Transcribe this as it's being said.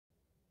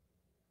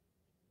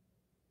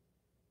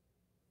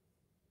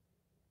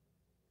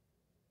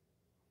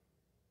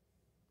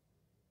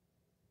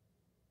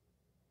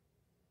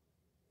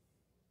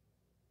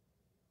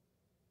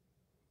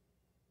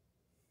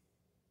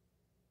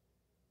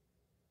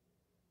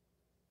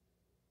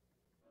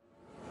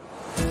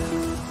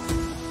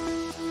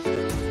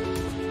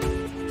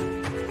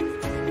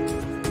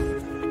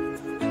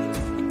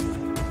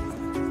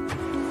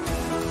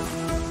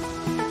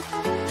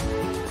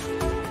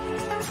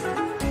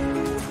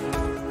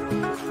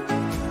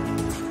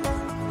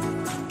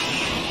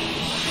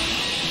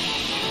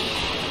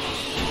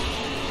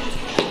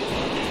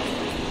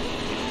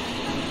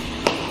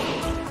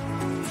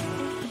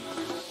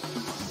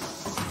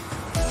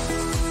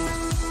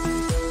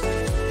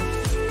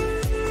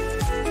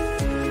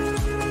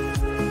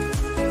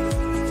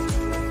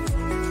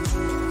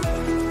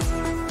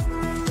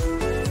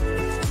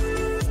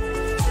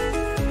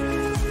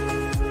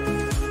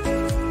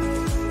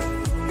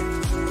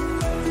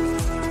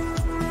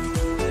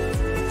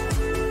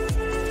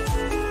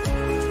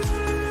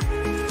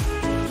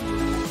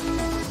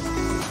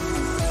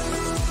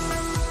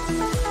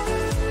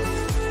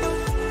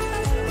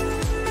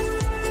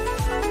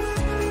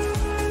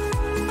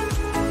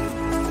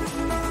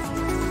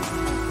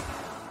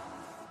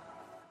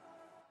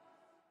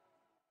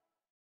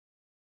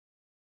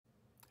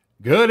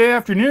Good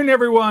afternoon,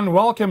 everyone.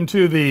 Welcome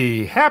to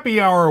the Happy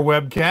Hour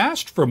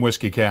webcast from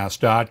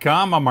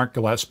WhiskyCast.com. I'm Mark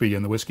Gillespie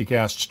in the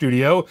WhiskyCast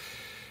studio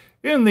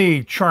in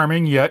the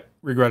charming yet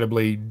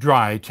regrettably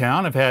dry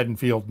town of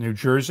Haddonfield, New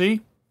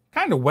Jersey.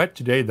 Kind of wet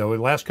today, though.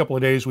 The last couple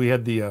of days we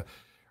had the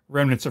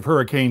remnants of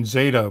Hurricane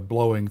Zeta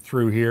blowing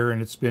through here,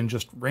 and it's been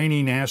just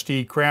rainy,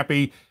 nasty,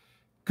 crappy.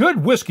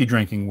 Good whiskey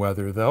drinking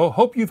weather, though.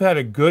 Hope you've had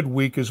a good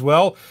week as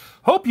well.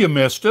 Hope you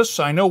missed us.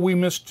 I know we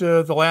missed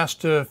the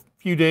last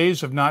few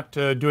days of not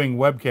doing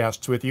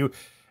webcasts with you.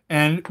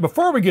 And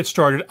before we get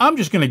started, I'm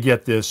just going to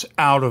get this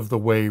out of the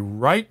way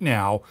right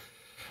now.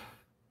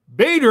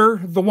 Bader,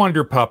 the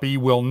Wonder Puppy,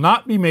 will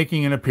not be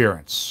making an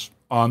appearance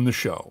on the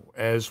show.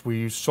 As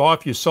we saw,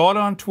 if you saw it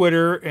on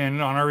Twitter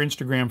and on our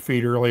Instagram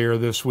feed earlier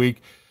this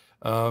week,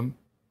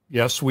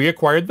 yes, we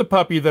acquired the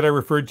puppy that I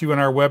referred to in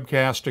our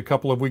webcast a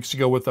couple of weeks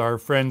ago with our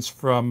friends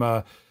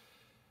from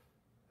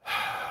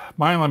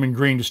My Lemon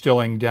Green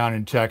Distilling down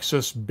in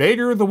Texas.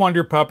 Bader, the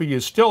Wonder Puppy,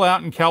 is still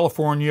out in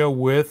California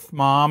with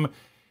Mom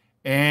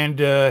and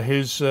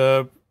his,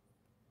 well,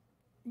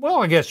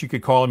 I guess you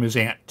could call him his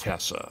Aunt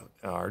Tessa,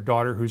 our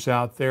daughter who's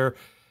out there.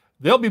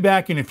 They'll be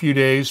back in a few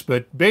days,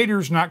 but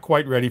Bader's not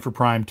quite ready for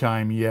prime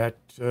time yet,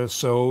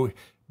 so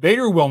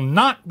Bader will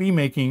not be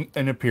making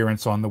an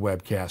appearance on the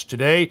webcast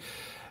today.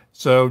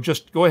 So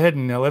just go ahead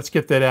and let's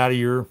get that out of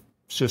your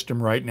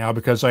system right now,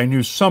 because I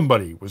knew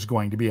somebody was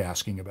going to be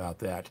asking about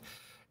that.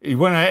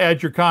 When I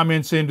add your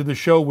comments into the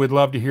show, we'd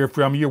love to hear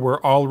from you.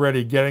 We're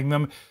already getting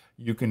them.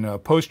 You can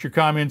post your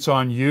comments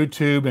on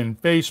YouTube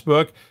and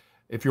Facebook.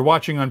 If you're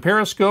watching on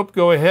Periscope,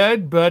 go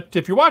ahead. But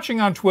if you're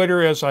watching on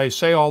Twitter, as I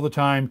say all the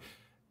time,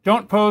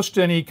 don't post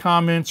any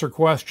comments or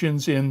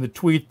questions in the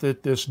tweet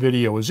that this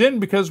video is in,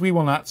 because we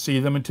will not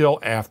see them until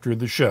after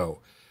the show.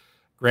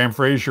 Graham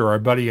Fraser, our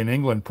buddy in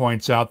England,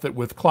 points out that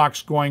with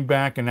clocks going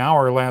back an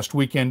hour last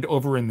weekend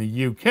over in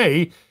the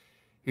UK,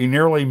 he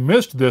nearly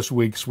missed this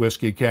week's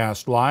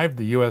WhiskyCast Live.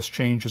 The U.S.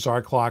 changes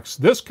our clocks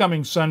this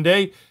coming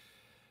Sunday.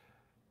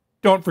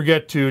 Don't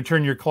forget to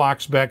turn your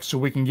clocks back so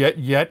we can get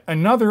yet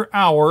another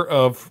hour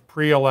of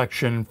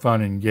pre-election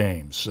fun and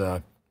games.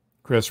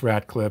 Chris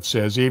Ratcliffe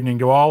says, evening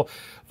to all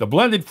the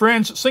blended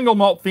friends, single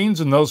malt fiends,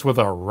 and those with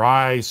a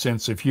wry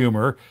sense of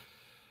humor.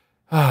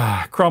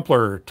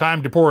 Crumpler,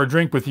 time to pour a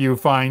drink with you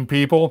fine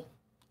people.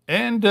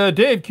 And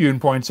Dave Kuhn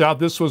points out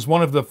this was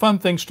one of the fun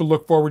things to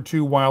look forward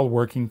to while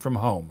working from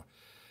home.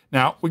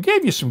 Now, we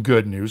gave you some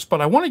good news,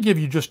 but I want to give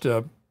you just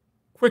a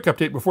quick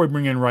update before we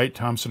bring in Wright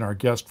Thompson, our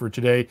guest for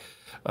today.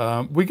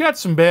 We got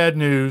some bad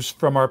news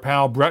from our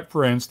pal Brett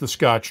Friends, the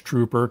Scotch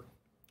Trooper,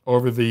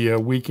 over the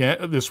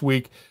this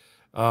week.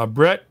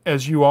 Brett,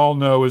 as you all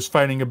know, is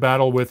fighting a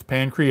battle with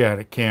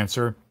pancreatic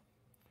cancer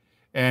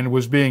and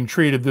was being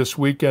treated this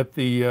week at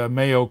the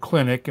Mayo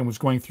Clinic and was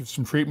going through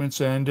some treatments,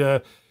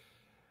 and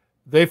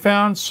they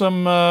found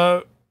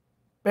some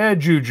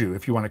bad juju,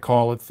 if you want to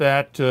call it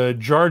that.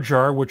 Jar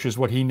Jar, which is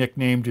what he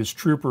nicknamed his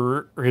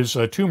trooper, or his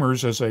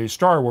tumors as a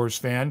Star Wars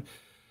fan,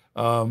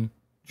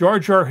 Jar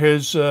Jar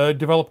has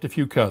developed a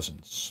few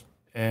cousins,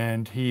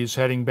 and he's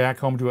heading back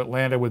home to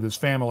Atlanta with his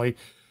family.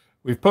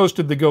 We've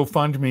posted the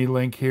GoFundMe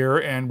link here,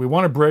 and we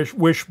want to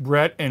wish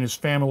Brett and his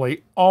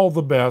family all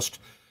the best.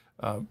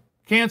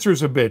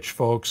 Cancer's a bitch,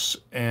 folks,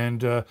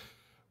 and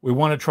we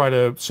want to try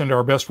to send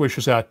our best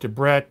wishes out to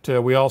Brett.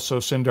 We also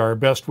send our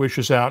best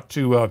wishes out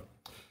to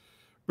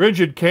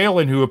Bridget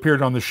Kalin, who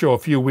appeared on the show a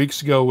few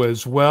weeks ago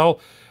as well.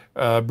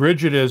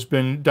 Bridget has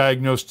been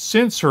diagnosed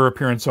since her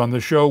appearance on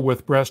the show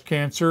with breast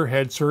cancer,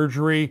 had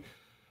surgery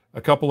a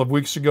couple of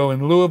weeks ago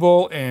in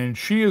Louisville, and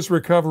she is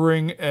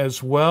recovering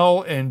as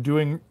well and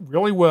doing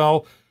really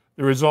well.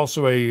 There is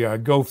also a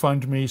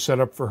GoFundMe set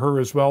up for her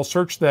as well.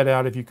 Search that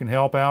out if you can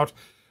help out.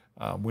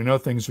 We know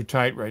things are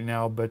tight right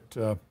now, but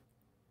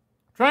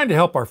trying to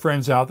help our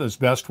friends out as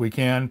best we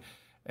can,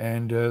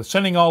 and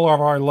sending all of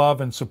our love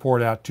and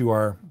support out to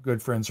our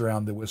good friends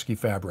around the whiskey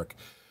fabric.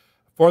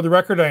 For the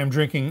record, I am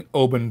drinking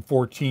Oban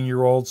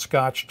 14-year-old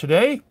Scotch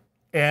today,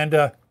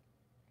 and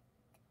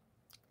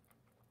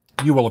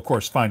you will, of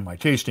course, find my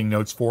tasting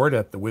notes for it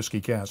at the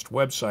WhiskyCast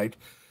website.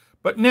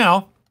 But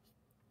now,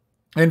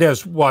 and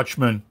as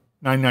Watchman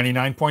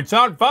 999 points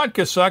out,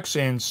 vodka sucks,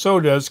 and so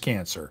does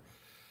cancer.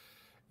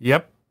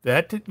 Yep,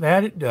 that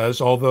it does,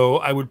 although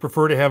I would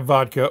prefer to have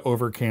vodka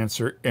over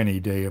cancer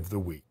any day of the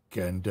week.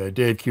 And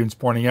Dave Kuhn's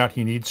pointing out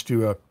he needs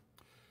to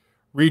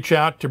reach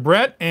out to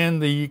Brett, and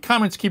the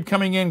comments keep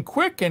coming in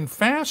quick and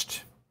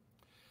fast.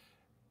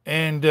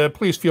 And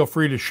please feel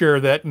free to share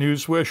that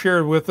news.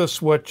 Share with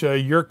us what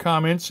your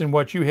comments and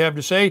what you have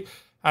to say.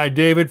 Hi,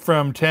 David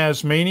from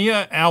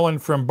Tasmania, Alan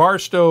from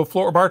Bartow,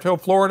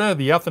 Florida,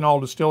 the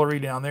ethanol distillery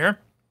down there.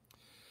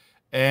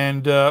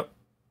 And I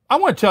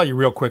want to tell you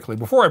real quickly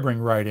before I bring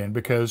Wright in,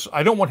 because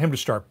I don't want him to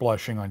start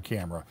blushing on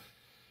camera.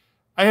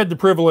 I had the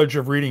privilege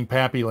of reading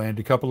Pappyland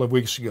a couple of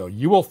weeks ago.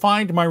 You will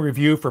find my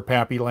review for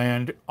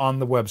Pappyland on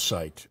the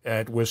website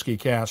at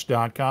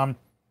WhiskyCast.com.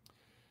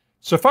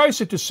 Suffice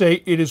it to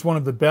say, it is one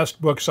of the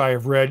best books I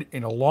have read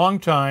in a long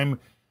time.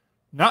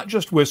 Not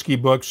just whiskey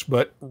books,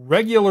 but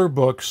regular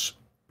books,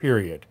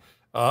 period.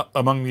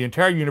 among the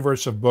entire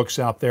universe of books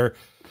out there.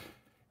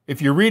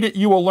 If you read it,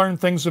 you will learn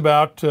things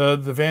about the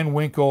Van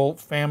Winkle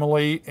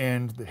family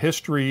and the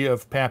history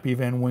of Pappy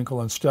Van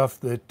Winkle and stuff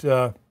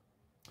that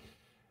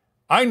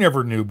I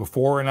never knew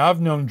before. And I've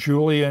known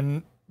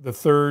Julian the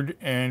third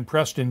and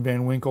Preston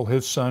Van Winkle,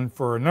 his son,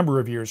 for a number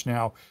of years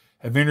now.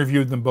 I've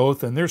interviewed them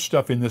both, and there's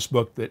stuff in this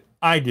book that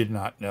I did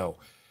not know.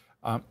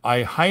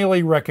 I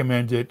highly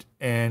recommend it.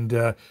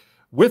 And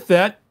with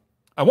that,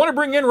 I want to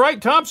bring in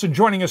Wright Thompson,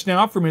 joining us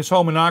now from his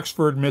home in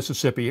Oxford,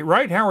 Mississippi.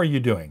 Wright, how are you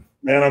doing?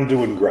 Man, I'm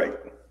doing great.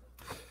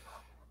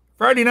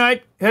 Friday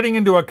night, heading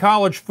into a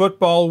college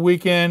football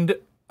weekend.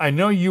 I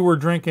know you were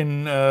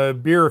drinking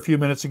beer a few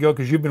minutes ago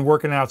because you've been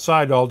working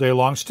outside all day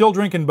long, still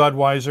drinking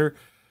Budweiser.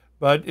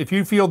 But if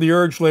you feel the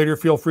urge later,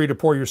 feel free to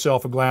pour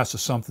yourself a glass of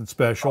something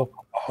special.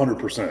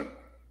 100%.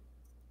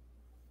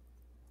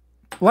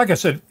 Like I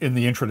said in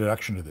the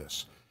introduction to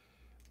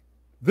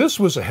this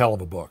was a hell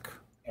of a book.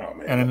 Oh,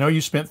 man. And I know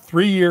you spent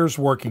 3 years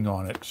working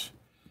on it.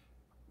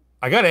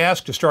 I got to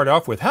ask to start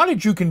off with, how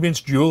did you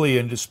convince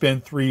Julian to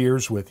spend 3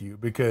 years with you?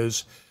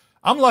 Because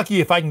I'm lucky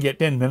if I can get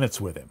 10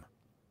 minutes with him.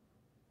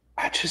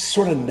 I just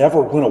sort of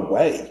never went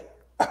away.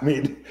 I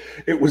mean,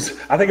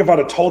 I think if I'd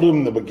have told him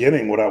in the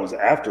beginning what I was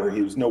after,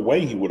 he was no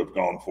way he would have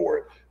gone for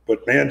it.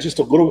 But man, just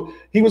a little,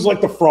 he was like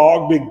the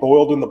frog being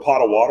boiled in the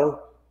pot of water.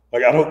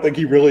 Like, I don't think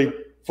he really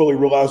fully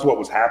realized what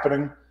was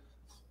happening.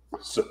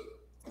 So,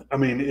 I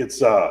mean,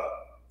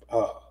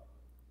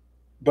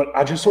 but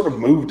I just sort of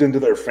moved into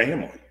their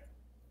family.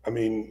 I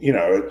mean,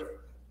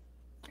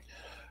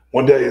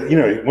 one day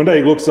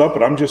he looks up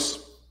and I'm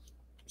just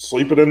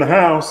sleeping in the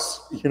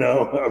house,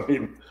 I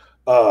mean,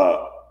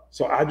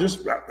 so I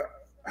just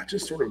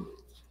sort of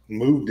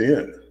moved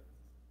in.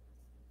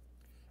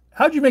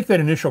 How'd you make that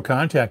initial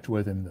contact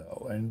with him,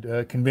 though,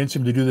 and convince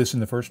him to do this in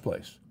the first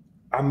place?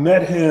 I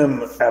met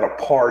him at a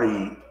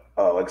party,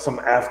 like some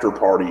after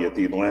party at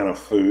the Atlanta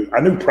Food.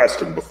 I knew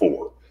Preston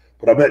before,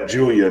 but I met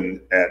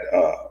Julian at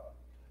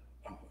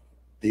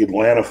the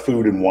Atlanta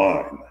Food and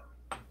Wine,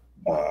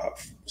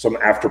 some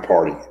after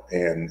party,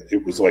 and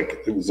it was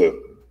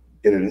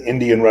in an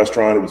Indian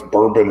restaurant. It was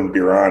bourbon and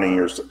biryani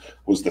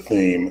was the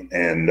theme,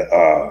 and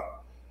I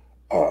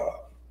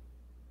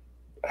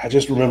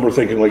just remember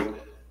thinking, like,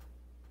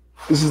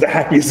 this is the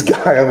happiest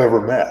guy I've ever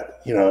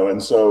met,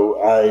 and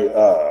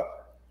so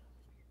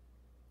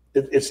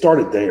it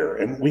started there.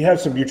 And we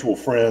have some mutual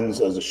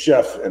friends as a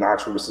chef in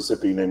Oxford,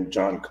 Mississippi named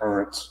John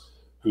Currents,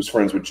 who's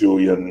friends with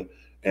Julian.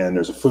 And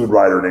there's a food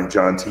writer named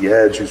John T.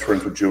 Edge, who's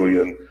friends with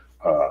Julian.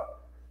 I'm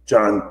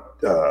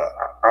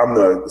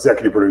the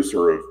executive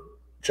producer of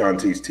John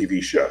T's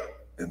TV show.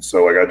 And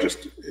so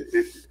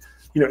you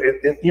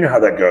know how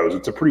that goes.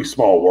 It's a pretty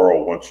small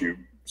world once you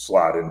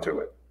slide into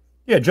it.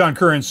 Yeah, John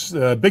Currents,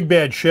 Big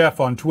Bad Chef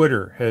on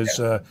Twitter, has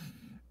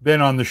been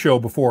on the show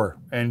before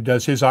and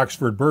does his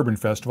Oxford Bourbon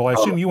Festival. I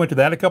assume you went to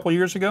that a couple of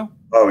years ago?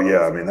 Oh, yeah.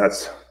 I mean,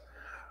 that's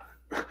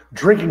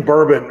drinking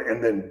bourbon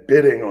and then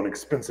bidding on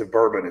expensive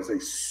bourbon is a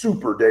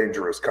super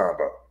dangerous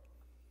combo.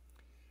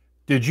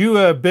 Did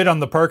you bid on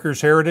the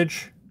Parker's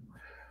Heritage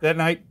that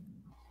night?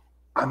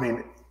 I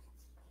mean,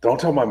 don't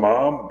tell my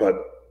mom,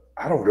 but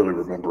I don't really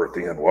remember at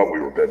the end what we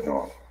were bidding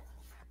on.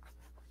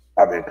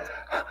 I mean,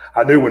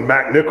 I knew when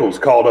Mac Nichols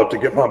called up to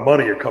get my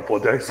money a couple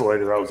of days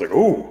later, I was like,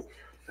 ooh,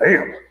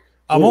 damn.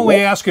 I'm only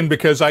asking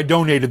because I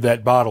donated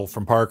that bottle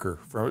from Parker.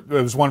 It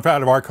was one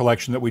out of our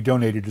collection that we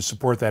donated to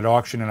support that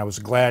auction, and I was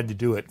glad to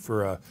do it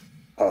for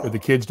the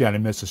kids down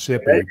in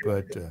Mississippi. They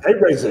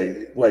raise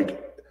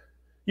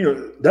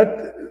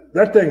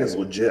that thing is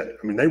legit.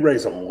 I mean, they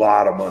raise a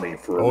lot of money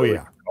for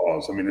a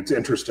cause. I mean, it's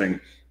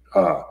interesting.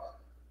 I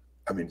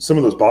mean, some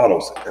of those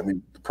bottles, I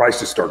mean, the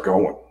prices start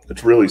going.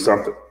 It's really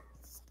something.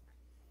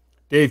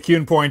 Dave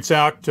Kuhn points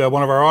out,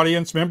 one of our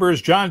audience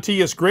members, John T.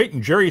 is great,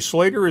 and Jerry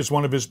Slater is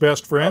one of his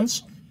best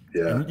friends.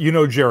 Yeah. And you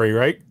know Jerry,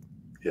 right?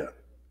 Yeah.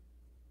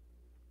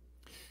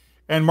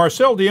 And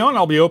Marcel Dion,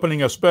 I'll be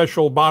opening a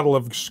special bottle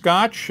of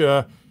scotch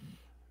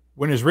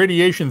when his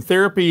radiation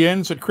therapy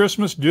ends at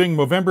Christmas, doing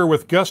Movember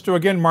with gusto.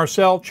 Again,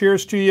 Marcel,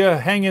 cheers to you.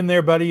 Hang in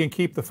there, buddy, and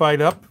keep the fight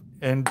up.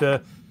 And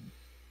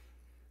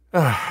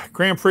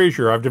Graham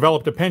Frazier, I've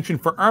developed a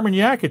penchant for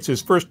Armagnac. It's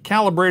his first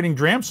calibrating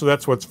dram, so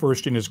that's what's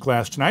first in his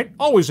glass tonight.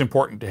 Always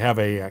important to have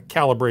a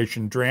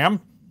calibration dram.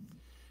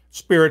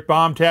 Spirit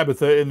Bomb,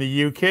 Tabitha in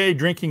the UK,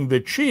 drinking the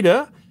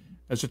Cheetah,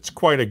 as it's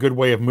quite a good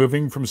way of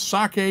moving from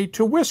sake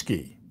to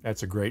whiskey.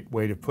 That's a great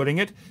way of putting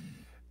it.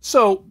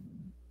 So,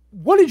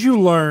 what did you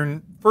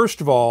learn,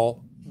 first of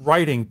all,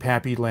 writing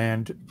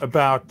Pappyland,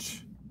 about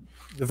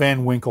the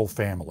Van Winkle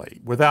family?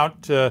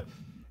 Without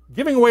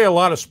giving away a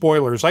lot of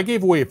spoilers, I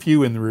gave away a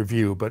few in the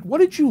review, but what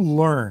did you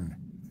learn?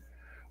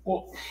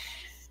 Well,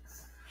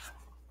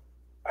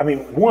 I mean,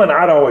 one,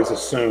 I'd always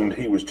assumed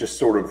he was just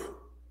sort of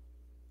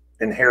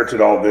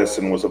inherited all this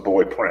and was a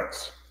boy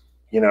prince,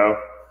 and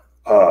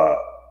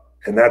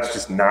that's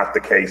just not the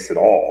case at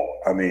all.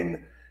 I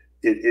mean,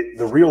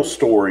 the real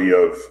story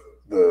of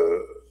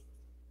the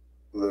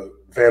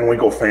Van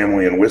Winkle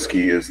family and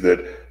whiskey is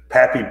that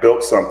Pappy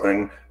built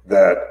something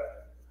that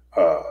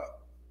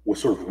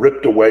was sort of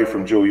ripped away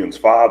from Julian's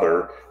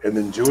father. And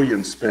then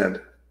Julian spent,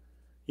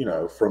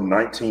 from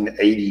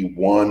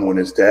 1981 when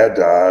his dad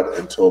died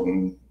until,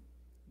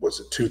 was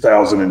it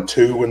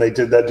 2002 when they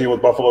did that deal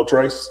with Buffalo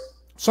Trace?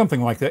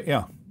 Something like that,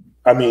 yeah.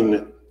 I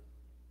mean,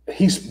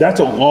 that's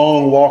a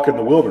long walk in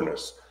the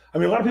wilderness. I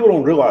mean, a lot of people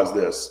don't realize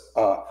this.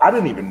 I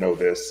didn't even know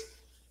this.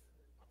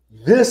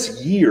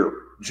 This year,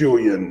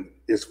 Julian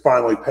is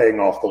finally paying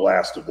off the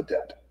last of the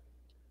debt.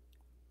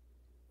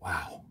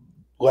 Wow.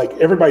 Like,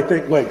 everybody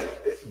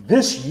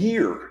this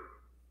year,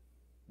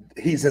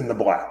 he's in the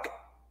black.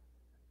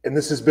 And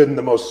this has been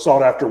the most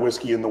sought after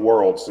whiskey in the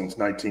world since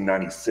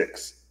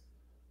 1996,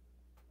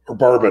 or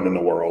bourbon in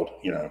the world,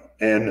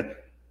 and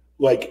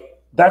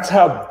that's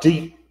how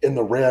deep in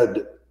the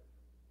red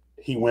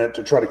he went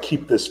to try to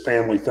keep this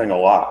family thing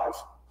alive,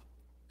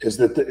 is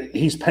that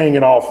he's paying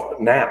it off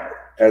now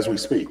as we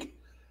speak.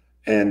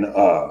 And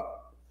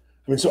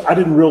so I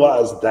didn't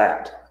realize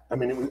that. I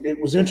mean, it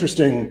was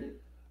interesting.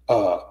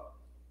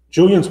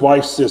 Julian's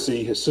wife,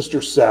 Sissy, his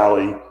sister,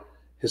 Sally,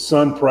 his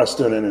son,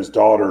 Preston, and his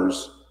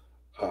daughters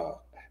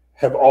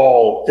have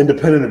all,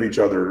 independent of each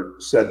other,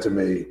 said to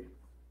me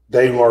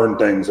they learned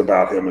things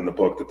about him in the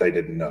book that they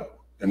didn't know.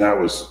 And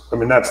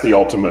that's the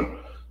ultimate.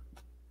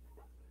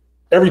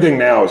 Everything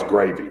now is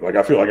gravy.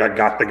 I feel like I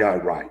got the guy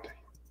right.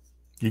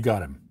 You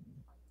got him.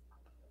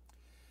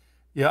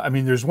 Yeah, I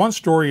mean, there's one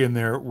story in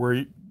there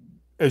where,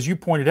 as you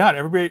pointed out,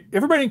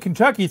 everybody in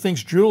Kentucky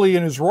thinks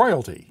Julian is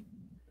royalty.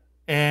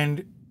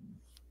 And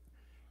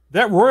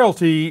that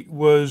royalty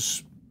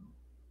was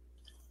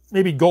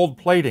maybe gold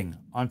plating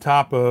on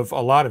top of a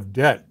lot of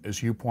debt,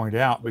 as you point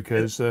out,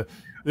 because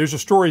there's a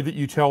story that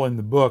you tell in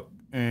the book,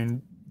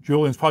 and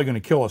Julian's probably going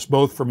to kill us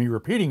both for me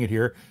repeating it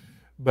here,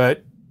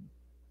 but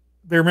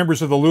they're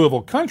members of the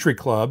Louisville Country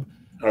Club.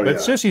 But yeah.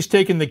 Sissy's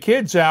taking the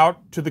kids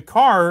out to the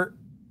car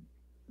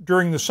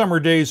during the summer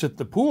days at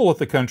the pool at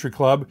the country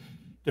club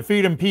to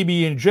feed them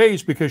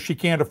PB&Js because she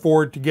can't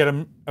afford to get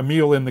them a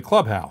meal in the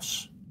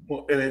clubhouse.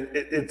 Well, and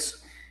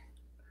it's,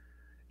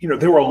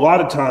 there were a lot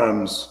of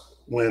times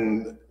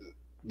when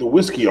the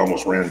whiskey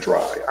almost ran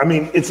dry. I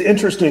mean, it's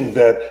interesting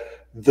that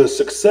the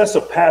success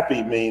of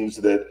Pappy means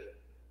that,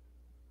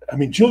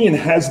 Julian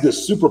has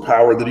this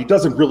superpower that he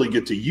doesn't really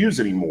get to use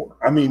anymore.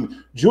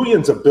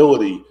 Julian's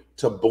ability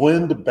to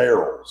blend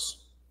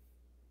barrels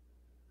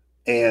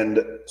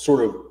and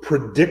sort of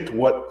predict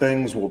what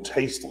things will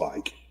taste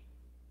like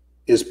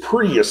is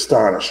pretty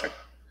astonishing.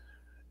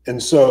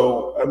 And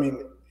so,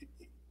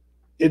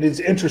 it is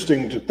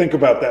interesting to think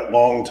about that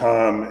long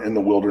time in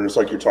the wilderness,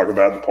 like you're talking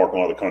about the parking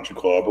lot of the country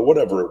club or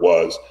whatever it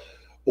was.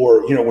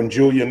 Or, when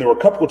Julian, there were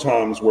a couple of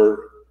times where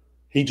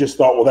he just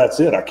thought, well, that's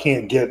it. I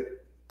can't get,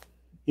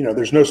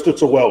 there's no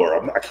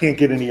Stitzel-Weller. I can't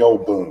get any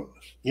old boom.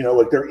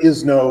 There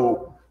is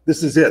no,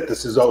 this is it.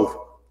 This is over.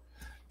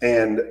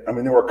 And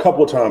there were a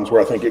couple of times where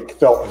I think it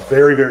felt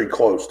very, very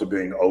close to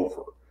being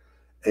over.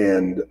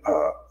 And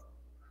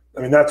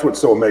that's what's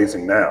so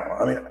amazing now.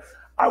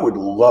 I would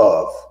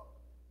love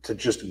to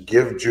just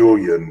give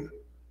Julian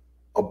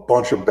a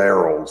bunch of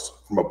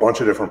barrels from a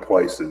bunch of different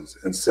places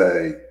and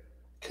say,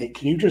 can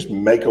you just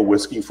make a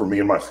whiskey for me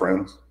and my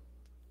friends?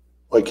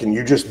 Can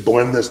you just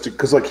blend this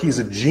because he's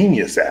a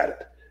genius at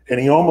it. And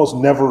he almost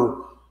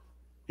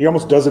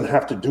doesn't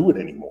have to do it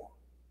anymore.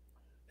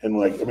 And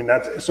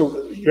that's,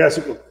 so you ask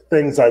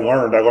things I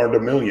learned a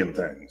million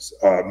things,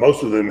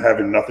 most of them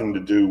having nothing to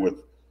do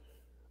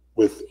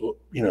with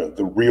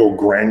the real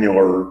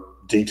granular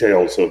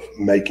details of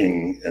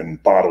making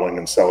and bottling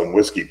and selling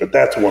whiskey. But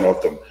that's one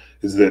of them,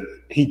 is that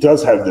he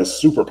does have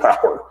this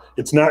superpower.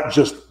 It's not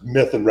just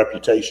myth and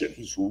reputation.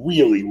 He's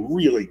really,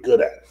 really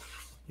good at it.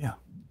 Yeah.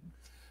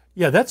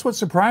 Yeah, that's what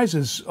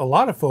surprises a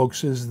lot of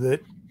folks, is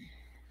that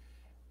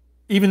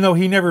even though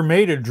he never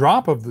made a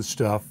drop of the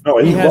stuff,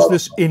 he has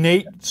this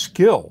innate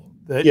skill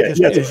that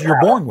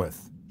you're born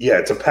with. Yeah,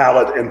 it's a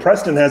palate. And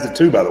Preston has it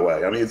too, by the way.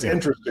 It's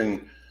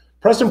interesting.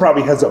 Preston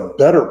probably has a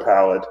better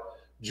palate.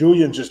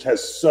 Julian just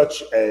has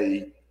such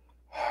I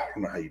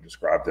don't know how you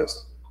describe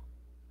this.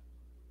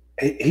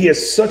 He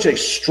has such a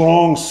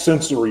strong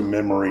sensory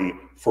memory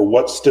for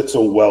what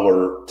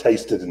Stitzel-Weller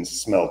tasted and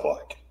smelled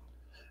like.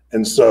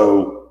 And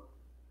so,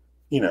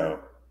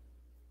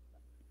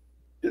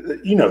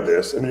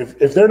 this.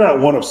 If they're not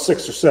one of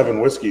 6 or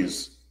 7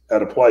 whiskeys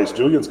at a place,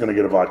 Julian's going to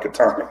get a vodka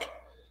tonic.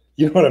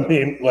 You know what I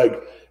mean?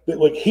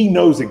 He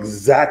knows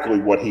exactly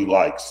what he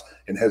likes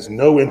and has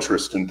no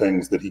interest in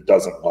things that he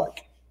doesn't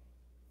like.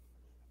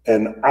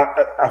 And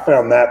I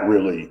found that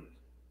really,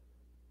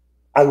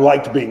 I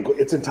liked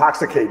it's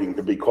intoxicating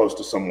to be close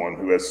to someone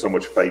who has so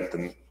much faith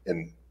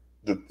in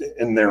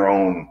their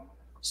own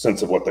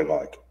sense of what they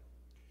like.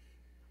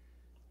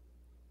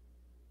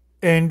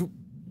 And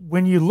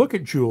when you look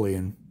at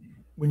Julian,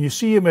 when you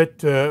see him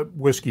at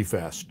Whiskey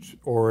Fest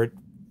or at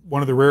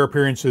one of the rare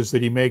appearances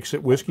that he makes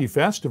at whiskey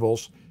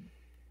festivals,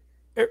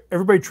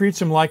 everybody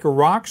treats him like a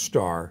rock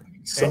star.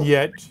 And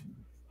yet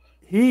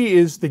he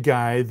is the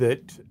guy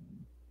that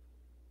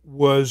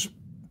was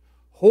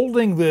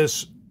holding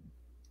this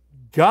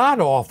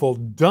god-awful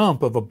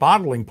dump of a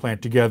bottling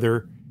plant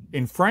together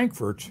in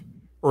Frankfurt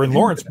or in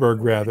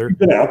Lawrenceburg rather, You've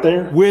been out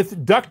there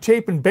with duct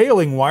tape and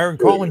baling wire and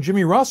calling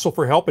Jimmy Russell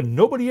for help, and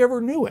nobody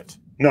ever knew it.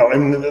 No,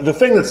 and the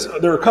thing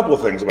there are a couple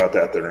of things about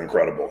that are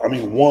incredible. I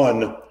mean,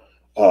 one,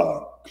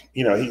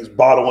 he's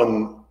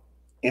bottling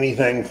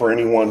anything for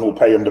anyone who'll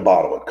pay him to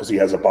bottle it because he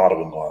has a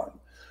bottling line.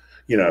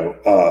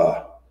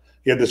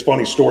 He had this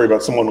funny story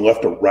about someone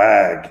left a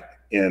rag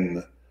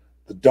in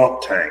the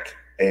dump tank,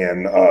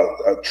 and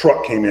a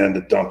truck came in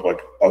to dump like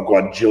a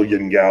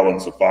quadrillion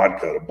gallons of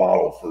vodka to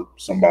bottle for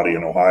somebody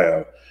in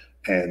Ohio.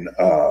 And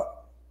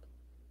all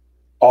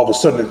of a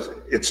sudden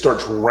it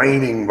starts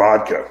raining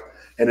vodka,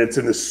 and it's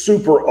in this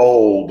super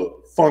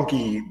old,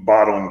 funky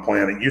bottling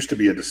plant. It used to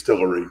be a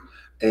distillery.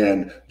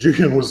 And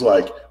Julian was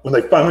like, when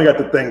they finally got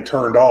the thing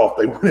turned off,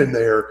 they went in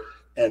there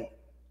and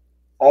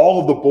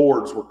all of the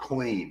boards were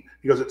clean.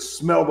 He goes, it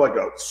smelled like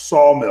a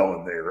sawmill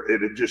in there.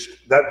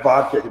 That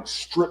vodka had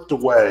stripped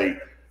away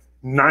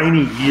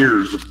 90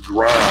 years of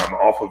grime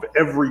off of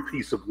every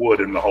piece of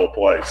wood in the whole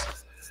place.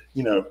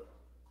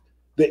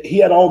 He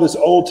had all this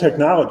old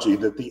technology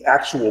that the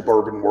actual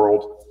bourbon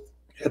world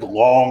had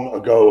long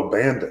ago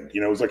abandoned.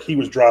 It was like he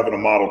was driving a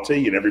Model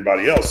T and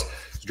everybody else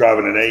was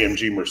driving an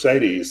AMG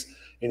Mercedes.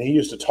 And he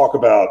used to talk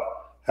about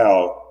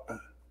how,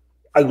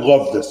 I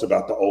love this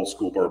about the old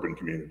school bourbon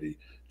community.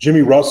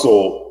 Jimmy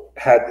Russell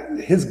had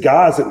his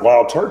guys at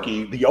Wild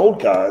Turkey, the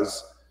old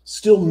guys,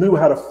 still knew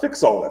how to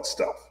fix all that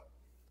stuff,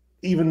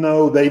 even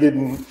though they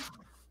didn't,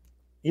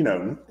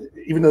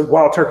 even though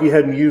Wild Turkey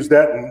hadn't used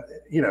that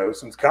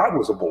since God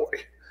was a boy.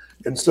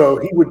 And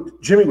so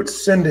Jimmy would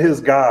send his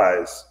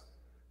guys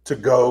to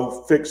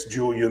go fix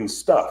Julian's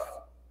stuff.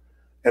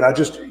 And I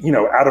just,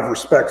 out of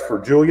respect for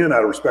Julian,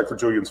 out of respect for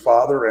Julian's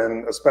father,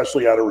 and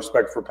especially out of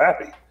respect for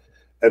Pappy.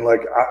 And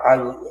like,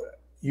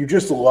 you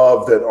just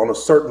love that on a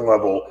certain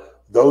level,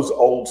 those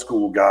old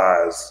school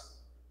guys,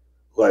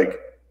 like,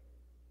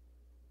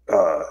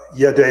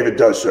 David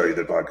does show you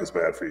that vodka's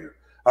bad for you.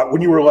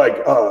 When you were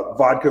like,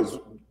 vodka's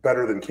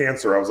better than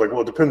cancer, I was like,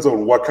 well, it depends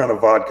on what kind of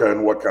vodka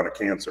and what kind of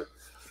cancer.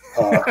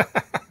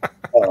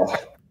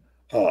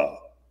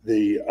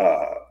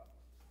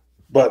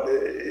 But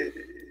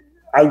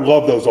I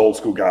love those old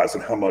school guys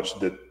and how much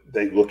that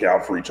they look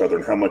out for each other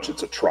and how much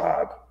it's a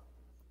tribe.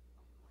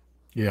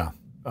 Yeah.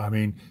 I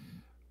mean,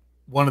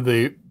 one of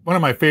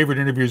my favorite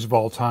interviews of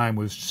all time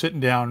was sitting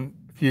down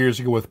a few years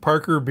ago with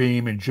Parker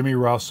Beam and Jimmy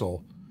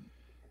Russell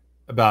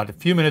about a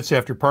few minutes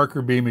after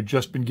Parker Beam had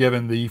just been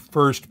given the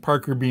first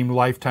Parker Beam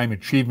Lifetime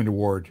Achievement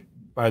Award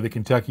by the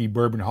Kentucky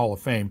Bourbon Hall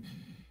of Fame,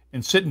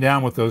 and sitting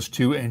down with those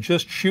two and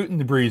just shooting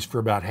the breeze for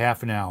about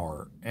half an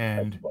hour.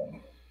 And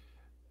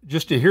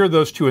just to hear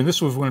those two, and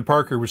this was when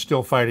Parker was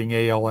still fighting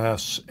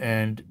ALS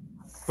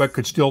but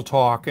could still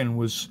talk and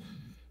was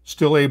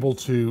still able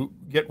to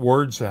get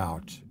words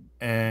out.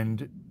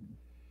 And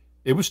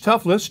it was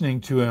tough listening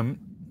to him,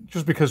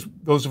 just because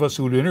those of us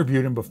who had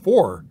interviewed him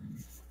before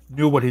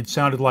knew what he'd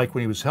sounded like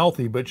when he was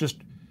healthy, but just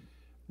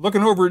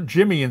looking over at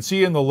Jimmy and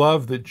seeing the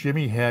love that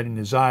Jimmy had in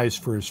his eyes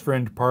for his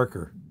friend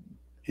Parker.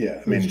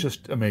 Yeah, it's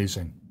just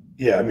amazing.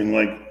 Yeah, I mean,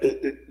 like,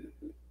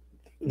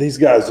 these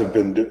guys have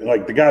been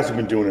the guys have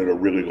been doing it a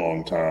really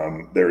long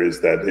time.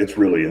 It's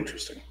really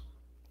interesting,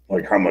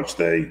 like how much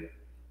they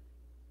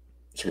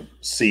sort of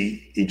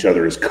see each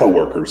other as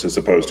coworkers as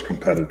opposed to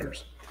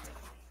competitors.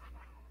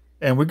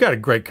 And we've got a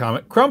great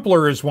comment.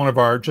 Crumpler is one of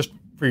our, just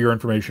for your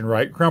information,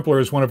 right? Crumpler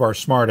is one of our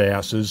smart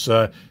asses.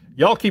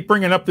 Y'all keep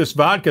bringing up this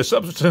vodka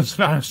substance,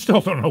 and I still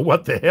don't know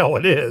what the hell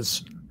it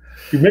is.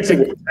 You mix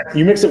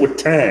it with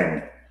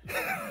Tang.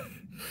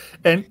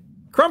 And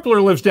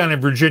Crumpler lives down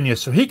in Virginia,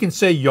 so he can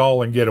say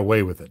y'all and get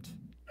away with it.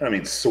 I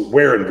mean, so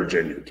where in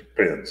Virginia? It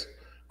depends.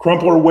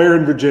 Crumpler, where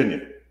in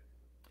Virginia?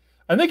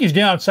 I think he's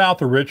down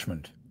south of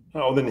Richmond.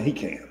 Oh, then he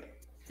can.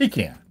 He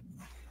can.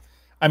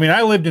 I mean,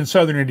 I lived in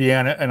southern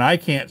Indiana, and I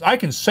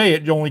can say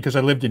it only because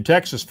I lived in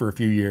Texas for a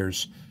few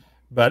years,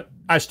 but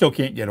I still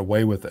can't get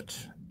away with it.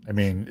 I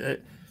mean,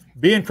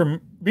 being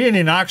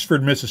in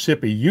Oxford,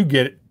 Mississippi, you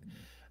get it.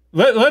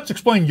 Let's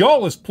explain.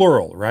 Y'all is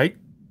plural, right?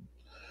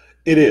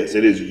 It is.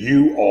 It is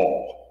you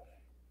all.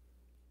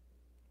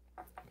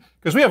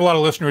 Because we have a lot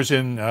of listeners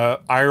in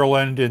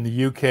Ireland, in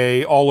the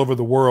UK, all over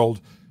the world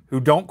who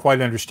don't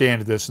quite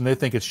understand this, and they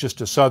think it's just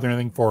a southern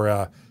thing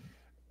for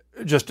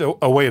just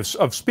a way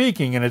of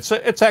speaking, and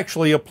it's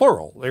actually a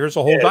plural. There's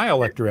a whole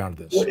dialect around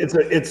this.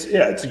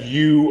 It's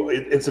you.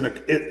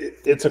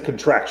 It's a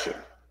contraction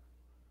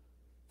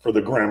for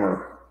the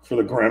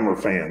grammar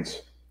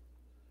fans.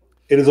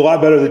 It is a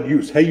lot better than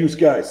use. Hey, use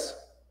guys.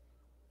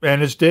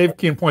 And as Dave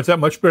Keene points out,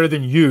 much better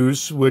than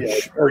use,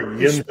 which... Or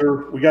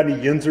Yinzer. We got any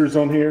Yinzers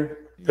on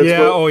here?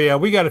 Yeah,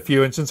 we got a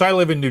few. And since I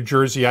live in New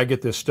Jersey, I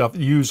get this stuff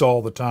use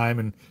all the time,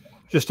 and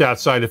just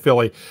outside of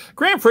Philly.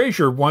 Graham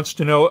Fraser wants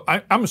to know,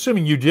 I'm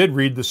assuming you did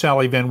read the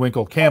Sally Van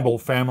Winkle Campbell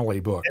family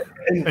book.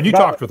 And you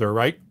talked with her,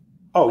 right?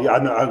 Oh, yeah,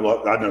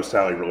 I know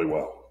Sally really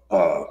well.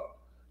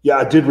 Yeah,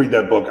 I did read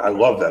that book. I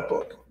love that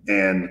book.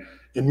 And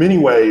in many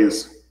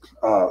ways,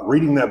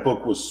 reading that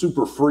book was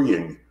super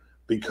freeing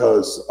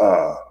because...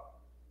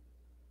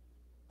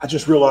 I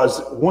just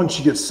realized, one,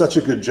 she did such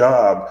a good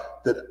job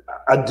that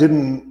I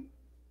didn't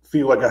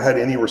feel like I had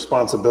any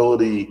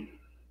responsibility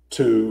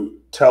to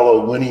tell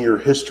a linear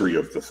history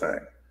of the thing.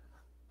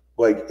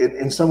 Like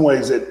in some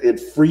ways, it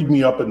freed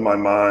me up in my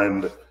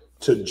mind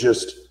to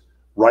just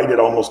write it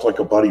almost like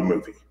a buddy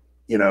movie.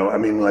 You know, I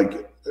mean,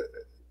 like,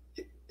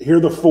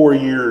 here's a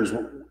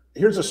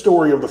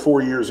story of the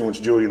 4 years in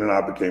which Julian and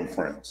I became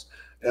friends.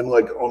 And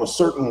like on a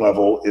certain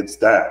level, it's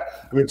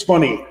that. I mean, it's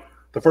funny,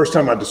 the first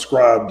time I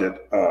described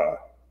it,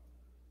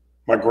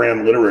 my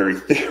grand literary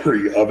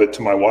theory of it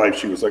to my wife,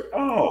 she was like,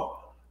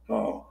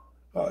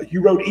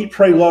 you wrote Eat,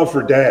 Pray, Love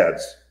for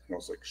Dads. And I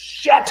was like,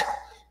 shit.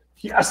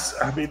 Yes.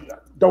 I mean,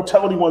 don't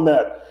tell anyone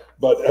that.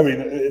 But I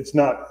mean, that's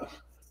not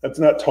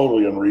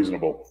totally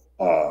unreasonable.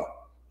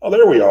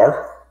 There we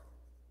are.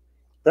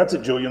 That's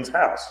at Julian's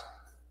house.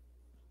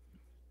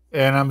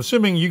 And I'm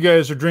assuming you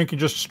guys are drinking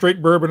just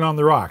straight bourbon on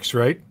the rocks,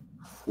 right?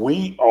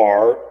 We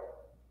are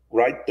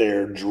right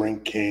there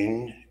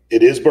drinking.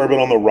 It is bourbon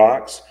on the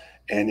rocks,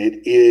 and I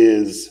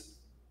think.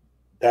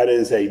 Let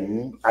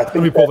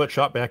me pull that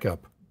shot back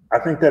up. I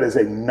think that is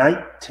a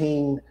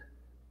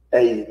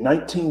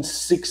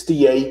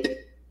 1968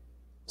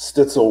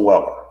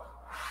 Stitzel-Weller.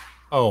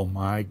 Oh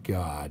my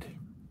God.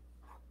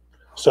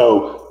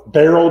 So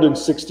barreled in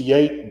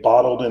 68,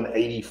 bottled in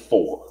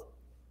 84.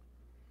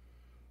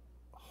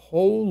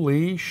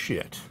 Holy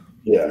shit.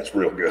 Yeah, it's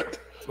real good.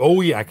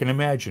 Oh yeah, I can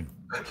imagine.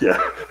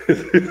 Yeah.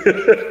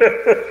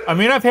 I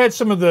mean, I've had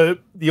some of the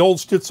old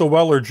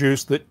Stitzel-Weller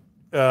juice that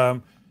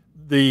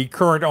the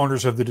current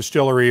owners of the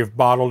distillery have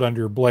bottled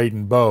under Blade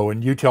and Bow,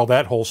 and you tell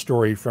that whole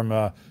story from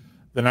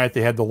the night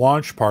they had the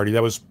launch party.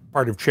 That was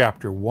part of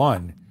chapter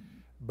 1,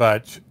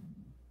 but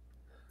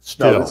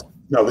still.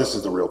 No, this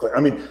is the real thing. I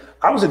mean,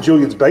 I was at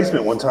Julian's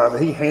basement one time,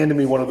 and he handed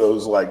me one of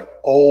those like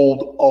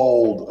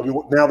old, I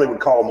mean, now they would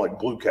call them like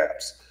blue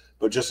caps,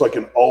 but just like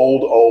an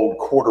old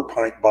quarter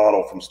pint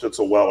bottle from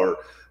Stitzel-Weller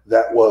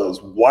that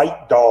was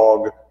White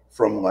Dog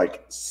from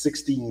like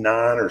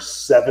 69 or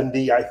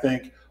 70, I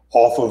think,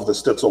 off of the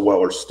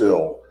Stitzel-Weller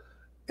still.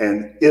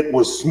 And it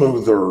was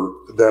smoother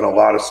than a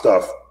lot of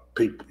stuff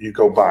you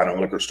go buy in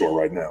a liquor store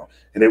right now.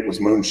 And it was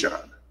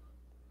moonshine.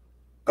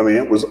 I mean,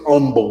 it was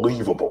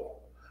unbelievable.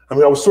 I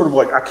mean, I was sort of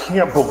like, I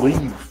can't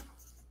believe.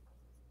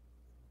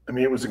 I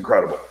mean, it was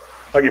incredible.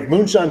 Like if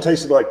moonshine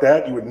tasted like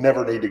that, you would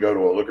never need to go to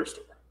a liquor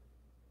store.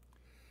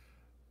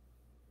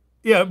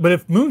 Yeah, but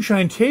if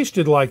moonshine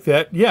tasted like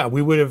that, yeah,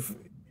 we would have,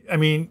 I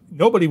mean,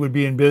 nobody would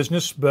be in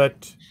business,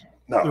 but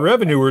the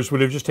revenuers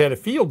would have just had a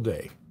field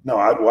day. No,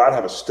 I'd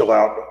have a still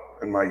out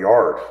in my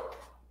yard.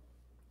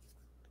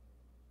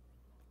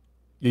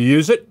 You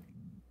use it?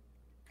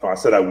 Oh, I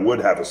said I would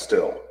have a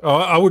still. Oh,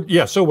 I would.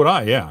 Yeah, so would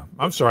I. Yeah.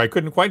 I'm sorry. I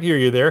couldn't quite hear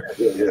you there.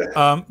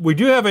 Yeah. We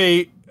do have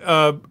a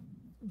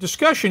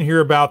discussion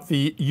here about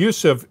the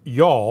use of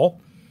y'all.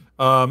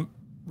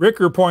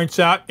 Ricker points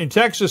out in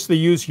Texas, they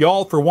use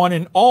y'all for one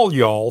and all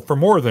y'all for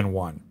more than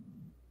one.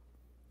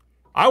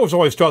 I was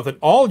always taught that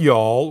all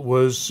y'all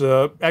was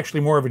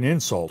actually more of an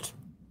insult.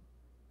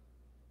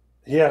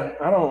 Yeah,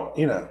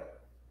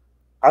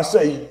 I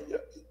say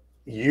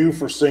you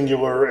for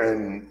singular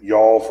and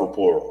y'all for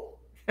plural.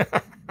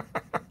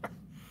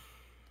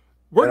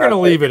 We're going to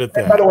leave it at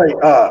that. By the way,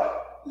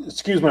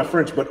 excuse my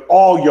French, but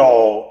all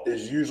y'all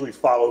is usually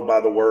followed by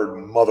the word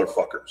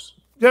motherfuckers.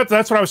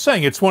 That's what I was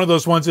saying. It's one of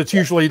those ones that's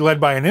usually led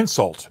by an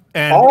insult.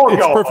 And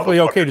it's perfectly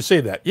okay to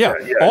say that. Yeah.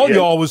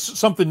 Y'all was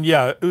something,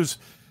 it was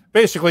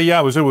basically,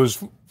 it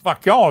was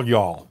fuck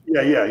y'all.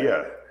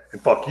 Yeah.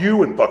 And fuck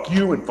you, and fuck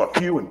you, and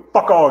fuck you, and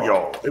fuck all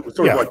y'all. It was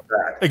sort of like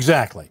that.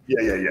 Exactly.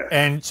 Yeah.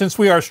 And since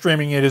we are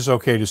streaming, it is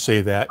okay to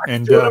say that. I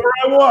can do whatever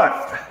I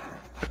want.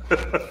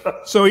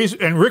 So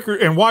Ricker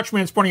and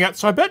Watchman's pointing out,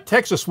 so I bet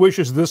Texas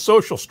wishes this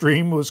social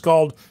stream was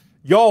called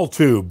Y'all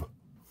Tube.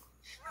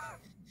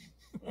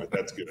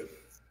 That's good.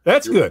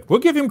 That's good. We'll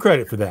give him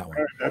credit for that one.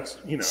 That's,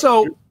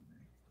 So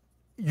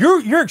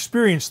your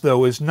experience,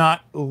 though, is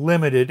not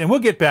limited, and we'll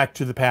get back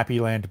to the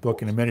Pappyland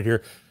book in a minute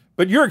here,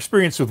 but your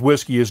experience with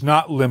whiskey is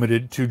not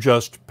limited to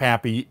just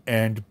Pappy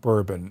and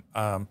bourbon.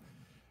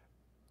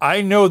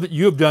 I know that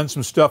you have done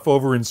some stuff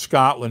over in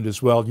Scotland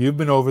as well. You've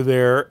been over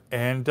there,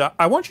 and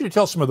I want you to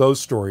tell some of those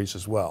stories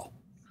as well.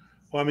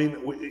 Well, I mean,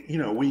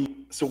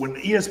 so when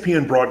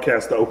ESPN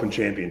broadcast the Open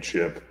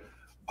Championship,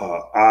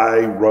 I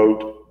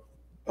wrote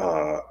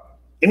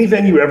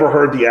anything you ever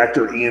heard the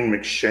actor Ian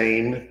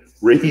McShane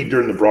read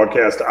during the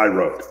broadcast, I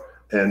wrote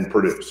and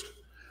produced.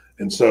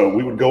 And so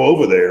we would go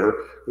over there.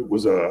 It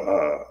was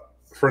a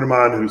friend of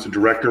mine who's a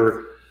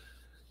director,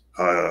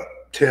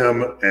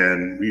 Tim,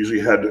 and we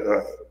usually had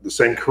the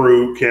same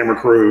camera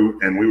crew,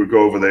 and we would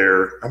go over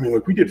there. I mean,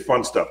 we did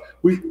fun stuff.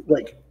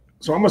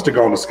 So I must have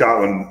gone to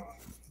Scotland,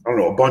 I don't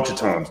know, a bunch of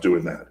times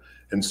doing that.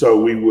 And so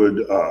we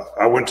would,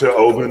 I went to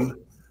Oban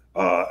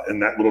in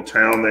that little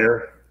town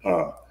there.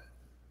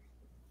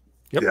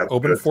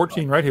 Oban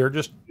 14 right here,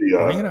 just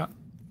hang it out.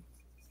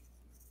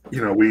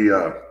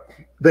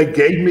 They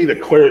gave me the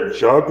claret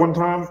jug one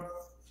time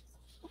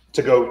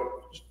to go,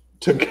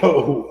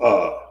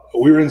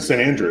 we were in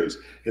St. Andrews,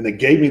 and they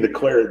gave me the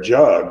claret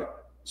jug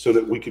so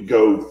that we could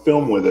go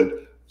film with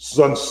it,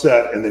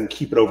 sunset, and then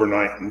keep it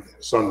overnight and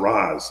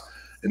sunrise.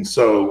 And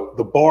so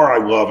the bar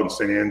I love in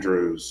St.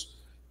 Andrews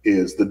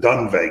is the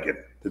Dunvegan.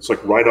 It's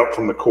like right up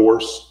from the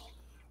course.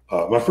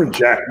 My friend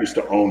Jack used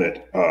to own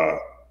it.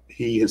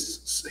 He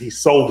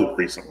sold it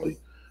recently,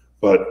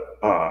 but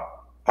I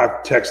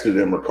texted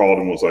him or called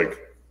him, was like,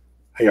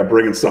 hey, I'm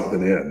bringing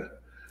something in.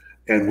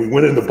 And we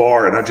went in the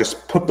bar, and I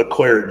just put the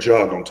claret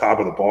jug on top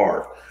of the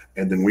bar.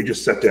 And then we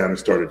just sat down and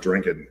started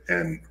drinking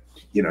and,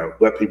 you know,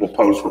 let people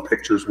pose for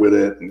pictures with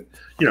it. And,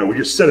 you know, we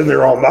just sat in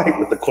there all night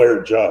with the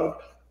claret jug.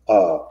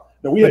 But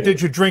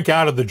did you drink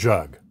out of the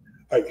jug?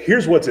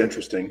 Here's what's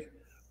interesting.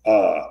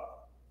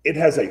 It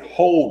has a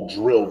hole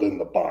drilled in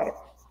the bottom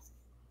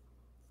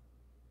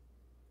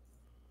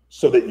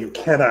so that you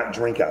cannot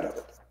drink out of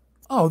it.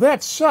 Oh,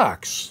 that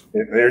sucks.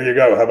 There you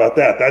go. How about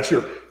that? That's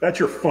your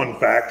fun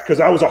fact, because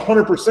I was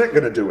 100%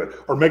 going to do it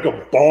or make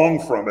a bong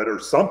from it or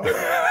something.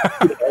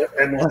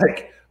 And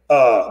like,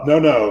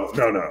 no.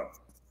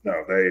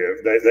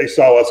 They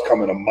saw us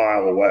coming a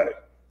mile away,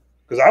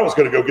 because I was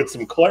going to go get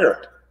some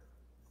claret,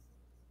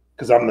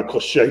 because I'm the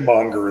cliche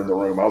monger in the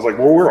room. I was like,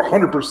 well, we're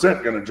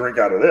 100% going to drink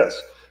out of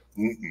this.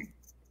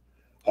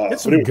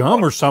 Get some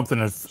gum or something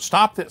to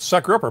stop that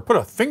sucker up, or put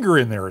a finger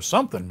in there or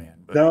something, man.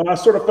 But no, I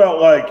sort of felt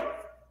like,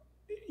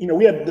 you know,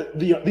 we had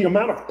the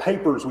amount of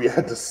papers we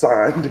had to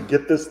sign to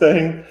get this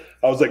thing.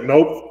 I was like,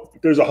 nope,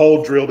 there's a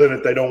hole drilled in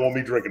it. They don't want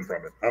me drinking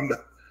from it.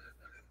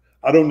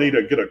 I don't need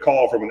to get a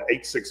call from an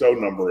 860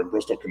 number in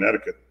Bristol,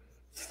 Connecticut,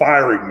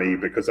 firing me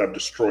because I've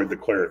destroyed the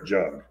claret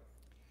jug.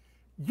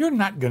 You're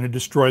not going to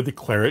destroy the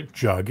claret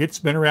jug. It's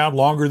been around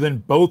longer than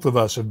both of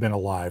us have been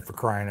alive, for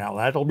crying out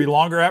loud. It'll be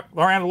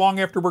around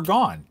long after we're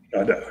gone.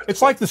 I know.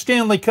 It's like the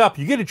Stanley Cup.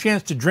 You get a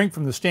chance to drink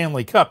from the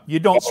Stanley Cup. You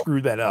don't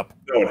screw that up.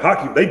 No, in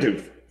hockey, they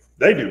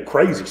do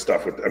crazy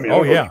stuff with it. I mean,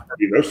 oh, yeah.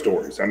 Those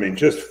stories. I mean,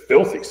 just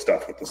filthy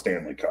stuff with the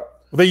Stanley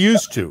Cup. Well, they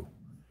used to.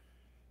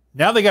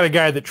 Now they got a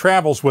guy that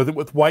travels with it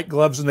with white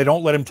gloves, and they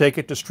don't let him take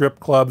it to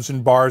strip clubs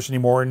and bars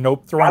anymore, and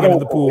nope, throwing it in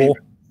the pool.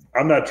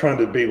 I'm not trying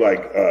to be like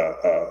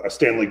a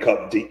Stanley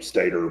Cup deep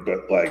stater,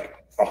 but like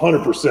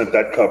 100%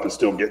 that cup is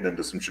still getting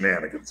into some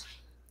shenanigans.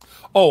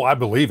 Oh, I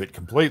believe it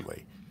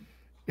completely.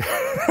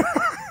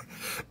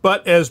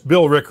 But as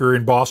Bill Ricker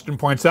in Boston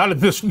points out, in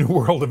this new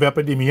world of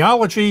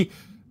epidemiology,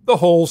 the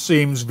whole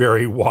seems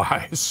very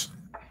wise.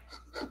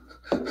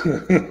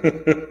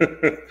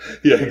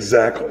 Yeah,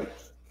 exactly.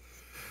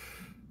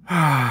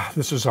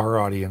 This is our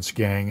audience,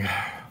 gang.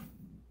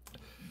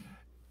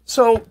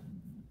 So,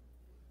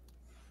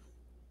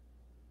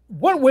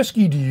 what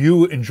whiskey do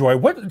you enjoy?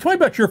 Tell me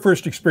about your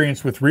first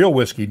experience with real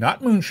whiskey,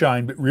 not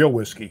moonshine, but real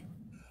whiskey.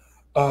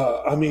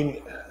 I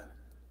mean,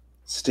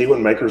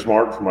 stealing Maker's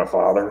Mark from my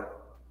father.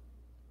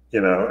 You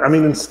know, I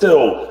mean, and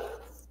still,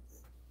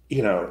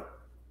 you know,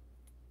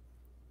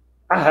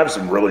 I have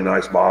some really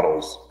nice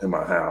bottles in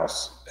my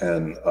house,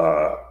 and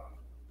but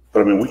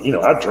I mean,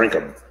 I drink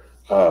them.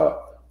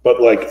 But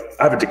like,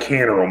 I have a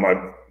decanter on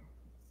my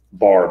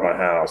bar at my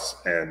house,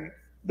 and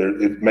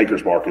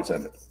Maker's Mark is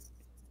in it.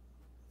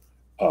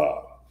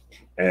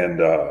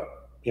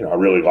 I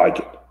really like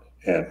it.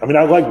 And I mean,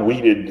 I like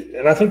weeded,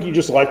 and I think you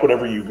just like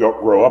whatever you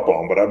grow up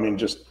on. But I mean,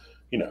 just,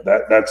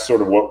 that's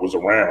sort of what was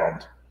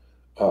around.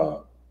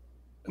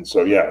 And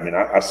so, yeah, I mean,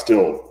 I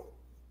still,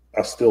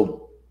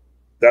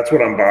 that's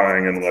what I'm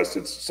buying unless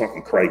it's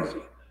something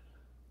crazy.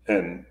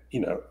 And,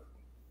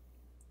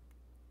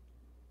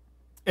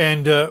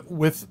 And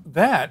with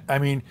that, I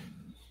mean,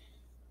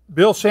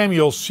 Bill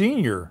Samuels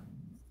Sr.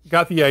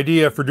 got the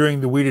idea for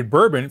doing the weeded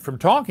bourbon from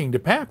talking to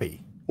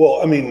Pappy.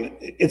 Well, I mean,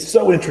 it's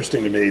so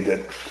interesting to me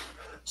the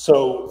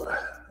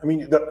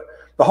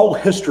whole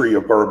history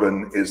of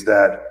bourbon is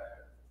that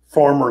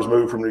farmers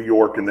moved from New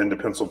York and then to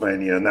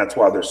Pennsylvania, and that's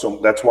why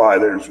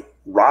there's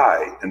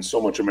rye and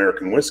so much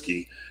American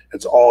whiskey.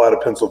 It's all out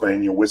of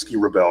Pennsylvania, whiskey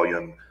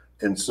rebellion.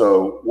 And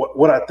so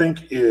what I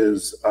think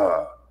is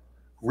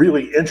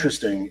really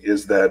interesting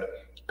is that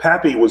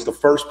Pappy was the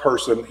first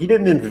person. He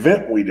didn't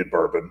invent weeded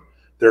bourbon.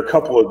 There are a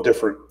couple of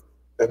different,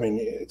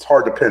 it's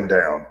hard to pin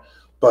down,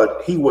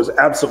 but he was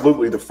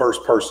absolutely the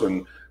first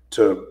person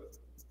to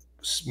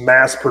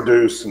mass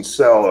produce and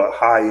sell a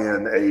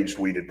high-end aged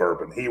weeded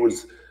bourbon. He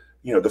was,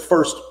 the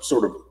first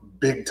sort of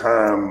big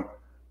time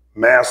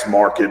mass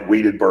market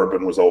weeded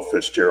bourbon was Old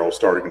Fitzgerald,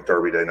 starting in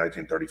Derby Day,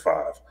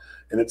 1935.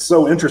 And it's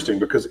so interesting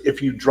because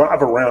if you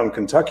drive around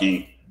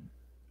Kentucky,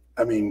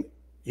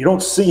 you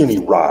don't see any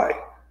rye.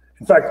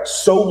 In fact,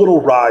 so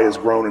little rye is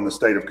grown in the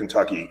state of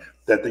Kentucky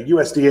that the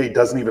USDA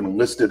doesn't even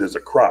list it as a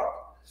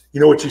crop.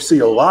 What you see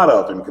a lot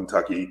of in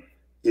Kentucky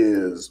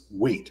is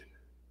wheat.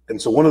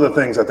 And so one of the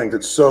things I think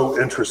that's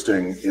so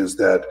interesting is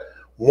that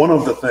one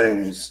of the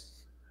things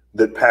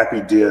that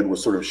Pappy did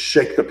was sort of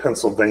shake the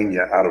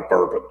Pennsylvania out of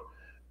bourbon.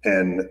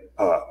 And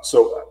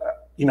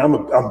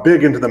I'm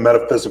big into the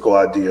metaphysical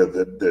idea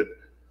that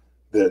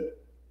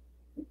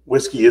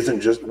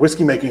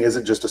whiskey making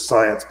isn't just a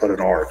science, but an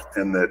art,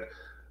 and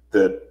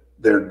that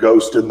they're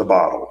ghost in the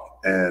bottle.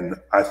 And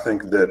I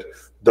think that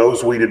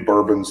those weeded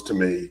bourbons to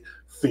me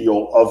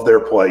feel of their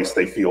place.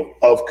 They feel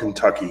of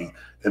Kentucky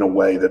in a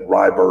way that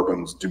rye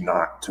bourbons do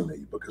not to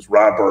me, because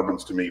rye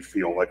bourbons to me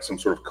feel like some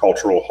sort of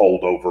cultural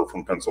holdover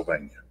from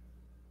Pennsylvania.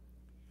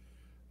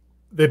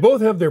 They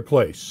both have their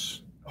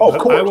place. Oh,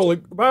 of course.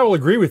 I will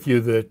agree with you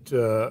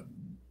that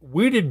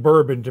wheated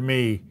bourbon to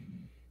me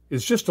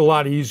is just a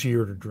lot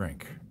easier to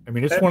drink. I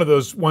mean, it's one of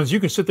those ones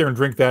you can sit there and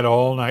drink that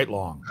all night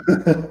long.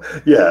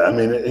 Yeah, I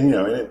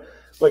mean,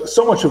 like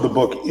so much of the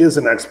book is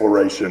an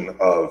exploration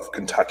of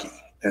Kentucky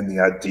and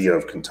the idea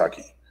of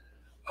Kentucky.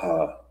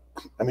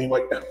 I mean,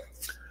 like,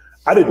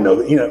 I didn't know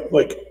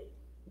that,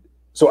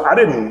 so I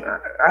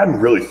hadn't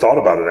really thought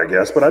about it, I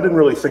guess, but I didn't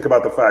really think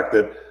about the fact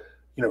that,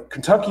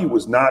 Kentucky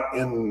was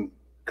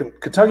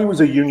Kentucky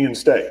was a Union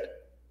state.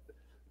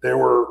 There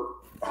were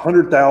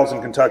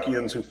 100,000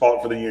 Kentuckians who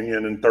fought for the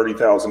Union and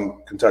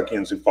 30,000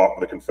 Kentuckians who fought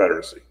for the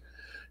Confederacy.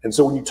 And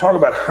so when you talk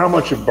about how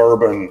much of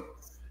bourbon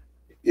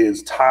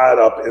is tied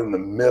up in the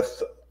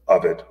myth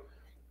of it,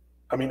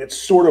 I mean, it's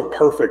sort of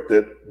perfect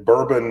that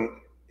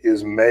bourbon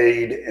is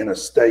made in a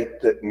state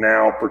that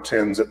now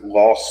pretends it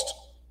lost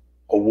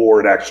a war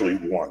it actually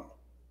won.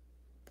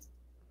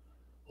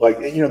 Like,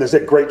 there's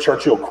that great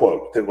Churchill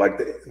quote that like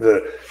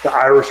the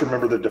Irish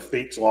remember the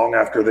defeats long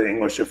after the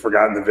English have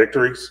forgotten the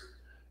victories.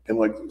 And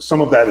like some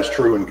of that is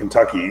true in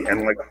Kentucky,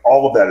 and like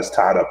all of that is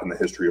tied up in the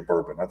history of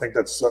bourbon. I think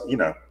that's, I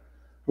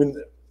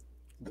mean,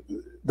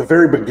 the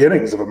very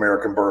beginnings of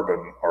American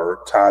bourbon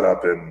are tied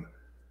up in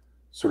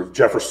sort of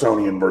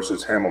Jeffersonian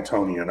versus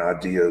Hamiltonian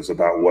ideas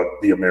about what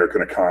the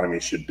American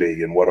economy should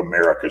be and what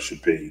America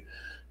should be.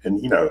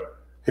 And,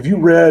 have you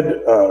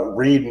read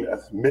Reed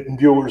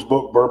Mittenbuehler's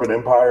book, Bourbon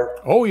Empire?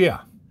 Oh,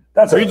 yeah.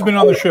 Reed's been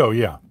on the show,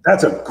 yeah.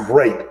 That's a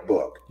great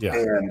book. Yeah.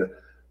 And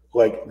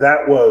like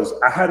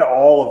I had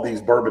all of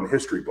these bourbon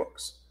history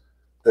books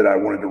that I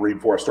wanted to read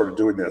before I started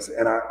doing this.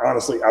 And I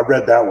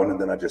read that one and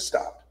then I just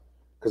stopped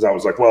because I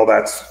was like, well,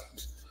 that's,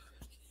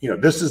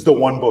 this is the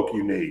one book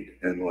you need.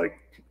 And like,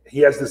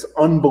 he has this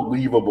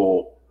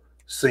unbelievable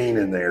scene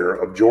in there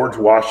of George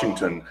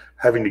Washington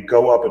having to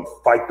go up and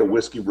fight the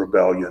Whiskey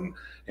Rebellion,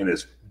 and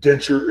his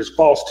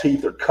false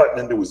teeth are cutting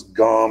into his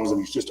gums, and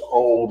he's just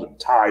old and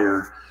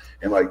tired.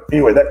 And like,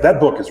 anyway, that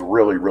book is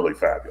really, really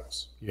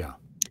fabulous. Yeah.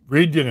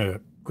 Reed did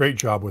a great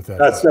job with that.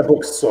 That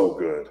book's so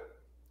good.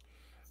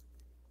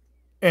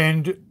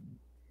 And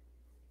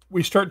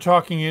we start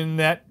talking in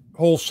that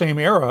whole same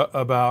era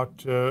about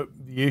the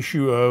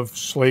issue of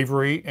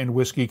slavery and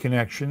whiskey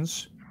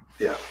connections.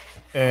 Yeah.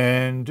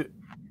 And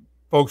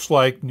folks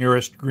like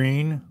Nearest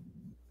Green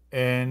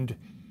and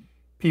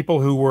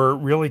people who were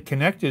really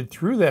connected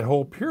through that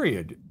whole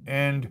period.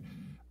 And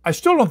I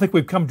still don't think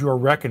we've come to a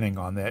reckoning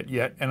on that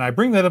yet. And I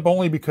bring that up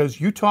only because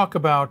you talk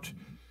about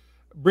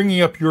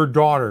bringing up your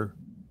daughter,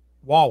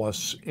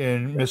 Wallace,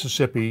 in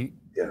Mississippi,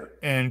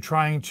 and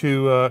trying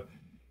to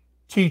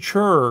teach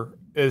her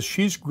as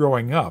she's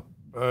growing up,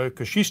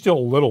 because she's still a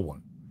little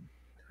one,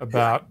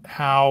 about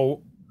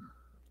how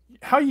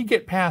you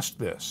get past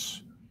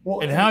this.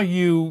 Well, and how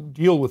you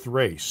deal with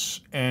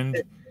race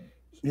and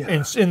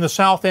in the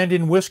South and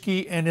in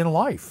whiskey and in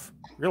life,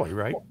 really,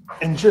 right?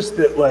 And just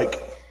that, like,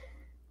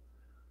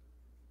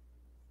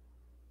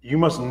 you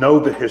must know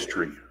the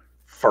history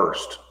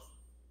first.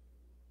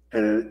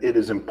 And it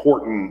is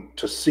important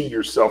to see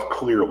yourself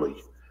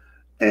clearly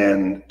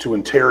and to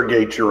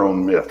interrogate your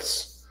own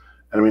myths.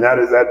 And I mean,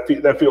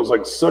 that feels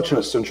like such an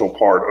essential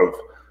part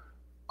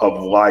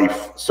of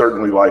life,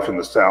 certainly life in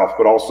the South,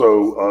 but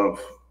also of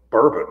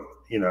bourbon.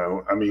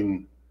 I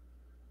mean,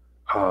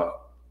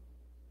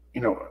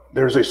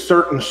 there's a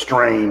certain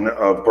strain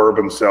of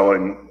bourbon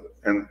selling,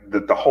 and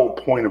that the whole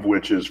point of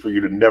which is for you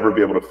to never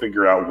be able to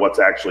figure out what's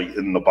actually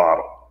in the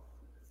bottle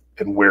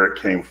and where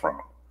it came from.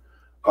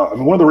 I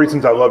mean, one of the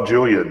reasons I love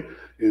Julian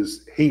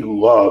is he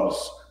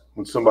loves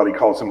when somebody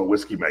calls him a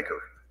whiskey maker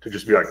to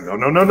just be like,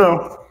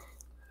 no,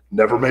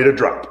 never made a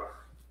drop.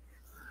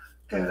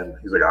 And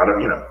he's like,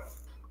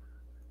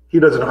 he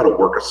doesn't know how to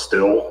work a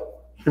still,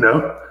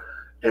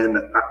 And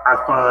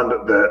I find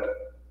that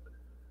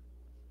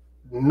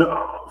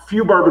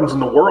few bourbons in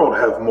the world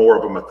have more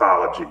of a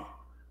mythology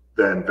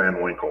than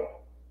Van Winkle.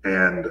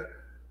 And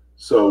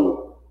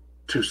so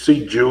to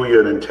see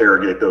Julian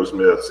interrogate those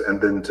myths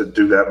and then to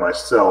do that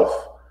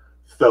myself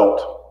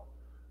felt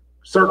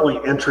certainly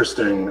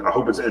interesting. I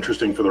hope it's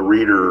interesting for the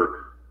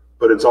reader,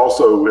 but it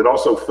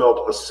also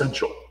felt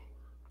essential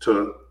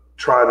to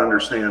try to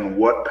understand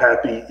what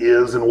Pappy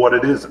is and what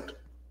it isn't.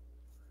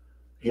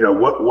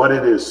 What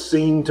it is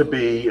seen to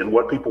be and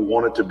what people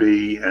want it to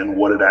be and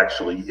what it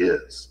actually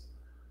is.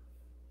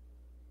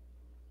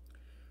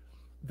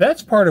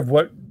 That's part of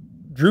what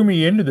drew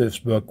me into this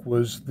book,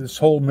 was this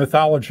whole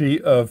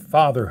mythology of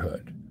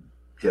fatherhood.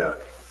 Yeah.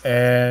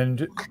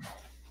 And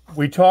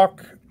we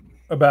talk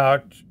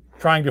about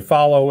trying to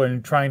follow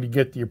and trying to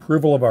get the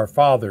approval of our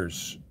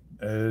fathers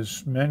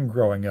as men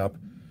growing up.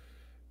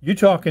 You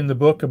talk in the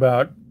book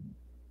about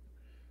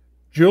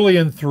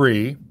Julian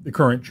III, the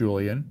current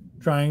Julian,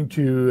 trying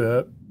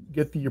to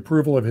get the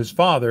approval of his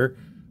father,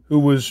 who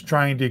was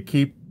trying to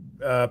keep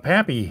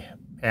Pappy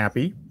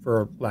happy,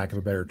 for lack of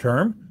a better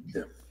term.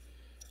 Yeah.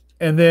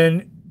 And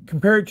then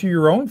compare it to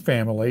your own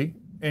family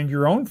and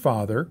your own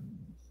father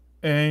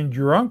and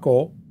your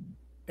uncle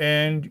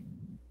and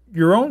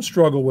your own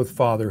struggle with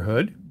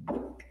fatherhood.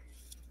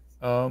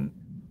 I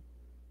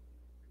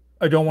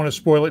don't want to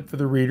spoil it for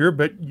the reader,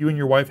 but you and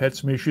your wife had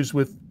some issues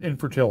with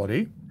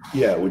infertility.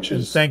 Yeah, which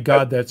is, thank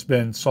God that's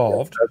been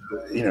solved.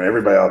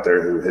 Everybody out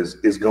there who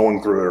is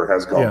going through it or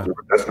has gone through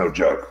it, that's no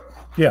joke.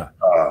 Yeah.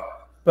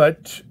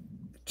 But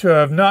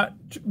to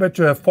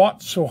have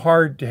fought so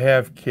hard to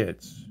have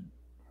kids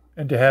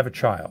and to have a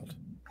child.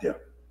 Yeah.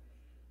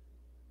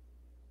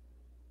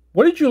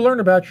 What did you learn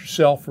about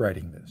yourself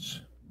writing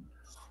this?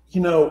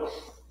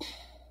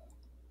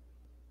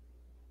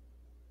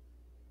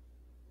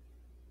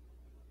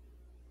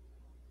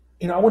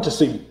 I went to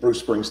see Bruce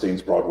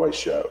Springsteen's Broadway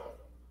show.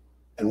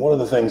 And one of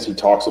the things he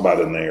talks about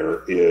in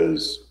there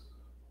is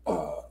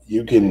he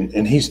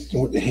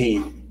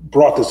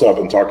brought this up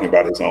in talking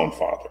about his own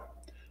father,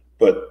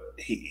 but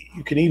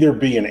you can either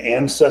be an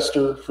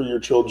ancestor for your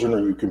children or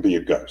you can be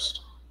a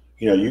ghost.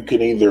 You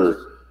can either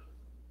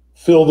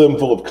fill them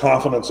full of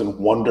confidence and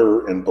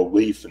wonder and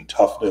belief and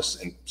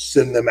toughness and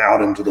send them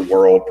out into the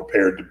world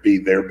prepared to be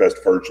their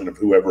best version of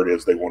whoever it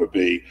is they want to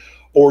be.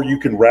 Or you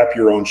can wrap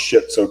your own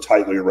shit so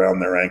tightly around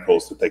their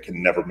ankles that they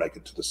can never make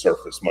it to the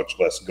surface, much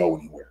less go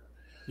anywhere.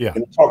 Yeah.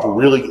 And he talked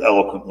really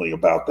eloquently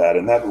about that.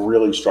 And that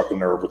really struck a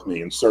nerve with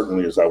me. And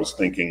certainly as I was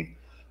thinking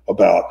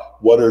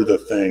about what are the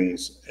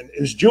things, and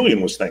as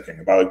Julian was thinking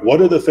about, like,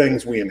 what are the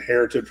things we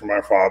inherited from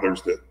our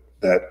fathers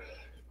that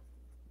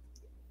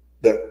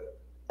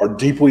are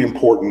deeply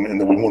important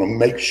and that we want to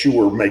make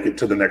sure make it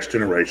to the next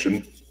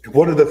generation?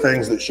 What are the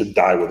things that should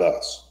die with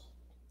us?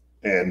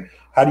 And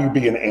how do you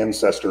be an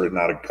ancestor and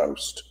not a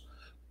ghost?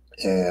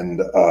 And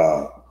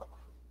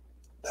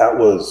that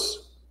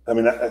was,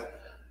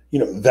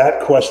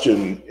 that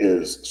question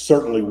is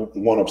certainly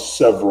one of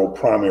several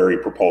primary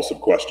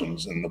propulsive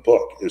questions in the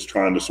book, is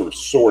trying to sort of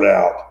sort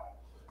out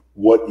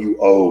what you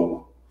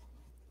owe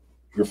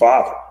your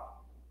father.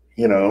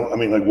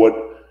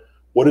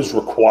 What is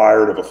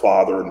required of a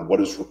father and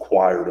what is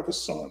required of a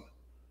son?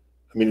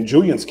 In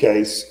Julian's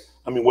case,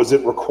 was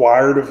it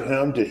required of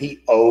him? Did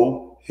he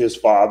owe his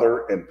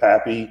father and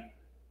Pappy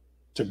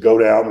to go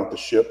down with the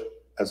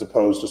ship as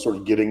opposed to sort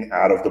of getting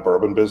out of the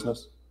bourbon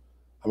business?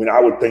 I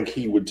would think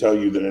he would tell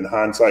you that in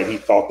hindsight, he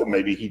thought that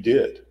maybe he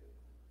did.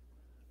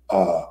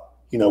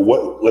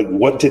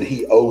 What did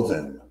he owe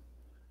them?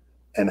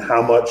 And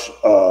how much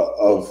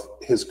of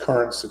his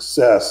current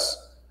success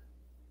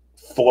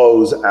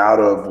flows out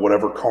of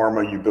whatever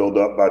karma you build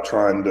up by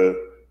trying to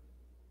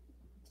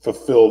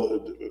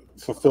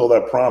fulfill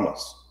that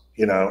promise?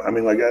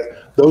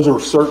 Those are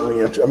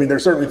certainly,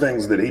 there's certainly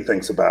things that he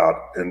thinks about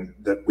and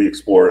that we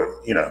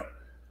explore, that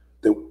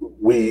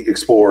we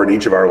explore in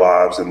each of our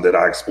lives and that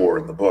I explore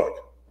in the book.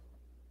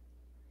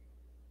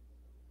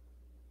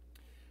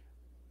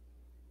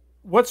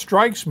 What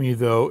strikes me,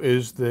 though,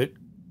 is that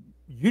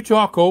you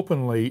talk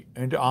openly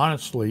and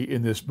honestly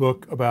in this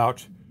book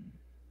about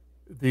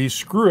these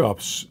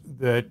screw-ups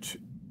that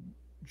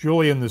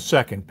Julian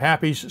II,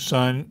 Pappy's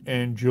son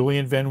and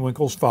Julian Van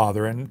Winkle's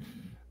father, and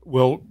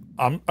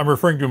I'm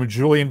referring to him as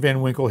Julian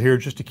Van Winkle here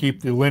just to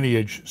keep the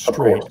lineage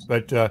straight,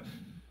 but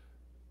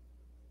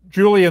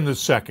Julian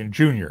II,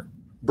 Jr.,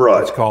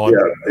 let's call him.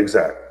 Yeah,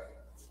 exactly.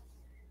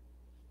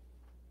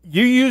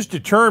 You used a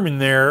term in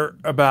there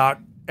about,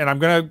 and I'm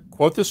going to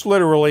quote this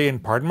literally,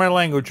 and pardon my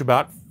language,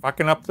 about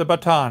fucking up the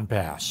baton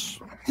pass.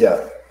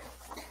 Yeah.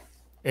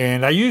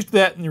 And I used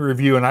that in the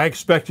review, and I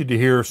expected to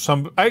get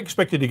some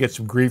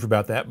grief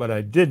about that, but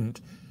I didn't.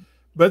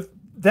 But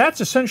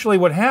that's essentially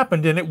what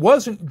happened, and it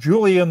wasn't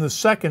Julian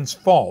II's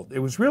fault. It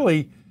was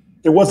really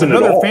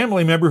another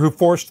family member who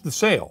forced the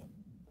sale.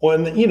 Well,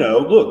 and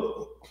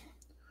look,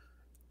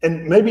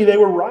 and maybe they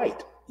were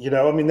right.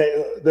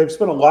 They've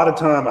spent a lot of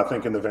time, I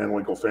think, in the Van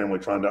Winkle family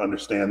trying to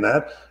understand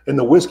that. And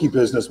the whiskey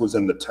business was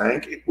in the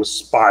tank. It was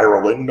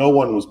spiraling. No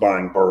one was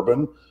buying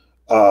bourbon.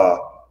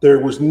 There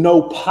was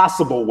no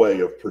possible way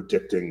of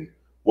predicting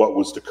what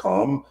was to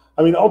come.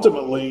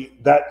 Ultimately,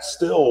 that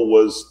still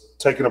was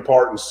taken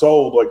apart and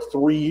sold like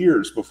 3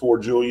 years before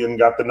Julian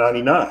got the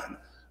 99.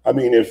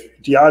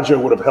 If Diageo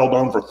would have held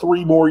on for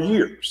 3 more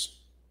years,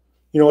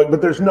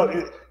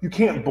 but you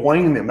can't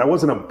blame them. That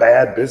wasn't a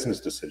bad business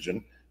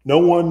decision. No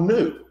one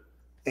knew.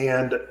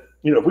 And,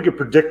 if we could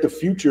predict the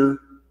future,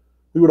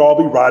 we would all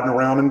be riding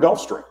around in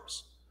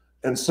Gulfstreams.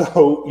 And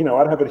so,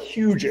 I'd have a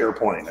huge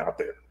airplane out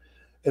there.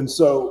 And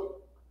so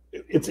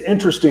it's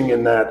interesting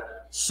in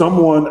that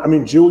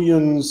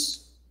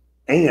Julian's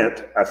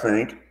aunt, I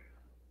think,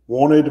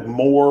 wanted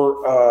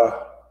more,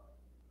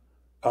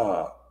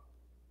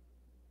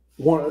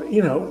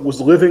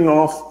 was living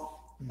off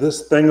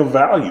this thing of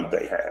value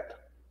they had,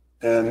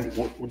 and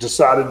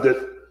decided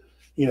that,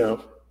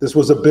 this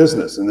was a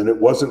business and that it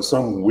wasn't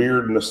some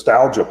weird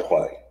nostalgia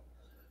play.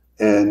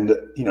 And,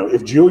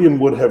 if Julian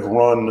would have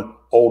run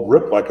Old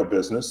Rip like a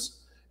business,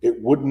 it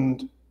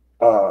wouldn't,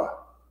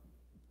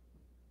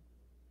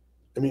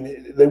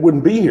 they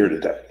wouldn't be here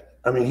today.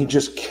 He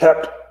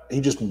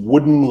just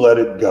wouldn't let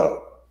it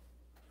go.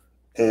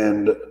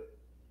 And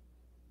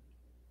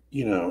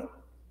you know,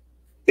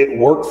 it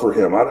worked for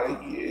him.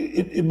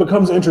 It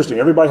becomes interesting.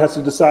 Everybody has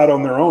to decide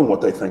on their own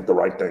what they think the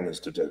right thing is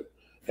to do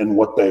and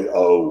what they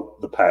owe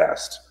the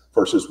past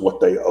versus what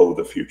they owe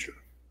the future.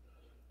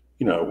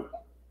 You know,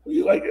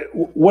 like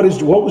what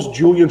was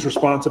Julian's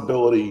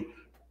responsibility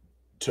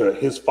to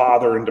his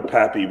father and to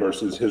Pappy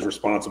versus his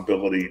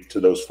responsibility to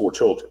those 4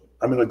 children?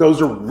 I mean, like,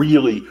 those are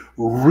really,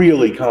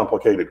 really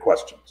complicated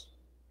questions.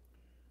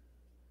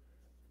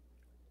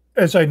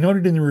 As I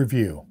noted in the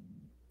review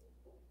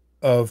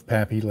of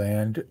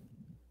Pappyland,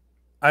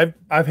 I've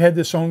had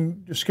this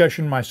own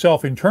discussion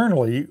myself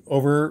internally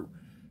over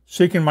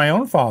seeking my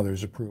own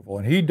father's approval,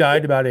 and he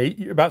died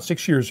about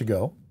 6 years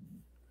ago,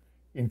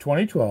 in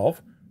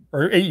 2012,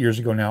 or 8 years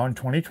ago now in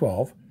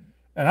 2012,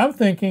 and I'm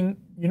thinking,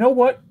 you know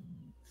what?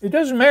 It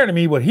doesn't matter to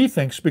me what he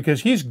thinks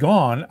because he's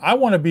gone. I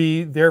want to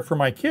be there for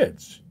my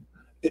kids.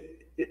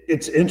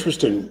 It's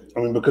interesting. I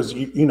mean, because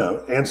you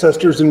know,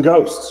 ancestors and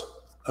ghosts.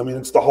 I mean,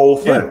 it's the whole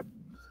thing.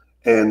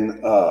 Yeah.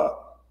 And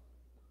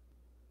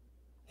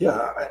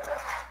yeah.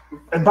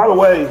 And by the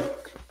way,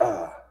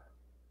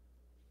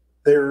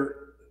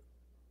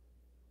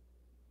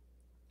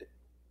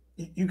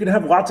 you can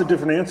have lots of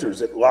different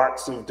answers at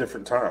lots of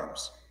different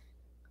times.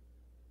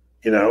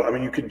 You know, I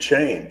mean, you can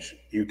change.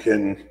 You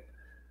can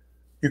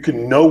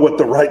know what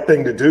the right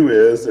thing to do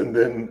is, and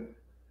then,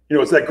 you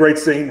know, it's that great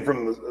scene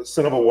from The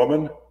Son of a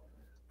Woman.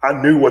 I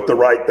knew what the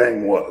right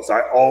thing was.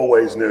 I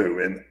always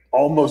knew, and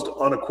almost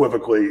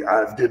unequivocally,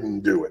 I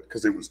didn't do it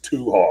because it was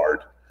too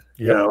hard.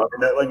 Yep. You know, I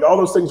mean, like, all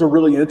those things are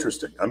really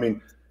interesting. I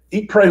mean,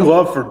 Eat, Pray,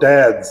 Love for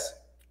dads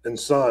and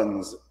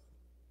sons,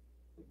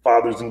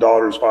 fathers and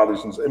daughters,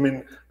 fathers and sons. I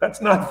mean, that's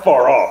not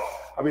far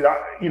off. I mean,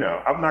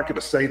 I'm not going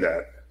to say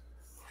that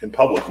in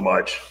public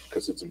much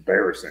because it's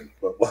embarrassing,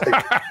 but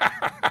like,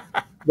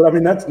 but I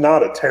mean, that's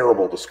not a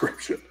terrible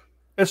description.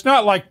 It's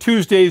not like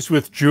Tuesdays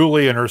with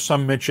Julian or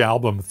some Mitch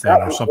Albom thing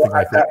or something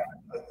like that.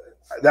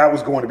 That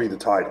was going to be the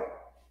title.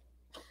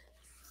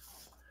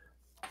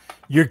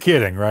 You're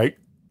kidding, right?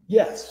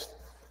 Yes.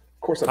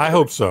 Of course I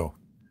hope so.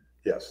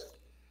 Yes.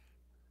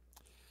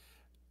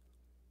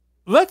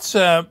 Let's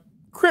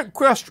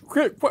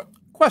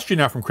question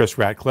now from Chris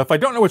Ratcliffe. I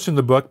don't know what's in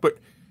the book, but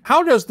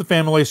how does the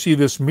family see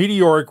this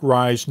meteoric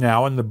rise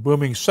now in the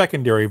booming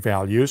secondary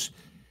values,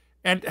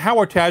 and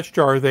how attached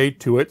are they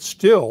to it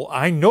still?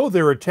 I know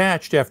they're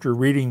attached after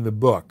reading the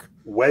book.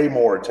 Way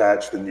more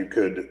attached than you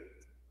could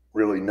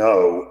really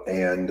know,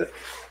 and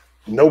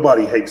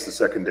nobody hates the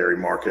secondary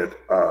market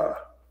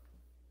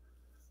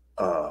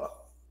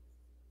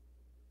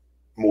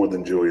more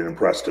than Julian and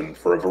Preston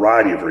for a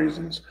variety of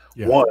reasons.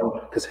 Yeah. One,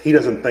 because he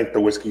doesn't think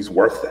the whiskey's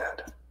worth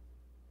that.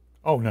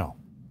 Oh, no.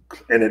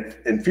 And it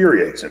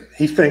infuriates him.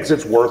 He thinks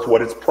it's worth what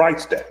it's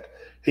priced at.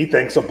 He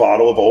thinks a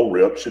bottle of Old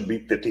Rip should be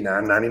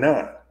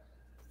 $59.99.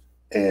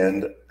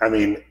 And I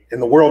mean,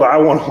 in the world I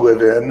want to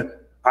live in,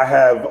 I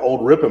have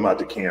Old Rip in my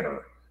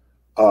decanter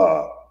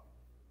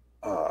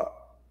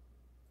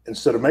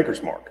instead of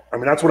Maker's Mark. I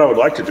mean, that's what I would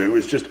like to do,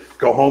 is just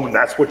go home and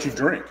that's what you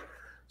drink.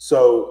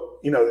 So,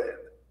 you know,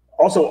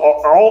 also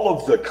all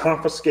of the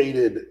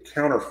confiscated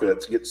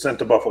counterfeits get sent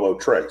to Buffalo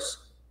Trace.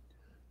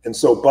 And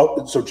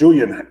so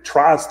Julian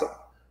tries them.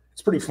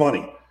 It's pretty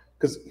funny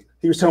because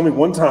he was telling me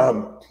one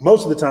time,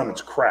 most of the time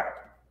it's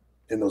crap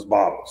in those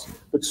bottles,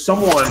 but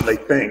someone, they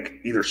think,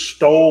 either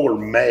stole or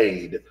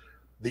made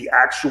the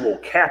actual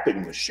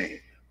capping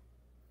machine.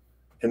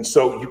 And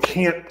so you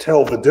can't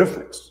tell the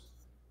difference.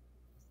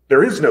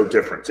 There is no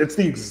difference. It's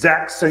the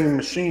exact same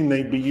machine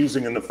they'd be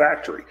using in the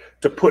factory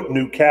to put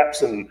new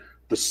caps and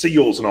the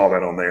seals and all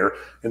that on there.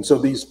 And so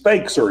these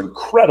fakes are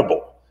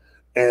incredible.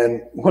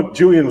 And what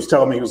Julian was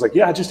telling me, he was like,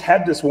 yeah, I just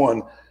had this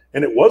one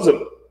and it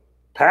wasn't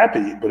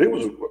Pappy, but it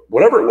was,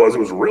 whatever it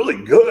was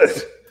really good.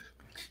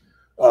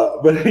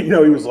 But, you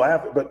know, he was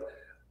laughing, but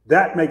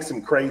that makes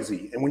him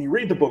crazy. And when you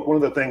read the book, one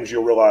of the things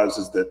you'll realize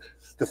is that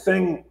the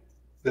thing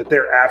that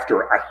they're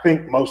after, I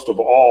think most of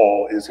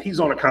all, is he's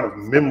on a kind of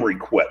memory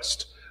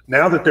quest.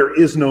 Now that there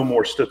is no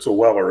more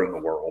Stitzel-Weller in the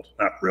world,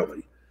 not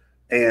really,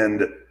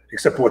 and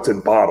except what's in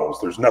bottles,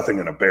 there's nothing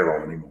in a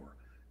barrel anymore.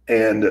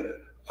 And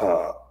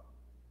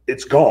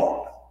it's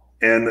gone.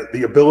 And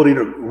the ability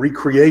to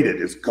recreate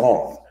it is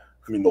gone.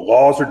 I mean, the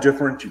laws are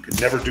different. You can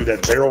never do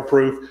that barrel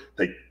proof.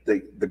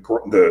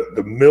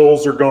 The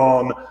mills are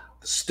gone.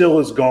 The still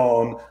is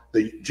gone.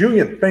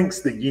 Julian thinks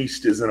the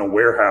yeast is in a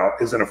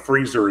warehouse, is in a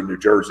freezer in New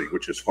Jersey,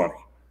 which is funny.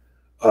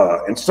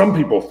 And some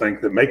people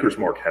think that Maker's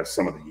Mark has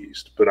some of the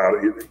yeast, but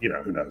you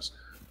know, who knows?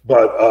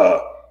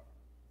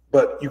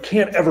 But you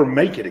can't ever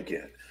make it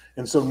again.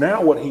 And so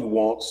now what he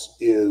wants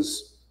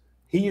is,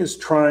 he is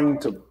trying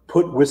to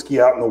put whiskey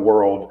out in the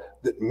world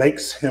that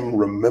makes him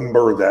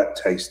remember that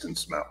taste and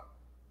smell.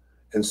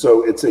 And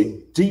so it's a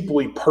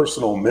deeply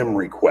personal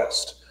memory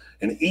quest.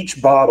 And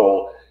each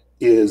bottle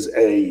is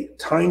a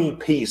tiny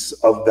piece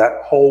of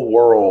that whole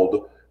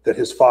world that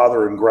his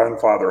father and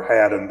grandfather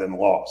had and then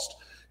lost.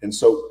 And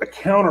so a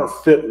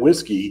counterfeit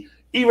whiskey,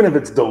 even if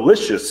it's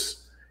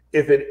delicious,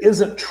 if it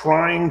isn't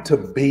trying to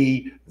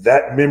be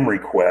that memory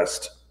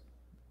quest,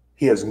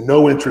 he has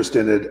no interest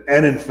in it.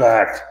 And in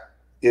fact,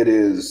 it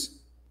is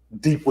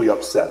deeply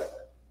upsetting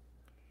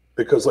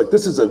because like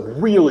this is a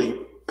really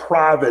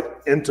private,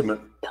 intimate,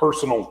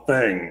 personal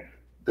thing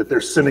that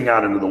they're sending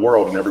out into the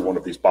world in every one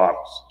of these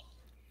bottles.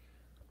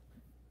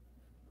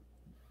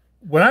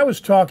 When I was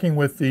talking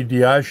with the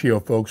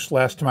Diageo folks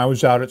last time I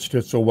was out at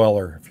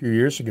Stitzel-Weller a few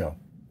years ago,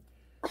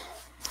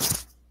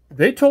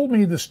 they told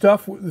me the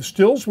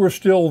stills were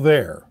still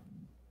there,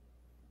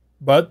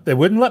 but they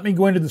wouldn't let me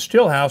go into the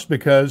still house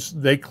because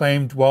they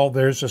claimed, well,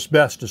 there's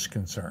asbestos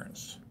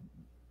concerns.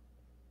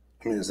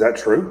 I mean, is that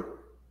true?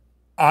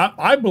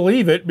 I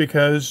believe it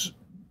because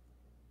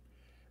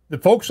the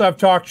folks I've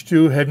talked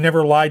to had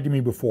never lied to me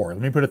before.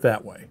 Let me put it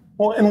that way.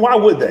 Well, and why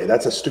would they?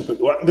 That's a stupid.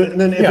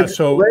 Then if it's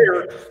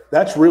rare,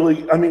 that's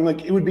really. I mean,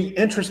 like it would be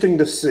interesting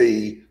to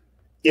see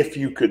if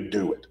you could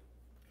do it.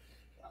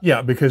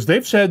 Yeah, because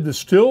they've said the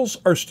stills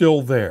are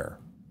still there.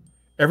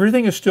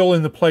 Everything is still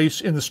in the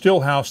place in the still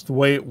house the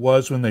way it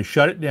was when they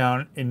shut it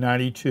down in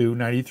 92,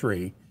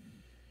 93.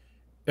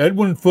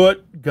 Edwin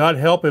Foote, God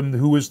help him,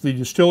 who was the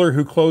distiller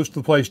who closed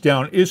the place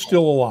down, is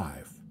still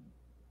alive.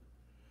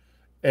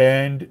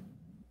 And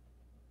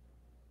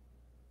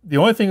the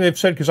only thing they've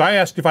said, because I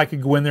asked if I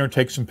could go in there and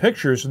take some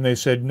pictures, and they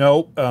said,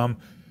 no,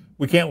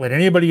 we can't let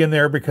anybody in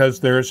there because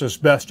there's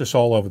asbestos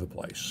all over the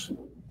place.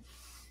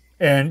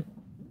 And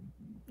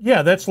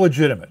yeah, that's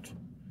legitimate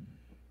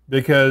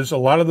because a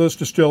lot of those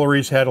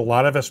distilleries had a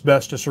lot of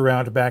asbestos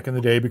around back in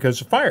the day because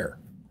of fire.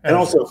 And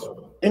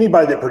also,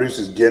 anybody that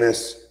produces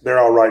Guinness, they're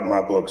all right in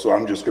my book, so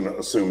I'm just going to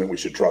assume that we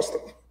should trust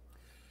them.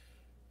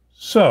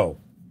 So,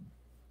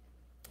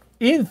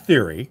 in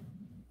theory,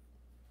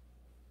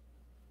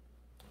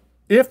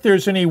 if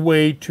there's any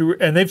way to,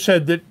 and they've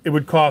said that it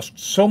would cost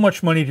so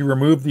much money to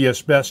remove the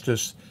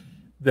asbestos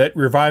that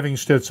reviving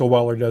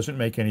Stitzel-Weller doesn't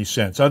make any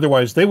sense.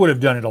 Otherwise, they would have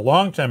done it a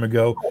long time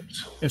ago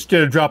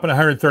instead of dropping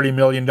 $130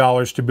 million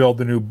to build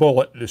the new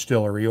Bullet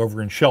distillery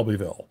over in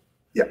Shelbyville.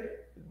 Yeah.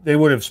 They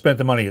would have spent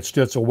the money at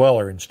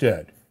Stitzel-Weller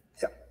instead.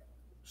 Yeah.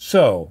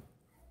 So,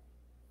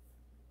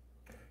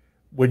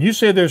 when you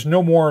say there's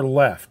no more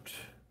left,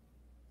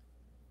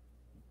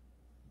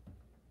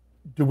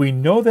 do we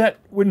know that?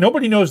 Well,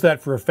 nobody knows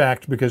that for a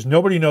fact because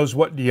nobody knows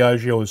what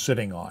Diageo is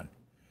sitting on.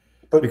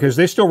 Because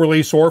they still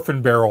release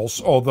orphan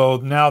barrels, although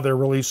now they're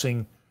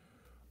releasing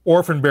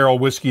orphan barrel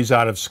whiskeys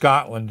out of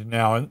Scotland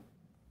now. And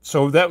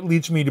so that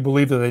leads me to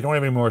believe that they don't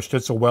have any more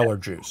Stitzel-Weller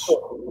juice.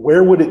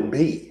 Where would it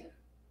be?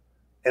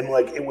 And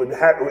like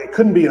it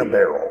couldn't be in a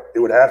barrel. It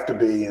would have to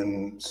be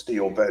in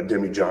steel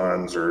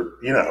demijohns or,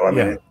 I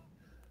mean.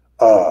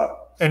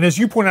 And as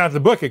you point out in the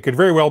book, it could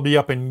very well be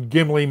up in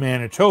Gimli,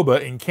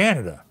 Manitoba in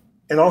Canada.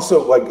 And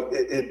also like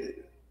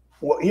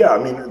I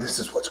mean, this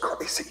is what's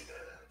crazy.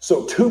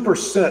 So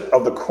 2%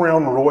 of the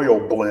Crown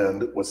Royal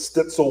blend was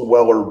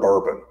Stitzel-Weller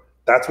bourbon.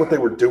 That's what they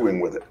were doing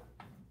with it.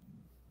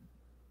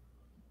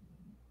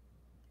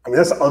 I mean,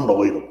 that's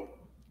unbelievable.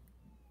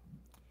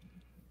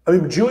 I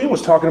mean, Julian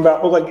was talking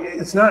about, well, like,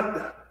 it's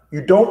not,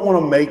 you don't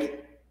want to make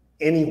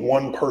any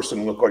one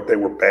person look like they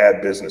were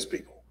bad business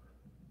people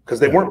because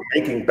they weren't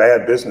making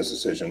bad business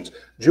decisions.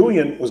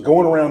 Julian was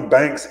going around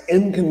banks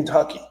in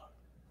Kentucky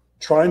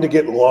trying to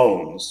get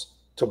loans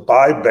to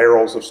buy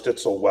barrels of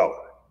Stitzel-Weller.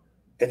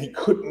 And he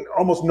couldn't,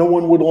 almost no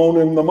one would loan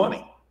him the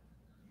money.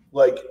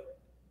 Like,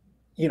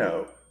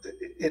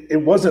 it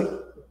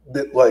wasn't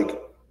that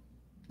like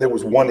there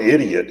was one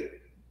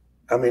idiot.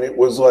 I mean, it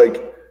was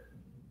like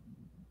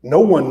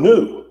no one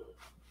knew.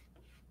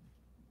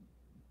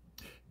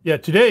 Yeah,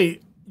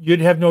 today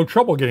you'd have no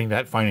trouble getting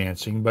that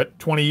financing, but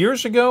 20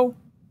 years ago?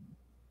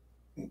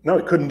 No,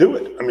 he couldn't do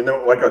it. I mean,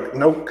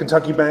 no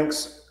Kentucky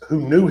banks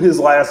who knew his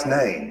last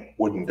name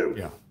wouldn't do it.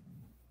 Yeah.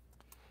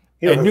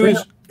 And knew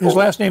his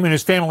last name and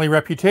his family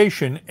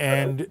reputation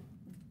and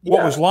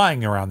what was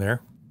lying around there.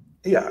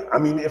 Yeah, I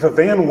mean, if a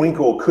Van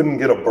Winkle couldn't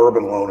get a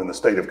bourbon loan in the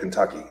state of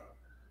Kentucky,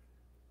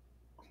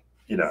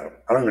 I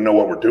don't even know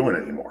what we're doing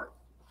anymore.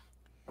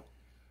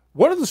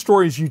 One of the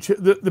stories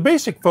the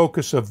basic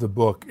focus of the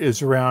book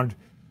is around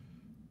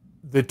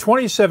the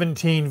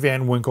 2017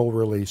 Van Winkle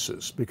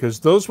releases because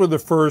those were the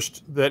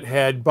first that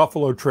had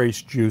Buffalo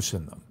Trace juice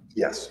in them.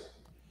 Yes.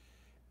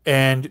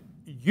 And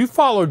you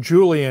followed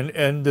Julian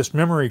and this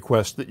memory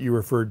quest that you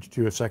referred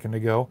to a second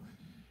ago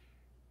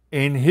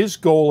in his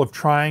goal of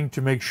trying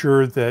to make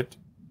sure that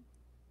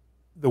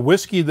the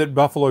whiskey that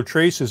Buffalo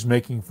Trace is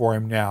making for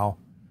him now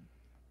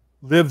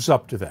lives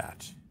up to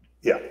that.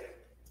 Yeah.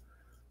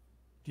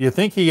 Do you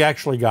think he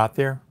actually got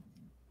there?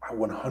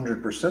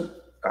 100%.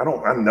 I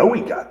know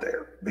he got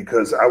there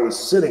because I was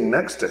sitting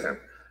next to him.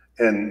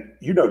 And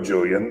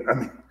Julian, I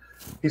mean,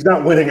 he's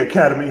not winning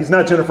Academy. He's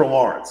not Jennifer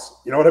Lawrence.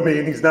 You know what I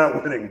mean? He's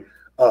not winning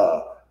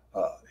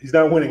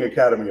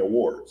Academy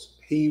Awards.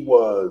 He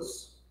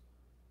was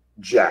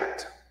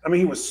jacked. I mean,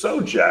 he was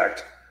so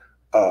jacked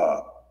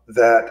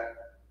that,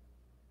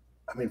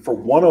 I mean, for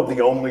one of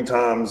the only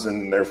times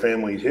in their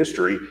family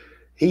history,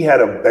 he had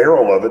a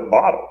barrel of it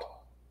bottled.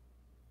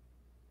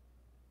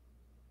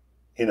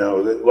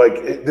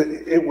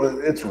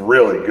 It's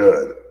really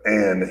good.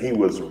 And he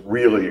was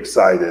really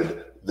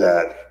excited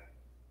that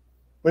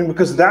I mean,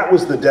 because that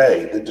was the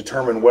day that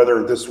determined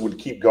whether this would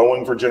keep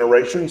going for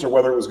generations or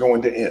whether it was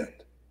going to end.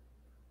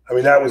 I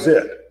mean, that was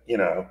it, you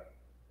know.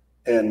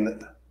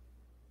 And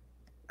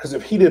because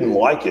if he didn't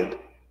like it,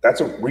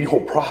 that's a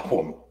real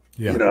problem,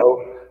 you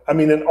know. I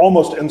mean, an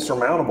almost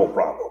insurmountable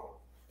problem.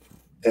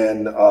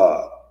 And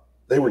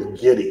they were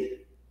giddy.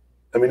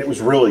 I mean, it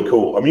was really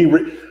cool. I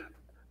mean,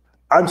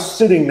 I'm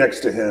sitting next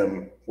to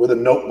him with a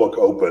notebook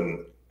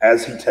open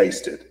as he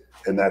tasted,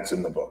 and that's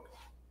in the book.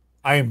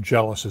 I am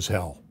jealous as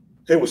hell.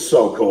 It was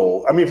so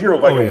cool. I mean, if you're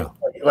like,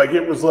 like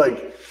it was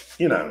like,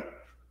 you know,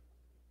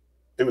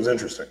 it was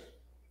interesting.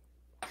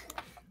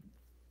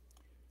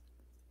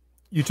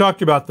 You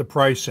talked about the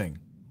pricing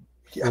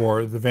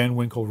for the Van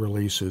Winkle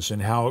releases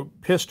and how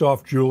pissed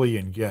off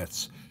Julian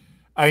gets.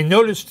 I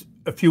noticed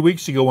a few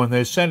weeks ago when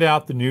they sent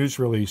out the news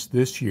release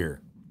this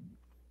year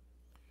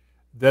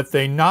that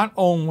they not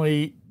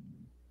only,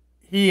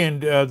 he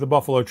and the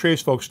Buffalo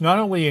Trace folks, not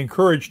only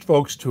encouraged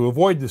folks to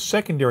avoid the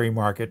secondary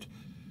market,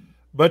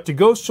 but to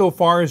go so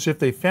far as if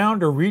they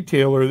found a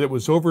retailer that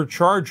was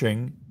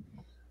overcharging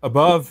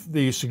above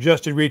the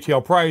suggested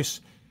retail price,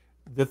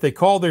 that they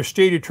call their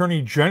state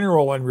attorney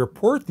general and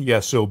report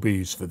the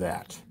SOBs for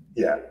that.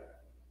 Yeah,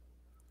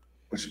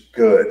 which is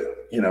good.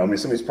 You know, I mean,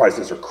 some of these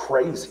prices are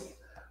crazy.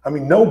 I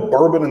mean, no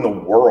bourbon in the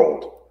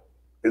world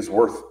is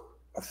worth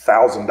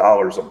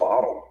 $1,000 a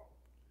bottle.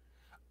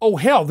 Oh,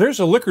 hell,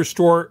 there's a liquor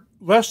store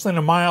less than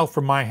a mile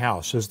from my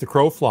house, as the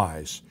crow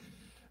flies,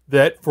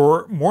 that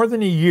for more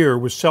than a year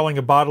was selling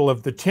a bottle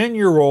of the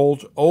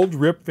 10-year-old Old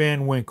Rip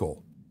Van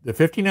Winkle, the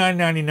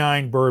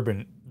 $59.99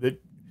 bourbon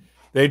that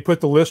they'd put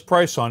the list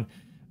price on.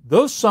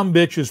 Those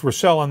sumbitches were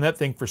selling that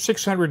thing for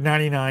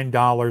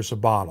 $699 a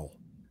bottle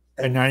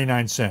and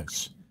 99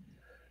 cents.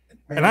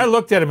 And I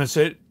looked at him and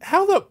said,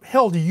 how the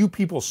hell do you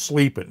people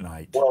sleep at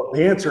night? Well,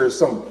 the answer is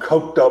some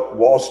coked up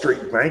Wall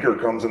Street banker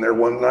comes in there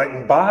one night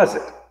and buys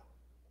it.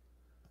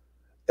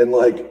 And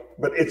like,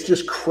 but it's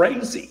just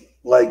crazy.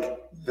 Like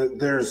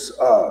there's,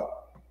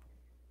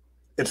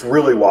 it's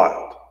really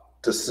wild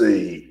to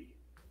see.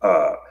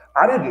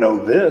 I didn't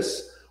know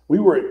this. We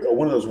were at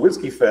one of those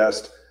Whiskey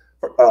Fest,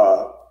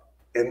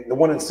 and the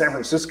one in San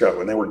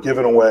Francisco, and they were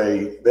giving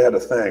away, they had a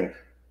thing.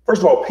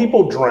 First of all,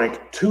 people drank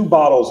 2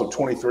 bottles of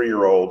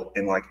 23-year-old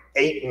in like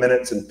 8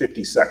 minutes and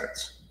 50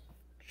 seconds.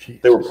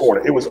 Jesus. They were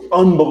pouring it. It was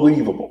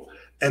unbelievable.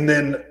 And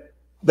then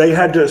they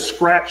had to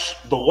scratch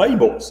the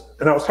labels.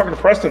 And I was talking to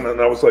Preston,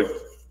 and I was like,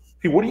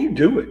 hey, what are you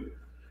doing? And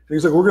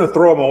he's like, we're going to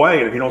throw them away.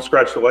 And if you don't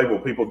scratch the label,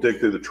 people dig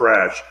through the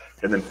trash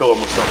and then fill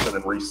them with something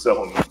and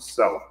resell them and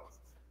sell them.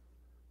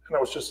 And I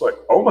was just like,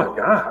 oh my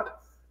God.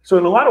 So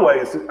in a lot of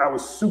ways, I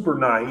was super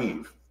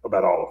naive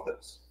about all of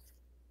this.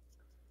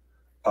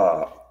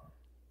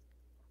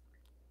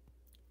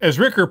 As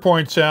Ricker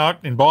points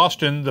out, in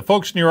Boston, the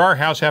folks near our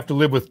house have to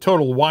live with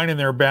Total Wine in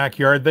their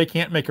backyard. They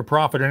can't make a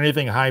profit on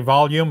anything high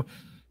volume.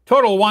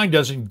 Total Wine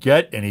doesn't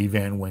get any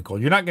Van Winkle.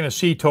 You're not going to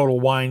see Total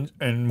Wine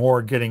and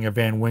more getting a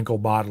Van Winkle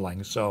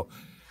bottling. So,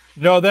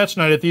 no, that's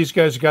not it. These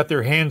guys got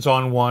their hands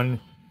on one.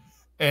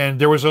 And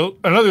there was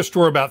another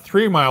store about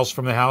 3 miles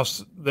from the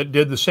house that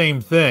did the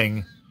same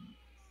thing.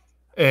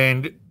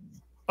 And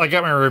I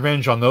got my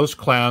revenge on those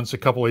clowns a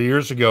couple of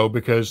years ago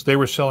because they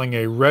were selling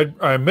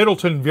a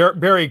Middleton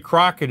Barry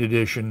Crockett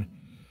edition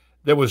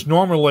that was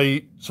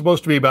normally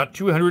supposed to be about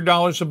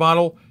 $200 a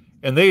bottle,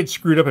 and they had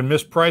screwed up and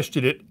mispriced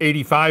it at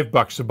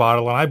 $85 a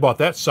bottle, and I bought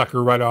that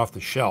sucker right off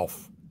the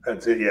shelf.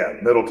 That's it, yeah.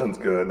 Middleton's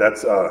good.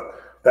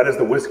 That is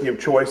the whiskey of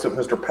choice of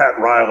Mr. Pat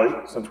Riley,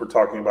 since we're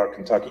talking about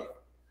Kentucky.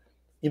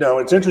 You know,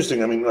 it's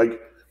interesting. I mean, like,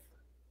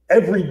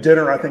 every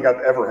dinner I think I've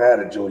ever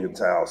had at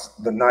Julian's house,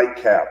 the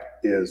nightcap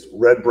is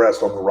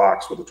Redbreast on the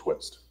rocks with a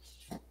twist.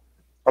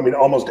 I mean,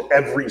 almost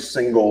every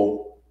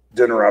single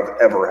dinner I've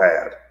ever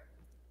had.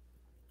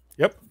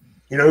 Yep.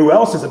 You know who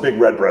else is a big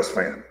Redbreast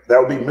fan? That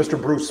would be Mr.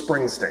 Bruce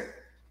Springsteen.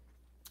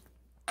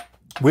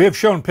 We have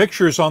shown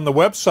pictures on the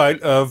website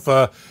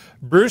of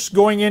Bruce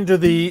going into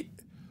the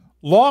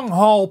Long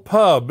Hall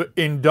pub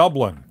in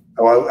Dublin.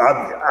 Oh,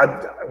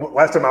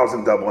 last time I was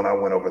in Dublin, I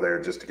went over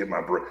there just to get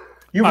my brew.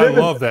 I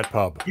love that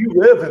pub. You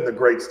live in the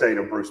great state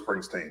of Bruce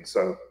Springsteen,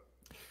 so.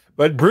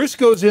 But Bruce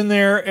goes in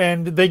there,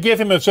 and they give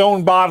him his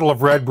own bottle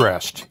of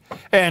Redbreast.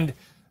 And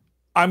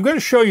I'm going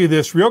to show you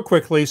this real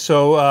quickly,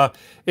 so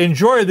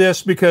enjoy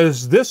this,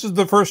 because this is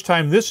the first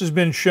time this has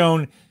been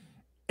shown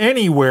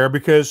anywhere,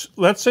 because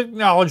let's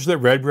acknowledge that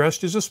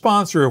Redbreast is a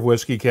sponsor of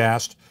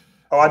WhiskyCast.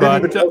 Oh, I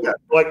didn't even know that.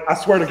 Like, I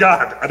swear to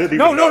God, I didn't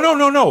even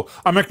know. No.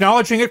 I'm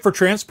acknowledging it for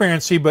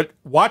transparency, but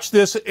watch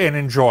this and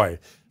enjoy.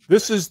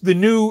 This is the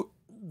new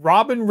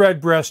Robin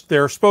Redbreast,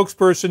 their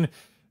spokesperson.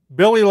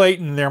 Billy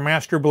Layton, their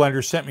master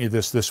blender, sent me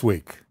this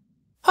week.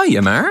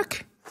 Hiya,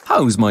 Mark.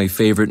 How's my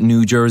favourite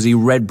New Jersey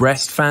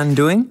Redbreast fan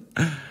doing?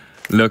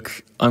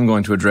 Look, I'm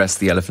going to address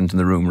the elephant in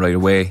the room right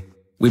away.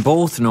 We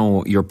both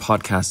know your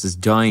podcast is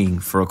dying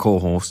for a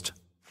co-host,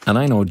 and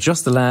I know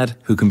just the lad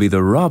who can be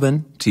the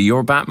Robin to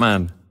your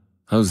Batman.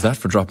 How's that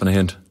for dropping a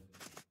hint?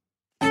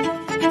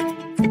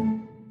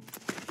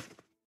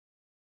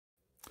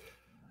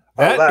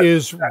 That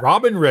is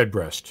Robin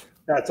Redbreast.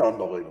 That's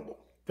unbelievable.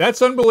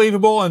 That's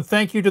unbelievable, and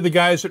thank you to the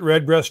guys at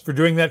Redbreast for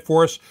doing that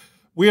for us.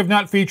 We have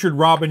not featured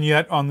Robin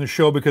yet on the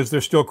show because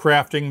they're still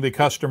crafting the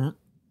custom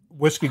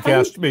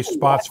WhiskyCast-based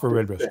spots for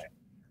Redbreast.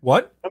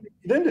 What? I mean,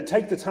 then to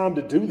take the time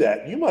to do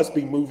that, you must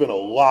be moving a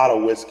lot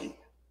of whiskey.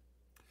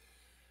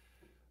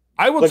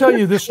 I will tell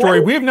you this story.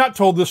 We have not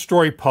told this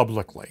story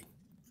publicly.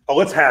 Oh,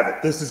 let's have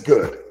it. This is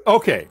good.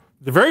 Okay.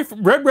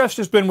 Redbreast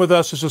has been with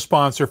us as a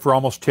sponsor for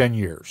almost 10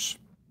 years.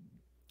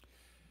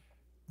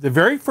 The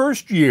very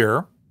first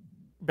year,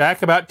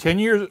 back about 10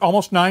 years,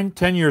 almost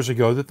 10 years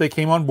ago that they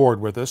came on board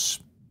with us,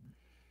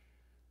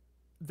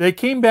 they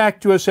came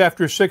back to us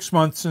after 6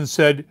 months and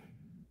said,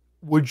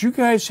 would you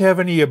guys have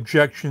any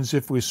objections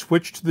if we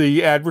switched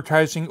the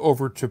advertising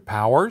over to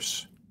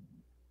Powers?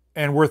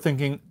 And we're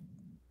thinking,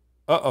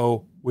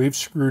 uh-oh, we've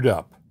screwed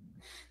up.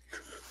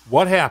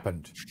 What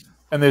happened?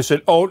 And they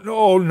said, oh,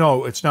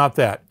 no, it's not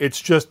that.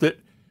 It's just that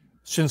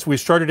since we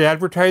started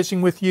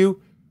advertising with you,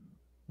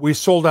 we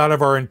sold out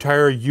of our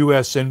entire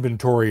U.S.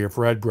 inventory of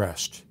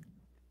Redbreast.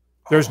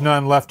 There's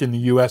none left in the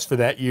U.S. for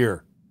that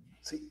year.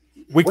 See,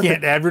 we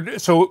can't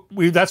advertise. So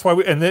that's why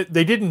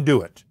they didn't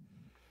do it.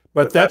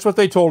 But that's what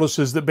they told us,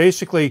 is that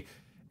basically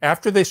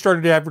after they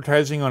started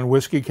advertising on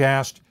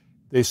WhiskyCast,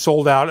 they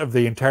sold out of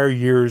the entire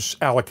year's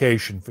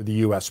allocation for the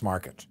U.S.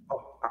 market.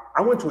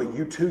 I went to a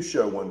U2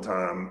 show one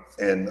time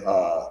and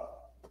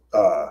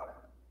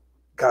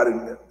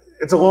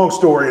it's a long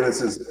story and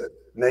this is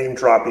name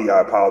droppy. I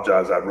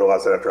apologize. I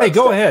realized that after. Hey,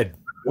 go ahead.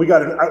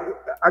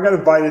 I got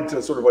invited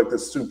to sort of like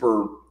this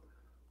super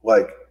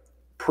like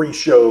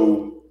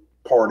pre-show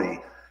party,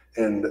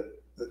 and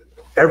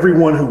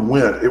everyone who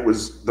went, it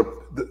was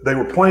they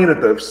were playing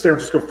at the San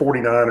Francisco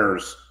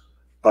 49ers.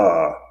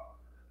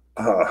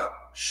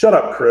 Shut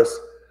up, Chris.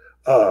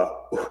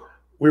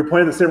 We were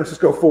playing the San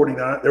Francisco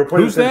 49ers. They were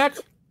playing. Who's that?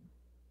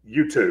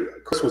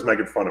 U2. Chris was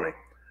making fun of me.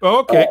 Oh,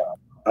 okay.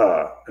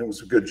 It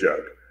was a good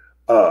joke.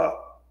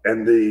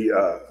 And they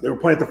were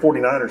playing at the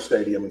 49ers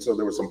stadium, and so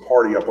there was some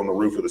party up on the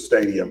roof of the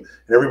stadium,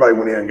 and everybody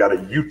went in and got a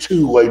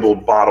U2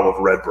 labeled bottle of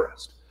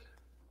Redbreast.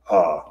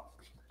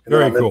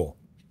 Very cool.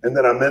 And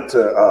then I meant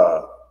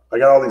to I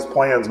got all these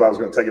plans about I was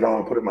going to take it home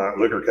and put it in my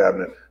liquor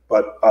cabinet,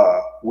 but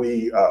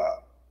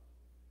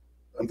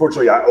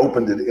unfortunately I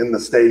opened it in the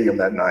stadium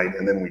that night,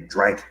 and then we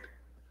drank it.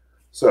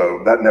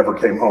 So that never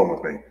came home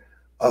with me.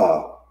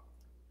 But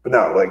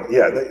no, like,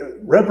 yeah,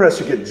 Redbreast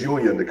should get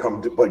Julian to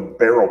come like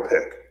barrel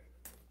pick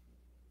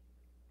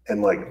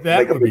and like that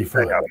make a would be big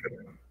fun. thing out of it.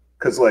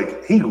 Because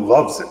like he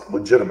loves it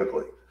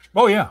legitimately.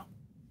 Oh yeah.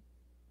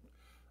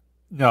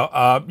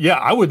 No, yeah,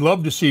 I would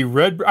love to see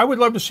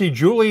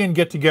Julian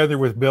get together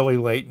with Billy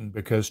Layton,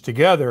 because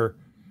together,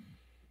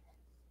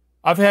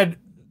 I've had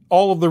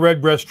all of the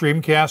Redbreast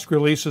Dreamcast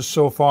releases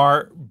so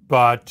far,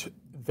 but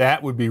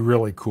that would be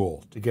really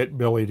cool to get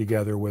Billy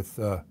together with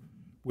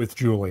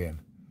Julian.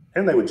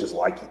 And they would just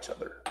like each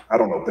other. I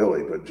don't know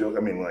Billy, but I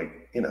mean,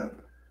 like, you know.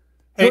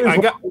 Hey,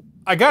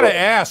 I got to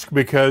ask,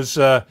 because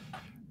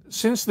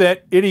since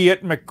that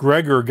idiot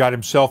McGregor got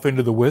himself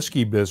into the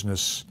whiskey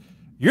business,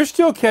 you're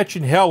still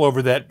catching hell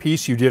over that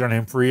piece you did on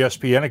him for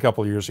ESPN a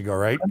couple of years ago,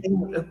 right? I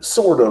mean,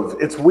 sort of.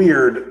 It's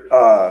weird.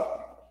 By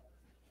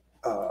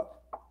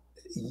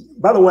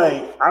the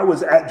way, I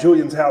was at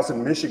Julian's house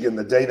in Michigan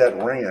the day that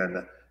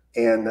ran,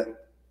 and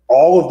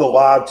all of the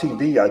live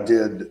TV I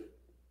did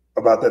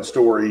about that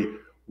story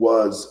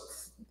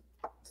was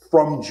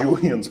from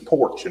Julian's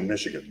porch in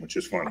Michigan, which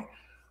is funny.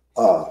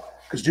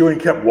 Because Julian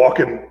kept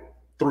walking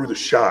through the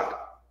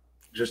shot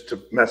just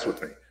to mess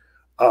with me.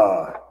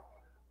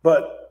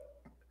 But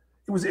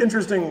it was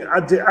interesting.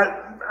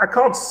 I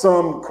caught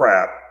some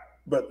crap,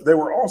 but they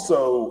were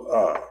also,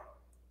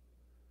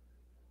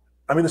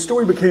 I mean, the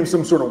story became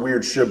some sort of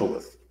weird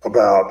shibboleth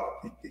about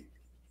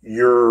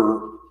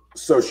your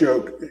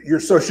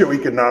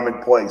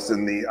socioeconomic place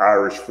in the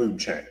Irish food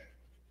chain.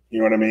 You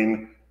know what I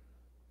mean?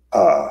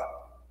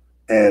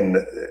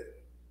 And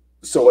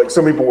so like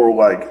some people were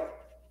like,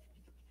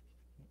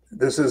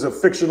 this is a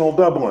fictional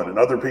Dublin, and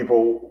other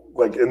people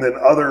like, and then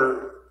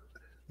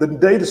the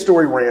day the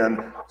story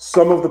ran,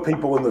 some of the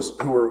people who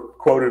were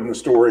quoted in the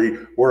story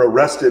were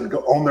arrested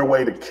on their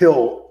way to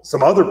kill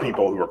some other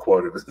people who were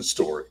quoted in the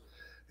story.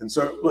 And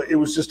so it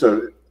was just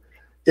it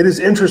is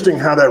interesting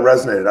how that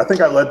resonated. I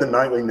think I led the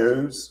nightly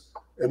news,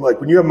 and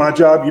like when you have my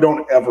job, you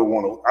don't ever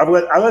want to. I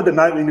led the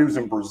nightly news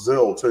in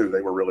Brazil too.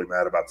 They were really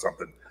mad about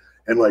something.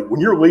 And like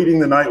when you're leading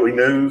the nightly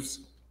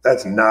news,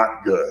 that's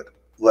not good.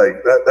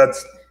 Like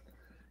that's,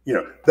 you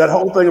know, that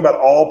whole thing about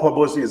all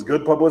publicity is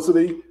good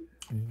publicity.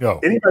 No.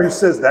 Anybody who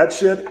says that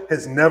shit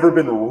has never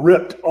been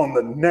ripped on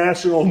the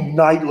national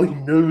nightly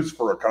news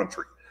for a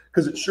country,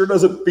 because it sure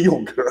doesn't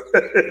feel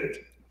good.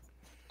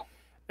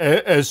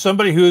 As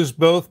somebody who's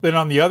both been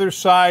on the other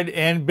side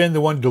and been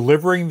the one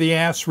delivering the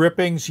ass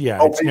rippings, yeah,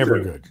 it's never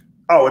good.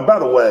 Oh, and by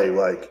the way,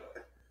 like,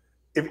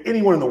 if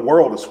anyone in the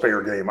world is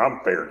fair game,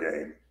 I'm fair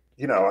game.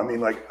 You know, I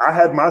mean, like, I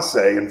had my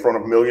say in front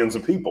of millions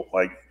of people.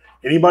 Like,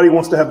 anybody who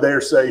wants to have their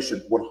say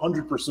should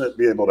 100%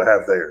 be able to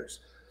have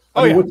theirs.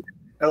 I mean,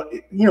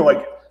 you know,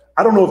 like,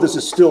 I don't know if this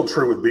is still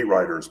true with beat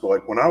writers, but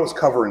like when I was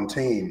covering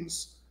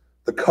teams,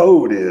 the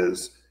code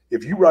is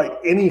if you write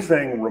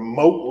anything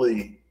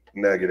remotely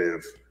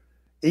negative,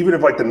 even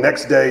if like the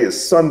next day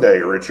is Sunday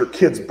or it's your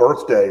kid's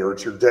birthday or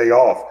it's your day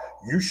off,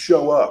 you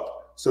show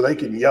up so they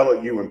can yell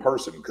at you in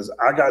person. Because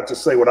I got to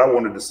say what I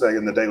wanted to say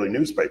in the daily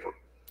newspaper.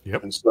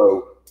 Yep. And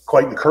so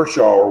Clayton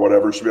Kershaw or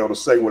whatever should be able to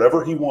say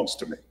whatever he wants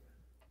to me.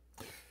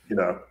 You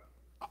know.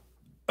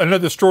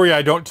 Another story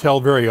I don't tell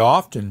very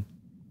often.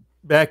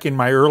 Back in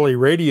my early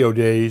radio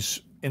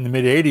days in the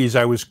mid 80s,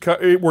 I was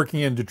working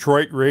in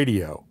Detroit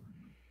radio,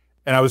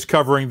 and I was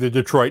covering the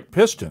Detroit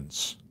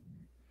Pistons.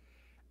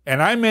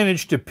 And I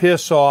managed to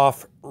piss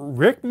off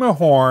Rick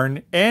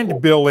Mahorn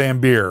and Bill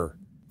Lambier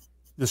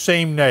the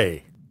same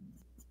day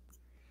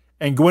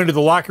and go into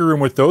the locker room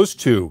with those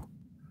two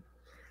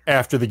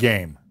after the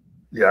game.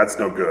 Yeah, that's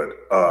no good.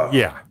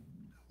 Yeah.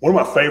 One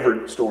of my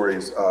favorite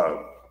stories,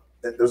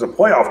 there was a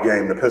playoff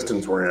game the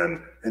Pistons were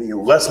in,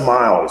 and Les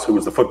Miles, who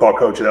was the football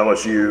coach at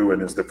LSU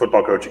and is the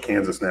football coach at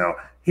Kansas now,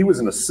 he was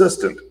an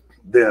assistant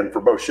then for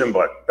Bo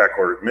Schembechler back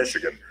at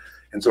Michigan.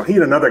 And so he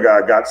and another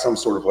guy got some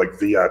sort of like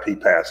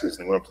VIP passes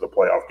and they went up to the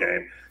playoff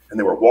game, and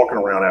they were walking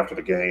around after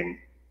the game,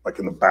 like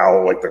in the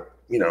bow, like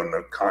in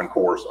the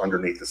concourse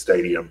underneath the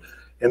stadium.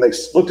 And they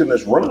looked in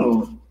this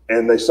room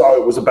and they saw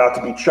it was about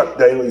to be Chuck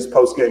Daly's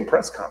post-game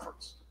press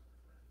conference.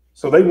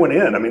 So they went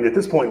in. I mean, at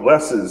this point,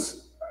 Les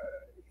is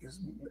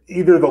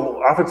either the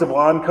offensive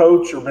line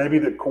coach or maybe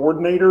the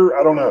coordinator.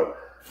 I don't know.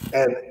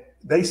 And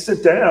they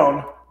sit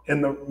down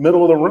in the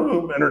middle of the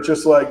room and are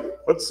just like,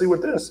 let's see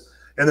what this.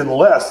 And then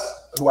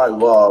Les, who I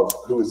love,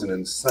 who is an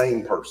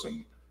insane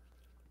person,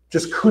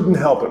 just couldn't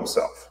help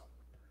himself.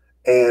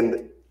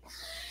 And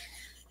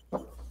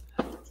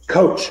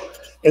coach.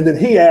 And then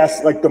he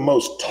asked like the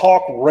most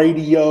talk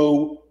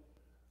radio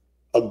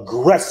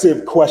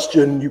aggressive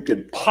question you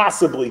could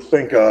possibly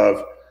think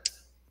of.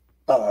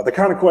 The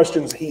kind of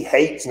questions he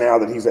hates now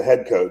that he's a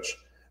head coach.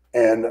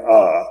 And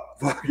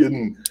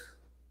fucking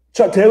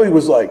Chuck Daly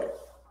was like,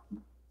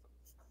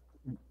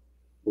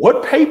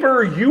 what paper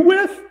are you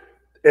with?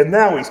 And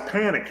now he's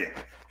panicking.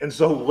 And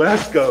so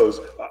Les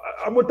goes,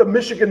 I'm with the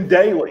Michigan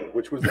Daily,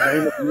 which was the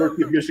name of the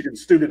University of Michigan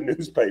student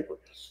newspaper.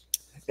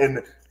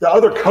 And the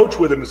other coach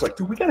with him is like,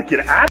 dude, we got to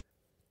get out of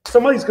here.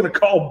 Somebody's going to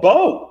call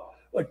Bo.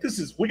 Like,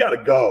 we got to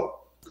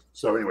go.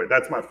 So anyway,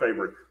 that's my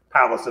favorite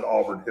Palace at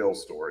Auburn Hill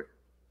story.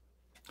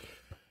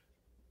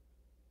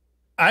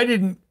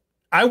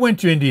 I went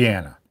to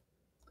Indiana.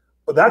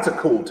 But that's a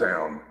cool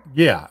town.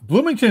 Yeah.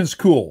 Bloomington's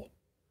cool.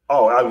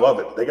 Oh, I love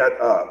it. They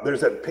got,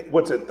 there's that,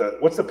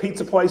 what's the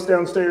pizza place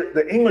downstairs?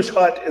 The English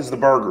Hut is the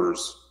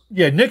burgers.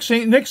 Yeah, Nick's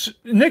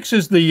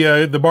is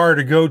the bar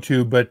to go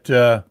to, but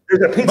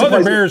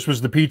Mother Bear's was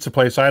the pizza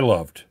place I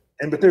loved.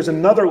 But there's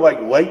another like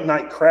late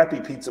night crappy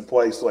pizza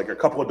place like a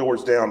couple of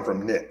doors down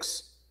from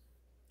Nick's.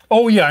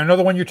 Oh yeah, I know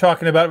the one you're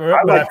talking about,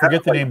 but I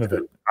forget the name of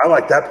it. I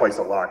like that place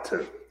a lot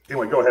too.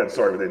 Anyway, go ahead.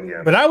 Sorry with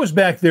Indiana. But I was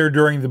back there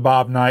during the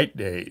Bob Knight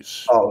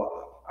days.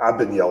 Oh, I've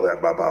been yelled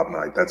at by Bob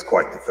Knight. That's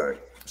quite the thing.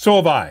 So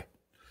have I.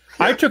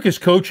 Yeah. I took his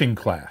coaching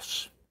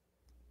class.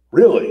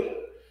 Really?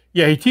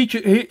 Yeah,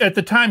 at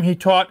the time he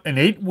taught an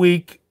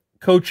 8-week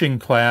coaching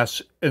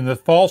class in the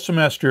fall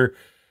semester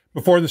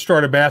before the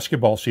start of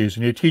basketball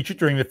season. He'd teach it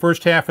during the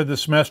first half of the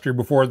semester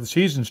before the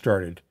season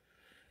started.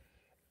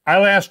 I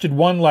lasted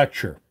one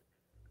lecture.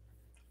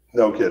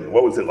 No kidding.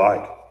 What was it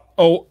like?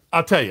 Oh,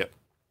 I'll tell you.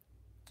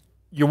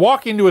 You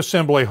walk into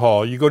Assembly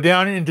Hall. You go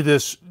down into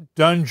this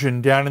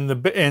dungeon down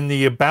in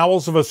the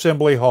bowels of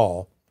Assembly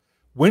Hall,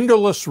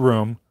 windowless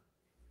room.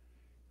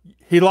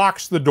 He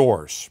locks the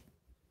doors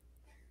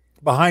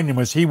behind him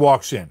as he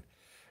walks in.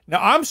 Now,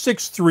 I'm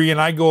 6'3",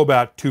 and I go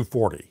about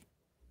 240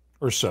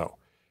 or so.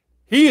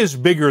 He is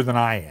bigger than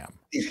I am.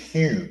 He's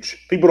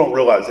huge. People don't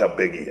realize how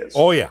big he is.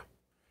 Oh, yeah.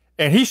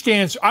 And he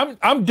stands,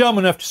 I'm dumb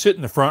enough to sit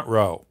in the front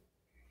row.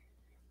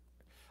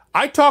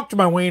 I talked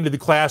my way into the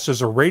class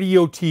as a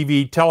radio,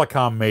 TV,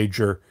 telecom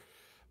major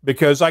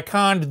because I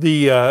conned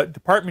the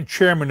department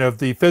chairman of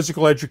the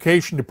physical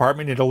education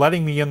department into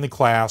letting me in the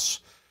class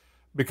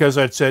because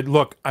I'd said,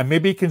 look, I may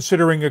be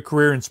considering a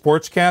career in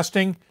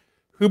sportscasting.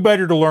 Who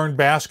better to learn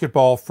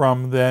basketball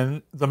from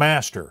than the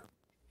master?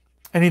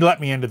 And he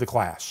let me into the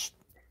class.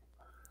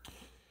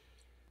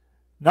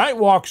 Knight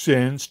walks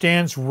in,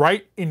 stands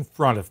right in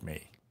front of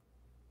me.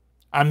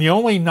 I'm the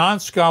only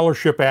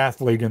non-scholarship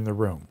athlete in the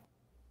room.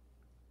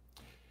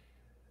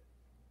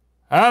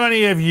 How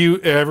many of you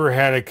ever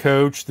had a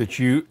coach that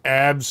you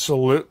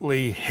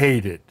absolutely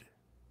hated?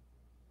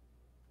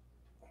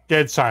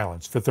 Dead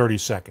silence for 30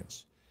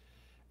 seconds.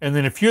 And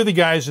then a few of the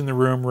guys in the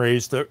room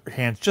raised their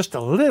hands just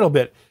a little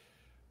bit.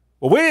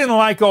 Well, we didn't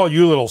like all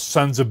you little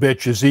sons of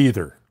bitches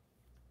either.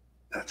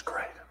 That's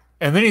great.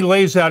 And then he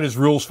lays out his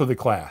rules for the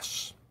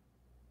class.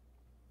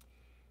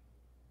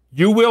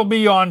 You will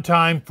be on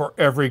time for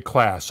every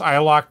class. I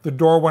lock the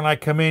door when I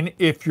come in.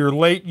 If you're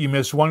late, you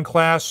miss one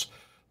class.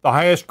 The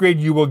highest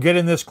grade you will get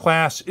in this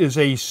class is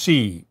a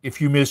C.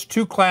 If you miss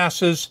 2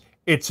 classes,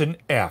 it's an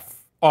F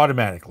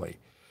automatically.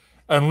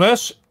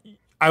 Unless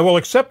I will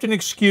accept an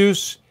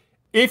excuse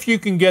if you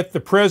can get the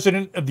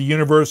president of the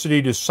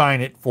university to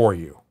sign it for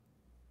you.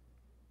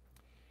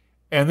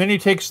 And then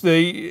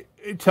he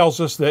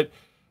tells us that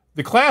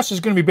the class is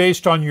going to be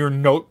based on your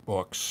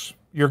notebooks.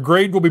 Your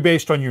grade will be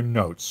based on your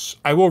notes.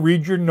 I will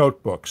read your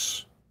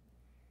notebooks.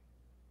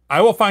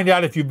 I will find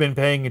out if you've been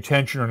paying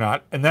attention or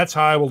not, and that's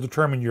how I will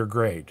determine your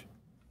grade.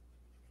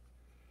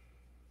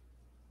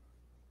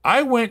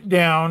 I went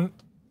down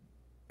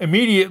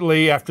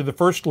immediately after the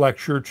first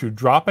lecture to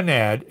drop an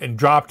ad and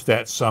dropped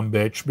that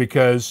sumbitch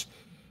because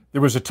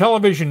there was a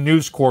television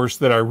news course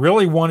that I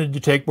really wanted to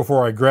take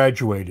before I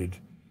graduated,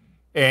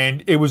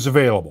 and it was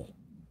available.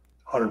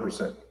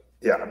 100%.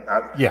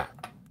 Yeah. Yeah.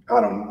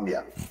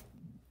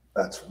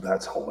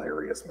 That's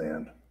hilarious,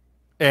 man.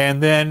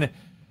 And then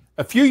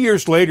a few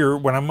years later,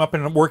 when I'm up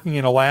and working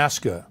in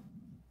Alaska,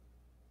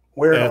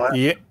 Where in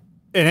Alaska?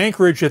 In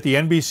Anchorage at the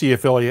NBC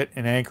affiliate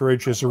in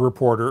Anchorage as a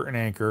reporter and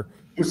anchor.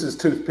 Moose's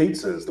Tooth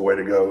Pizza is the way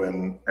to go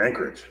in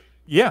Anchorage.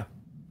 Yeah.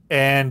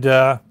 And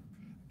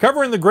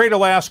covering the Great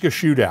Alaska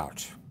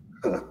Shootout.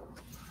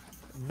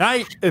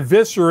 Knight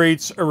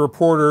eviscerates a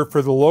reporter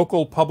for the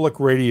local public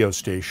radio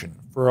station,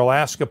 for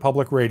Alaska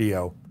Public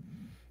Radio,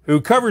 who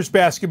covers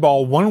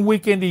basketball one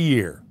weekend a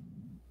year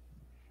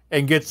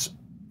and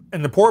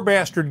the poor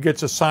bastard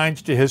gets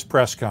assigned to his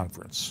press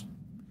conference.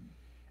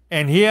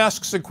 And he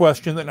asks a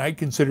question that Knight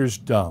considers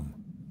dumb.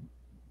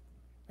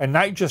 And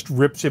Knight just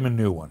rips him a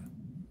new one.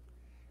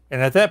 And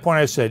at that point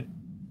I said,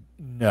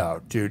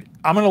 no, dude,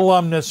 I'm an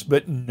alumnus,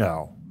 but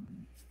no.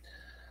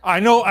 I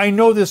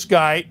know this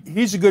guy,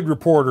 he's a good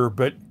reporter,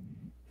 but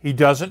he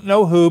doesn't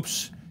know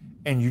hoops,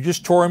 and you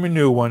just tore him a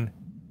new one.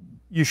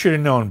 You should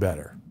have known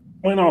better.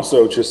 And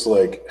also just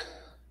like,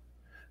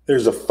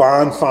 there's a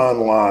fine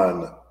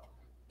line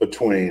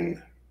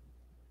between,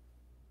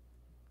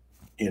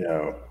 being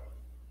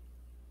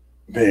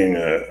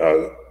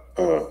a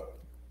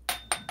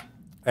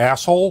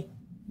asshole.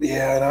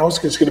 Yeah, and I was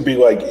just going to be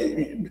like,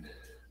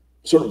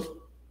 sort of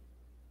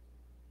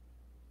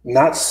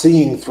not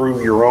seeing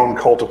through your own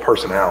cult of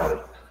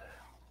personality.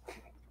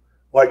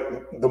 Like,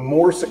 the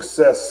more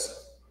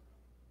success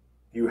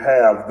you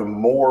have, the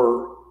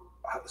more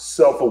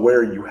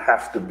self-aware you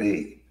have to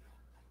be,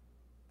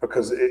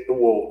 because it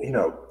will,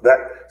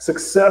 that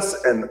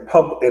success and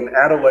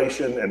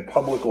adulation and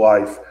public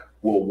life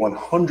will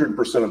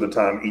 100% of the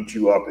time eat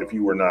you up if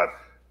you were not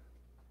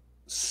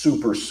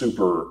super,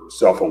 super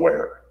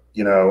self-aware.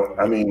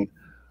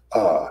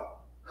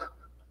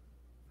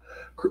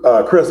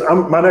 Chris,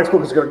 my next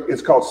book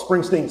it's called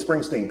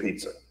Springsteen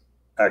Pizza.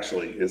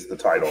 Actually, is the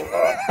title.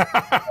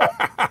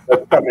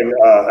 That's coming.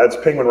 That's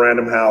Penguin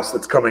Random House.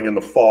 That's coming in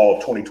the fall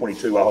of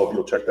 2022. I hope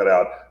you'll check that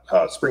out.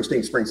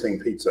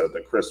 Springsteen Pizza, the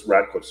Chris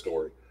Radcliffe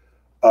story.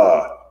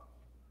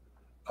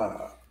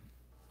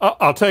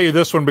 I'll tell you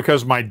this one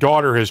because my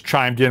daughter has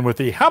chimed in with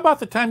how about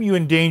the time you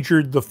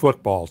endangered the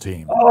football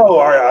team? Oh,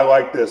 all right, I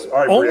like this.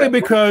 All right, only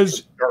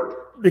because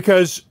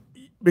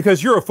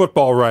you're a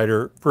football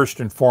writer first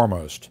and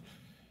foremost.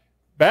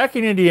 Back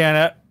in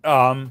Indiana,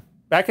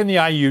 back in the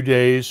IU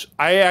days,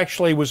 I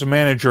actually was a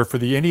manager for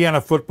the Indiana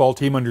football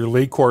team under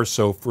Lee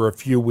Corso for a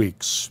few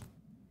weeks.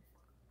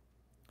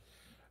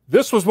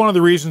 This was one of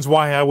the reasons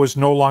why I was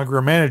no longer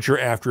a manager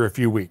after a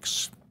few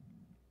weeks.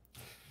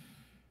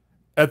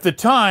 At the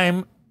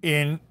time,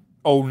 in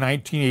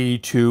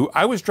 1982,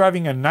 I was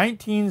driving a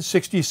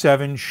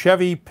 1967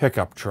 Chevy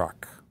pickup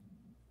truck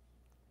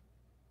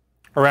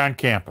around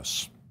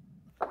campus.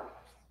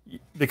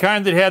 The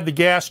kind that had the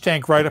gas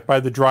tank right up by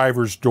the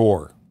driver's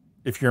door,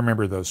 if you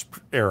remember those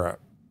era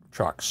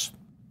trucks.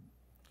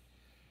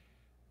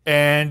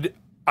 And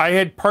I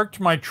had parked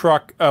my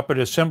truck up at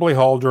Assembly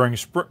Hall during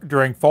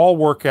fall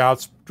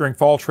workouts, during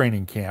fall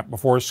training camp,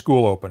 before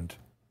school opened.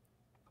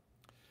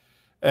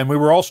 And we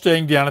were all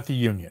staying down at the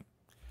Union.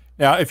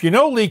 Now, if you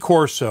know Lee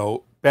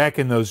Corso, back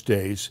in those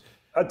days...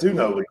 I do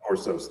know Lee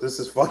Corso. This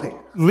is funny.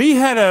 Lee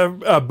had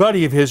a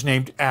buddy of his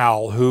named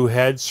Al who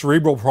had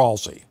cerebral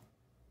palsy.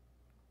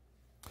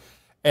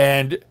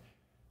 And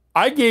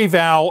I gave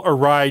Al a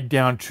ride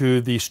down to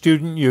the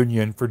Student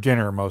Union for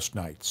dinner most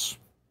nights,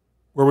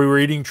 where we were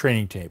eating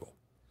training table.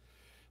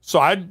 So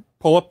I'd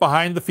pull up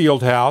behind the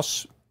field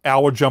house.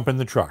 Al would jump in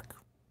the truck,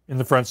 in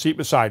the front seat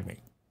beside me.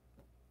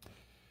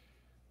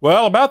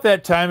 Well, about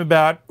that time,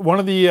 one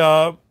of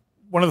the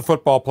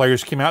football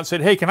players came out and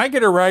said, "Hey, can I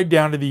get a ride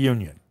down to the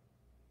Union?"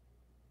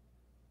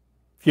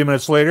 A few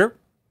minutes later,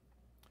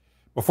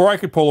 before I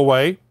could pull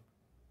away,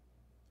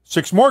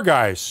 6 more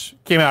guys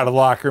came out of the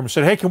locker room and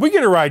said, "Hey, can we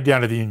get a ride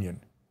down to the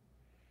Union?"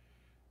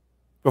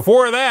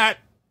 Before I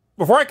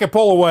could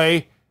pull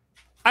away,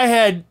 I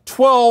had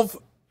 12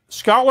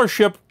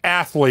 scholarship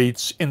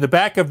athletes in the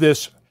back of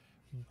this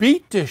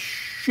beat to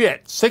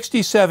shit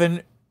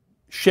 67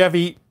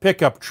 Chevy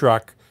pickup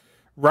truck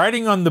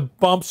riding on the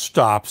bump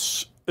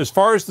stops as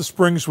far as the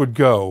springs would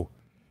go,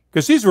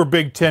 because these were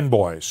Big Ten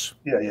boys.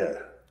 Yeah.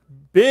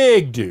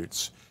 Big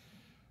dudes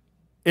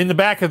in the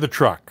back of the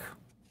truck.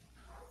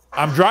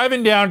 I'm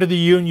driving down to the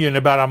Union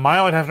about a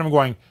mile and a half, and I'm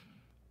going,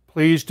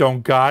 please,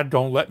 God,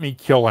 don't let me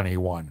kill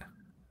anyone.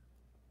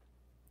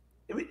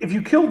 If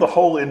you killed the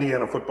whole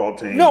Indiana football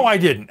team... No, I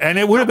didn't. And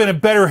it would have been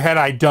better had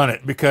I done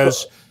it,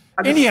 because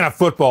Indiana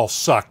football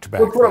sucked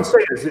back That's what I'm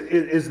then. saying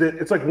is that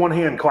it's like one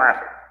hand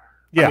clapping.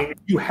 Yeah. I mean, if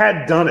you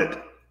had done it,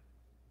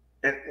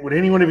 and would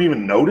anyone have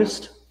even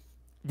noticed?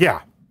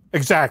 Yeah,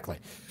 exactly.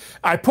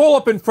 I pull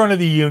up in front of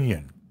the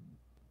Union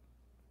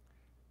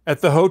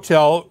at the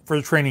hotel for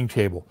the training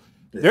table.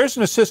 There's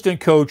an assistant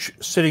coach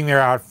sitting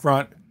there out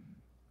front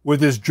with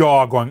his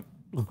jaw going,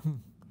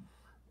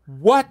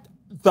 what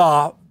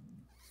the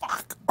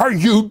fuck are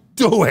you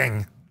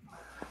doing?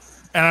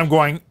 And I'm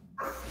going,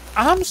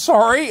 I'm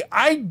sorry,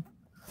 I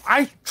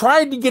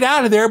tried to get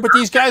out of there, but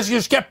these guys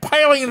just kept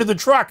piling into the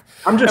truck.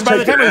 I'm just and by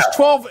the time it was out.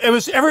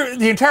 12,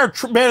 the entire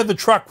bed of the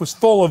truck was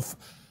full of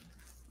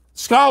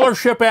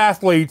scholarship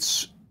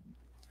athletes.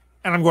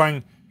 And I'm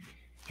going,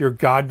 dear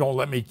God, don't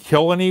let me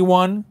kill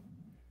anyone.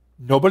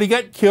 Nobody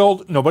got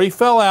killed. Nobody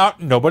fell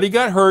out. Nobody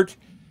got hurt.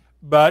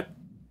 But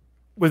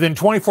within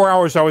 24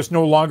 hours, I was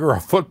no longer a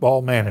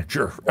football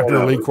manager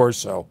under Lee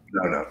Corso.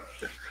 No.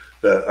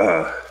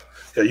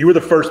 You were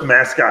the first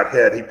mascot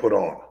head he put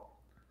on.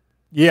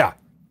 Yeah.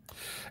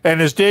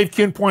 And as Dave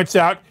Kuhn points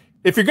out,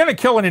 if you're going to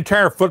kill an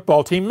entire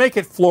football team, make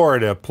it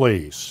Florida,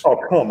 please. Oh,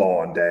 come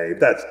on, Dave.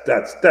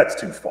 That's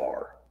too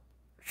far.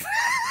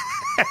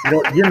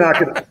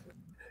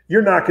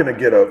 You're not going to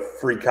get a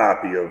free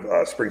copy of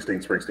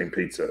Springsteen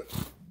Pizza.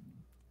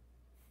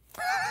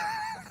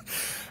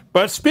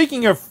 But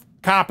speaking of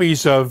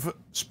copies of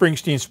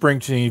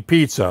Springsteen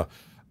Pizza,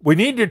 we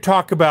need to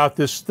talk about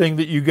this thing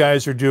that you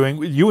guys are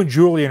doing. You and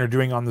Julian are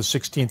doing on the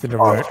 16th of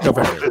November.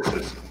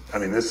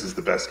 This is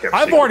the best kept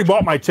I've secret. already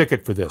bought my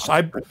ticket for this.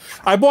 I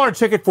bought a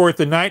ticket for it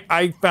the night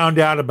I found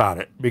out about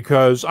it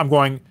because I'm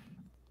going,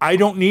 I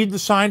don't need the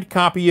signed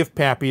copy of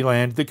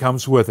Pappyland that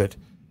comes with it,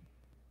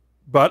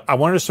 but I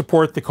want to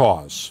support the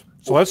cause.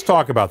 So let's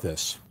talk about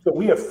this. So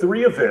we have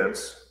 3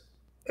 events,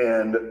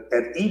 and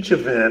at each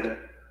event,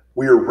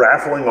 we are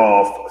raffling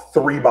off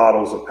 3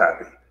 bottles of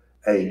Pappy.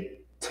 A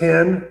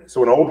 10,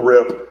 so an old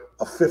rip,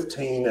 a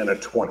 15, and a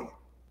 20.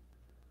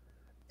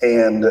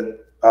 And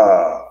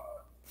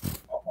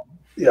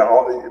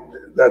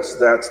that's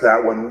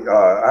that one.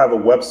 I have a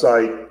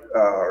website.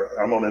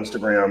 I'm on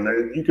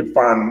Instagram. You can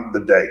find the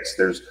dates.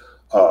 There's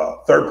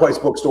Third Place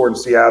Bookstore in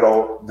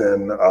Seattle,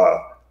 then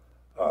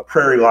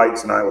Prairie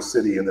Lights in Iowa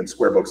City, and then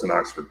Square Books in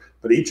Oxford.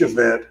 But each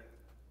event,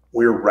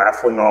 we're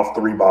raffling off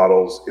 3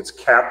 bottles. It's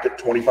capped at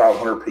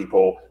 2,500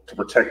 people to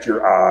protect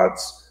your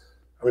odds.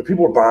 I mean,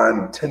 people are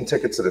buying 10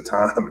 tickets at a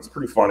time. It's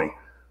pretty funny.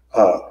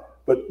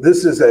 But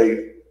this is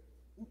a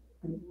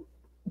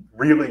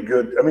really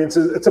good, I mean,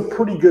 it's a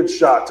pretty good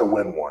shot to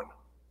win one.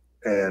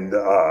 And,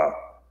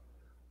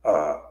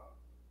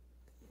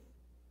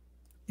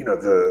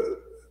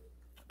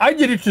 I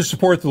did it to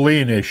support the Lee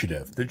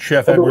Initiative that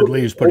Chef Edward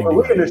Lee is putting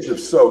together. The Lee Initiative,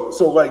 so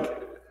like,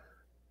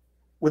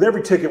 with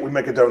every ticket, we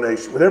make a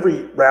donation. With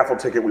every raffle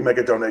ticket, we make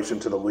a donation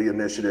to the Lee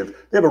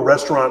Initiative. They have a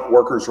restaurant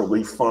workers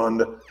relief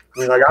fund. I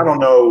mean, like, I don't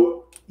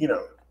know,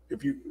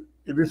 if you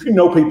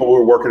know people who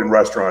are working in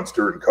restaurants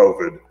during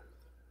COVID,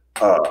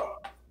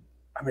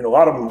 I mean, a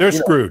lot of them, they're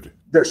screwed.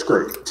 They're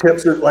screwed.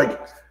 Tips are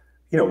like,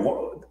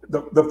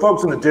 the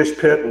folks in the dish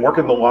pit and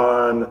working the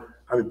line.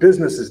 I mean,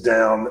 business is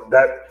down.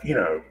 That,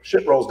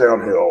 shit rolls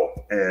downhill,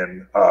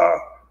 and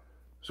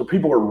so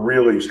people are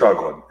really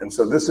struggling. And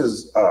so this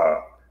is.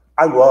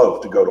 I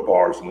love to go to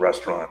bars and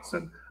restaurants,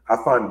 and I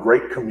find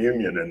great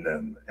communion in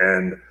them,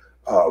 and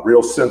a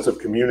real sense of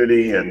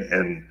community.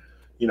 And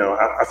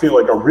I feel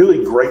like a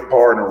really great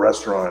bar in a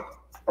restaurant,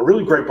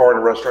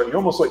 you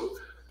almost like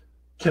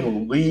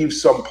can leave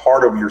some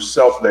part of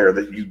yourself there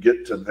that you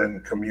get to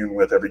then commune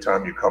with every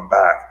time you come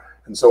back.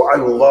 And so I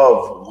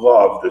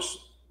love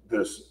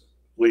this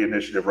Lee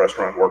Initiative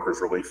Restaurant Workers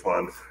Relief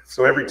Fund.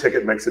 So every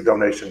ticket makes a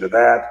donation to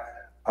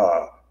that.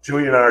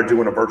 Julie and I are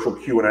doing a virtual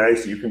Q&A,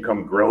 so you can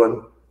come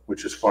grilling,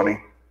 which is funny.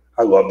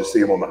 I love to see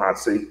him on the hot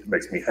seat. It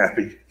makes me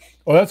happy.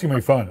 Oh, that's going to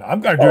be fun. I'm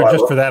going to do it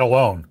just for that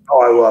alone.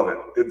 Oh, I love it.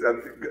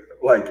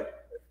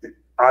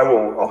 I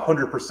will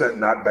 100%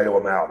 not bail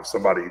him out if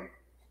somebody,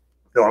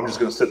 I'm just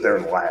going to sit there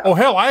and laugh. Oh,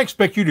 hell, I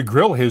expect you to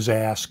grill his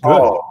ass good.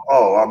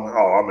 I'm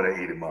going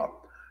to eat him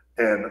up.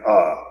 And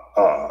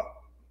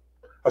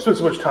I spent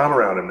so much time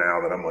around him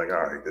now that I'm like,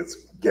 all right, it's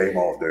game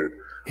on, dude.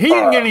 He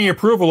didn't get any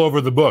approval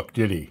over the book,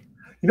 did he?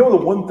 The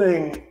one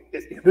thing,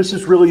 this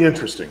is really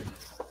interesting.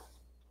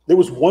 There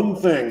was one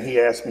thing he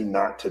asked me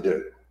not to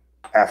do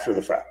after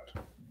the fact.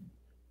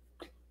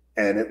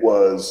 And it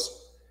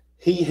was,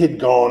 he had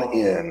gone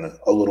in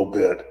a little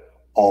bit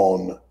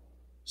on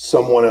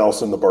someone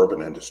else in the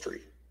bourbon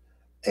industry.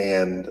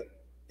 And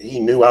he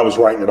knew I was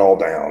writing it all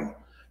down.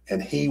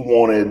 And he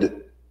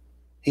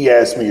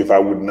asked me if I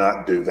would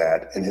not do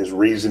that. And his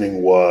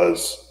reasoning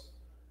was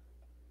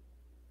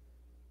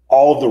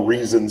all of the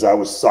reasons I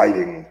was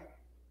citing,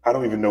 I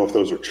don't even know if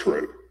those are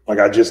true. Like,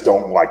 I just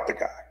don't like the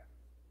guy.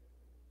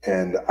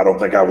 And I don't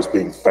think I was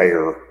being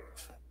fair.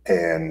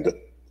 And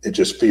it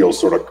just feels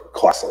sort of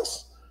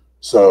classless.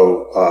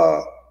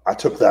 So I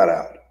took that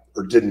out,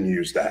 or didn't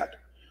use that.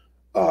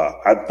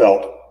 I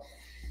felt,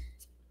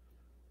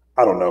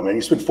 I don't know, man,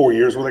 you spent 4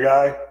 years with a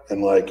guy,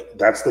 and like,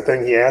 that's the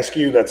thing he asked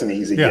you, that's an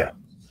easy get.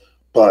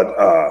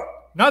 But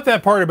not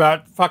that part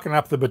about fucking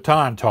up the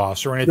baton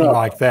toss or anything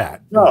like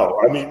that. No,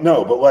 I mean,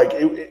 no, but like,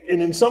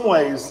 and in some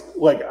ways,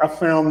 like I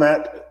found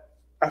that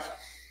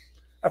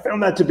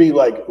to be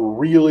like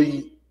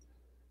really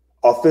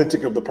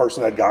authentic of the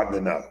person I'd gotten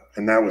to know,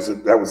 and that was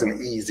an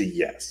easy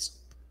yes.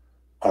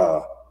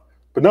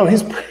 But no,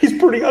 he's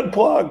pretty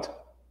unplugged.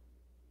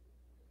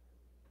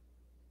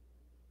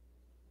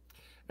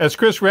 As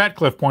Chris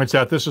Ratcliffe points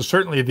out, this is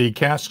certainly the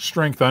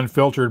Cask-Strength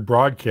Unfiltered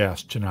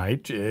broadcast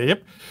tonight.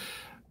 Yep.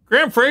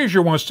 Graham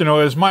Fraser wants to know,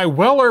 is my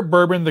Weller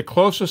bourbon the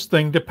closest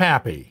thing to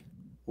Pappy?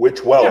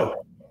 Which Weller?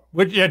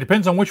 Yeah, it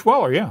depends on which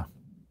Weller, yeah.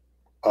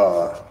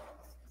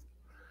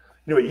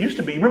 It used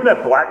to be, remember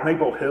that Black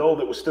Maple Hill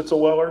that was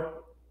Stitzel-Weller?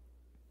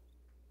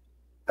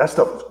 That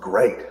stuff was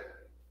great.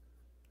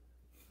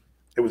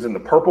 It was in the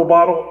purple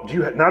bottle.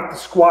 Not the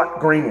squat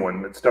green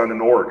one that's done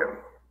in Oregon.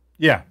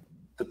 Yeah.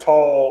 The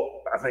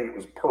tall, I think it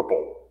was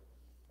purple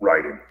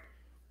writing.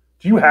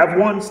 Do you have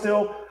one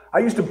still? I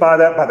used to buy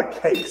that by the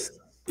case.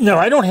 No,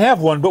 I don't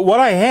have one, but what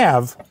I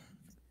have,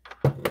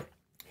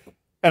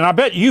 and I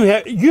bet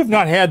you've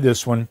not had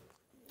this one,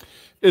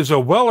 is a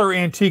Weller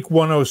Antique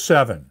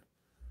 107.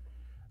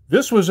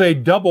 This was a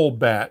double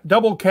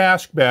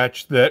cask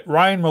batch that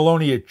Ryan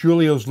Maloney at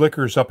Julio's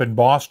Liquors up in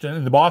Boston,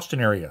 in the Boston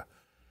area,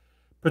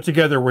 put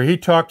together, where he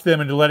talked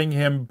them into letting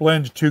him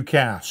blend 2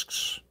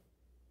 casks.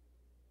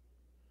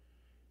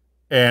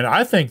 And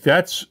I think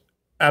that's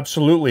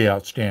absolutely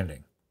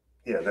outstanding.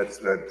 Yeah,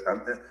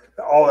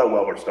 all that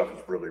Weller stuff is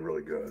really,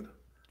 really good.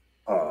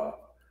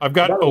 I've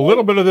got a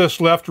little bit of this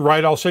left,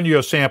 right? I'll send you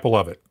a sample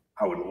of it.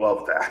 I would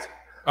love that.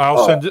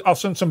 I'll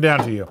send some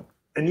down to you.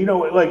 And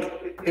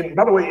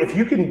by the way, if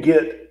you can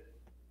get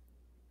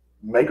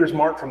Maker's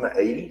Mark from the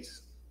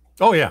 80s.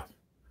 Oh, yeah.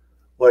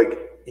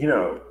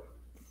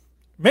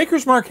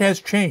 Maker's Mark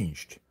has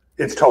changed.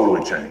 It's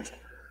totally changed.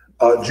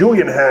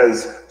 Julian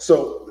has,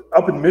 so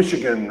up in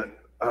Michigan,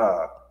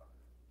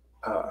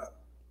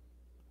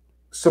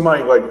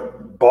 somebody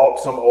bought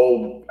some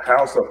old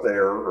house up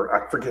there, or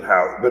I forget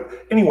how, but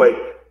anyway,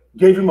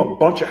 gave him a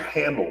bunch of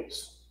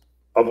handles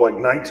of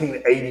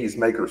 1980s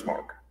Maker's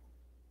Mark.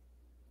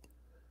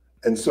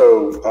 And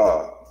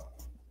so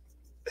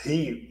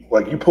he,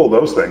 you pull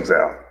those things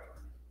out.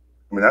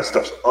 I mean, that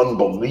stuff's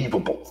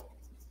unbelievable.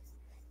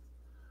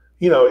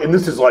 And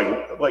this is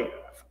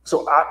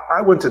so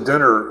I went to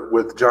dinner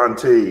with John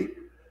T.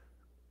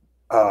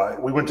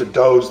 We went to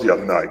Doe's the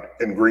other night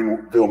in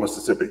Greenville,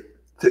 Mississippi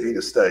to eat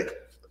a steak.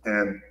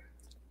 And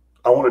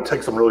I wanted to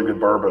take some really good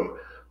bourbon.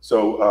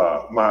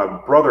 So my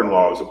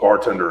brother-in-law is a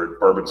bartender at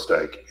Bourbon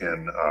Steak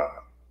in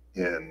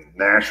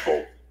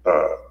Nashville.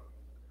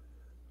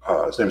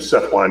 His name is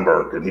Seth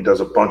Weinberg, and he does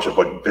a bunch of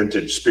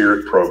vintage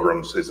spirit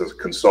programs as a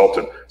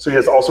consultant. So he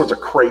has all sorts of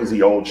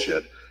crazy old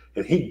shit.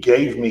 And he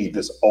gave me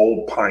this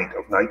old pint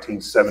of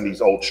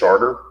 1970s old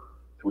Charter.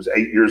 It was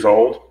 8 years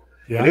old.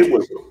 Yeah. And it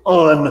was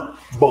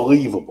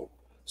unbelievable.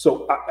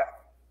 So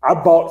I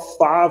bought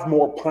 5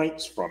 more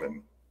pints from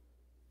him.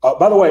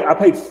 By the way, I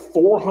paid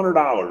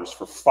 $400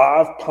 for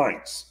 5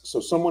 pints. So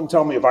someone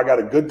tell me if I got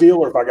a good deal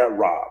or if I got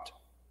robbed.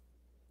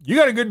 You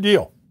got a good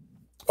deal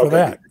for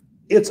that.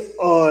 It's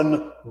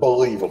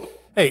unbelievable.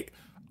 Hey,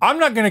 I'm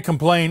not going to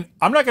complain.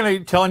 I'm not going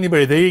to tell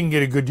anybody they didn't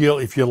get a good deal.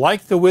 If you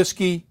like the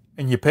whiskey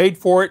and you paid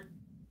for it,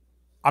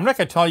 I'm not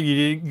going to tell you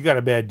you got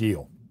a bad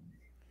deal.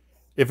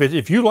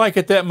 If you like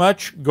it that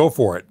much, go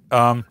for it.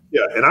 Yeah,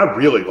 and I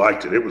really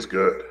liked it. It was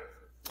good.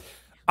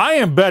 I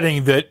am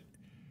betting that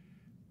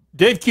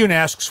Dave Kuhn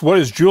asks, what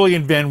is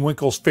Julian Van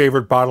Winkle's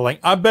favorite bottling?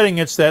 I'm betting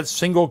it's that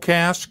single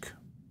cask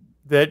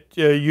that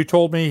you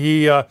told me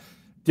he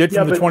did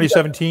from the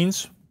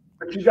 2017s.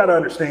 But you got to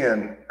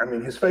understand, I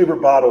mean, his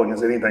favorite bottling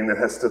is anything that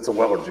has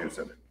Stitzel-Weller juice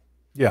in it.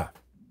 Yeah.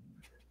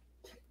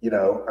 They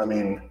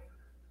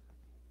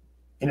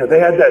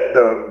had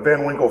the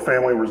Van Winkle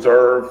Family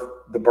Reserve,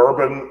 the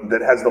bourbon that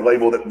has the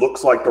label that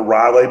looks like the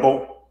rye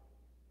label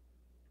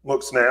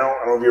looks now.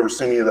 I don't know if you ever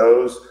seen any of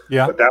those.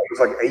 Yeah. But that was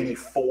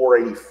 84,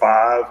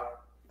 85.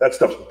 That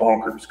stuff's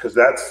bonkers because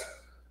that's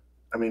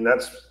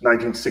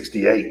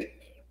 1968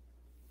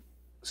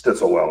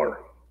 Stitzel-Weller.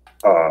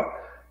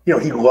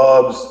 He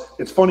loves,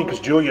 it's funny because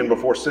Julian,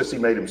 before Sissy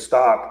made him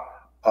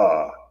stop,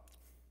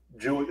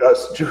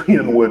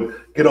 Julian would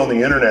get on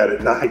the internet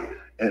at night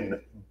and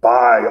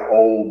buy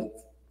old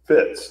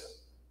Fitz.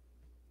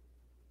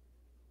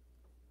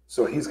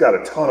 So he's got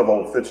a ton of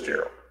old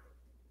Fitzgerald,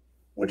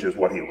 which is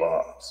what he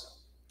loves.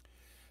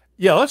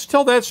 Yeah, let's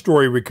tell that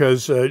story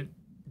because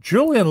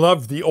Julian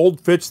loved the old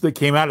Fitz that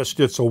came out of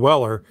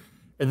Stitzel-Weller,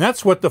 and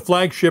that's what the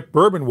flagship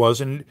bourbon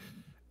was. And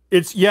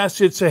it's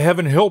a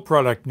Heaven Hill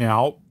product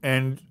now,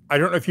 and I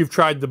don't know if you've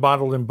tried the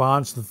bottled in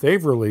bonds that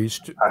they've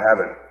released. I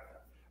haven't.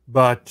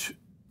 But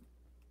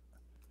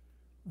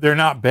they're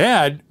not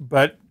bad,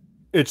 but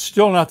it's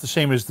still not the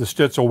same as the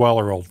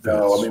Stitzel-Weller old Fitz.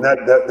 No, I mean,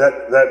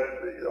 that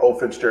old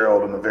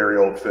Fitzgerald and the very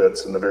old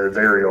Fitz and the very,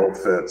 very old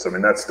Fitz, I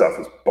mean, that stuff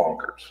is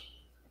bonkers.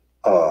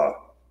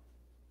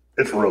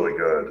 It's really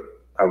good.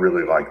 I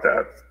really like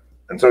that.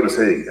 And so does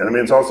he. And I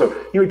mean, it's also,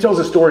 he tells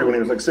a story when he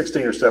was like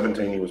 16 or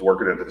 17, he was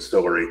working at the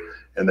distillery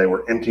and they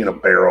were emptying a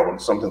barrel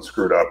and something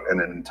screwed up and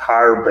an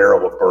entire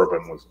barrel of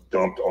bourbon was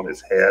dumped on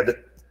his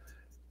head.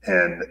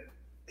 And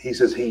he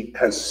says he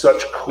has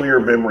such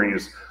clear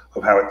memories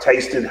of how it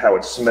tasted, how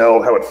it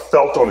smelled, how it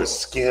felt on his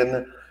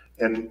skin.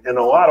 And in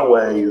a lot of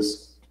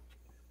ways,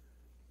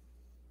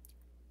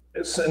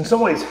 in some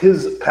ways,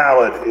 his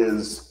palate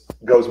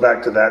goes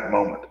back to that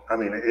moment. I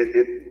mean,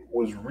 it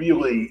was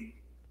really,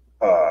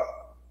 I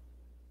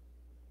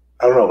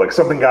don't know, like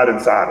something got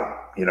inside him.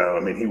 You know, I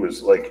mean, he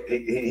was like,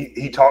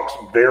 he talks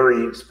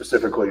very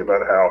specifically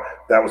about how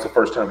that was the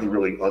first time he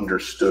really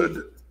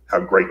understood how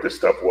great this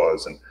stuff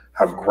was and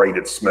how great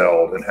it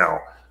smelled and how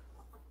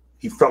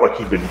he felt like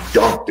he'd been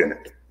dunked in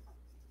it.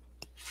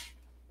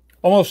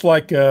 Almost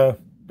like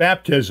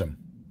baptism.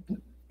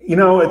 You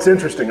know, it's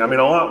interesting. I mean,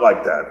 a lot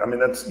like that. I mean,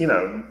 that's, you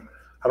know,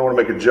 I don't want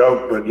to make a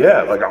joke, but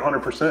yeah, like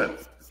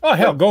 100%. Oh,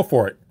 hell, go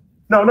for it.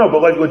 No,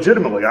 but like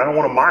legitimately, I don't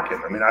want to mock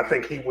him. I mean, I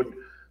think he would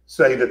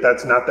say that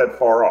that's not that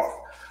far off.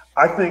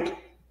 I think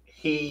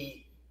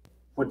he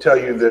would tell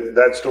you that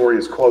that story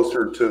is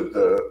closer to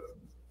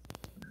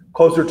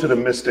the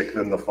mystic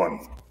than the funny.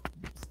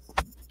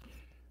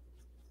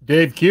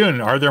 Dave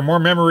Kuhn, are there more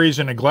memories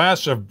in a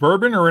glass of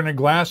bourbon or in a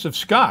glass of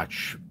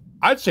scotch?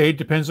 I'd say it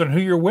depends on who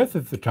you're with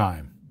at the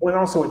time. Well,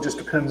 also it just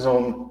depends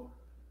on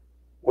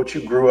what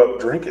you grew up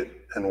drinking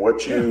and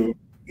what you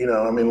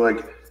know, I mean,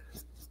 like,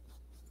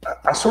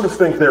 I sort of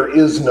think there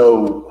is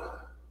no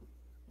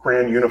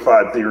grand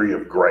unified theory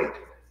of great.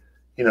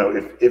 You know,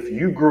 if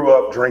you grew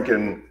up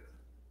drinking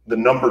the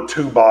number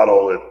 2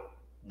 bottle at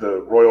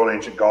the Royal and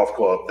Ancient Golf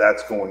Club,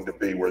 that's going to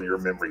be where your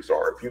memories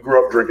are. If you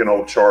grew up drinking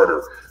Old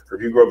Charter, or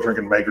if you grew up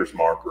drinking Maker's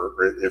Mark, or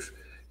if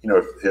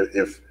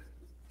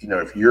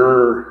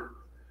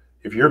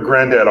your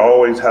granddad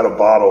always had a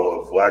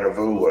bottle of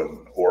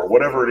Lagavulin or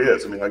whatever it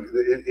is, I mean, like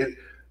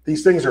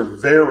these things are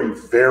very,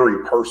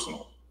 very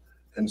personal.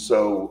 And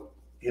so,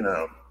 you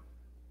know,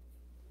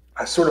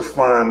 I sort of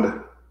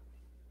find,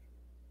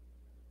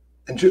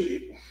 and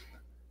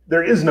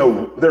there is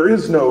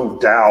no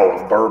Tao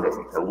of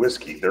bourbon or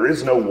whiskey. There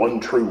is no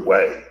one true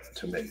way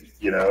to me,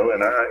 you know,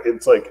 and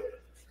it's like,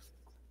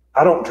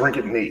 I don't drink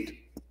it neat.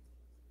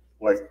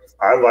 Like,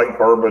 I like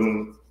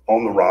bourbon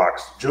on the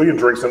rocks. Julian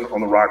drinks it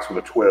on the rocks with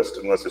a twist,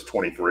 unless it's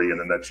 23, and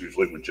then that's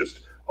usually with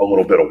just a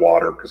little bit of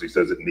water because he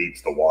says it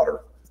needs the water,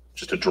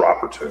 just a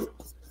drop or two.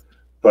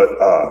 But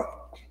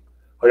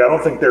like, I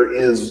don't think there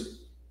is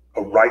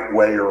a right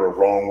way or a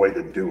wrong way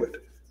to do it.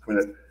 I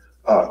mean,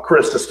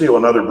 Chris, to steal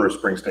another Bruce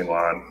Springsteen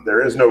line,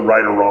 there is no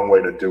right or wrong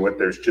way to do it.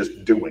 There's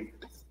just doing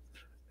it.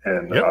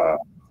 And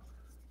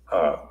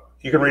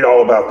you can read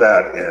all about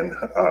that. And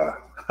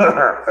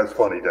that's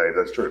funny, Dave.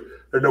 That's true.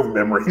 There are no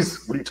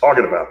memories. What are you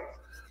talking about?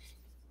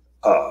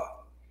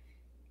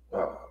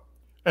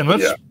 And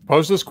let's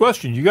pose this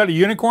question. You got a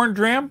unicorn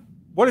dram?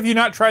 What have you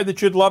not tried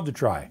that you'd love to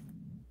try?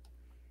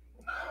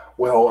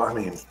 Well, I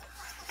mean,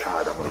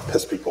 God, I'm going to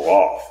piss people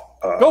off.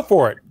 Go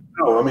for it.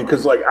 No, I mean,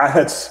 because like I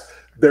had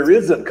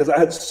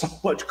so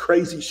much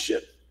crazy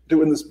shit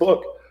doing this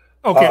book.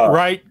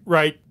 Okay,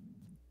 right.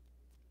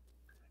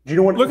 Do you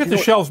know what? Look at the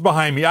shelves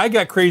behind me. I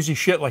got crazy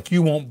shit like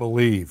you won't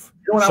believe.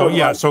 You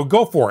know so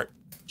go for it.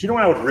 Do you know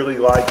what I would really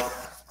like?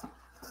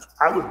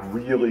 I would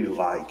really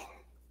like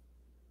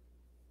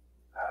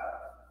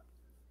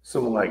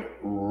some like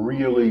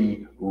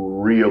really,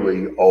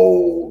 really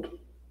old,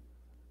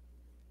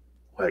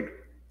 like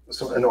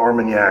an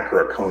Armagnac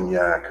or a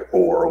Cognac,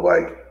 or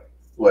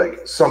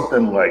like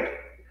something like,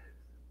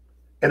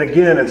 and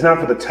again, it's not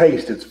for the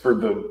taste, it's for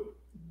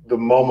the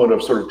moment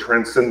of sort of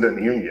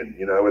transcendent union.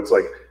 You know, it's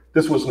like,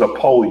 this was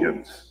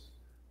Napoleon's.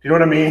 Do you know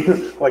what I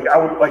mean? Like, I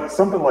would like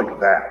something like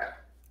that.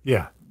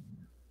 Yeah.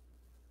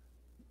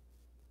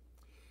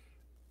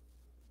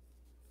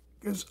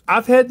 Because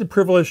I've had the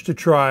privilege to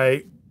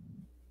try,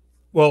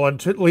 well,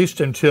 at least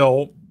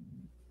until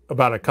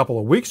about a couple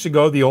of weeks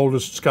ago, the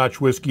oldest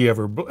Scotch whiskey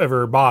ever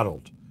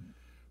bottled,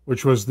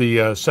 which was the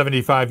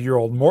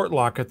 75-year-old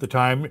Mortlock at the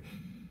time.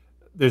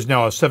 There's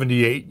now a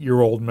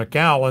 78-year-old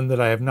Macallan that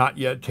I have not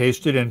yet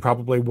tasted and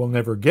probably will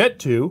never get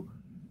to.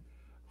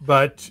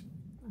 But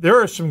there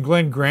are some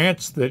Glen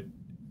Grants that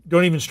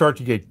don't even start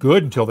to get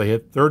good until they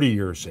hit 30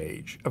 years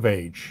of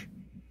age.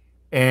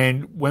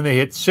 And when they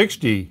hit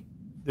 60,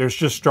 they're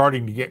just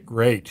starting to get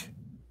great.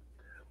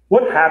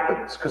 What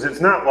happens? Because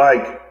it's not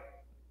like,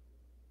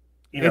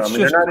 you know, it's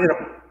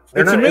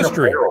a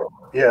mystery.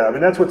 Yeah, I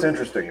mean, that's what's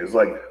interesting is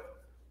like,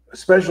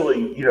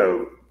 especially, you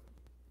know,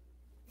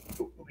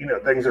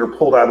 things that are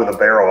pulled out of the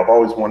barrel. I've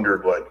always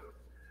wondered, like,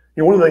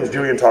 you know, one of the things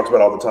Julian talks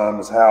about all the time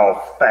is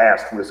how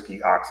fast whiskey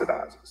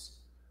oxidizes,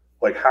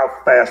 like how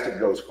fast it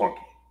goes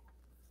funky.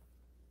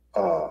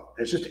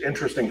 It's just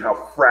interesting how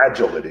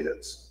fragile it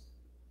is.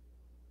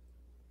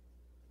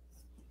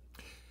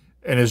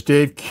 And as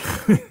Dave,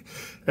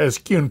 as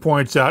Kuhn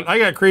points out, I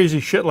got crazy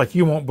shit like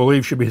you won't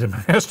believe should be the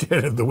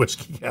masthead of the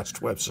WhiskyCast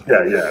website.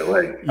 Yeah,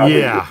 like, I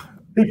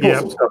mean, he pulled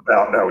some stuff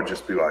out and I would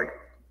just be like,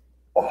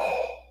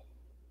 oh.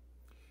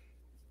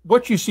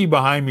 What you see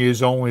behind me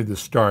is only the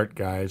start,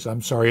 guys.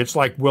 I'm sorry. It's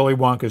like Willy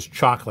Wonka's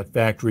chocolate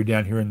factory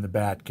down here in the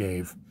Bat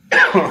Cave.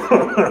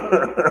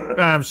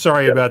 I'm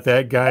sorry about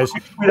that, guys.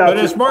 But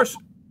as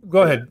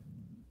go ahead.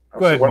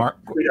 Go ahead, Mark.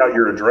 Tweet out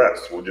your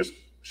address. We'll just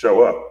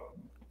show up.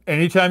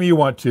 Anytime you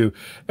want to.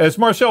 As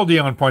Marcel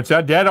Dion points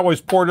out, Dad always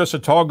poured us a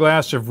tall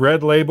glass of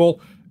Red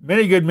Label.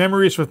 Many good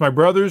memories with my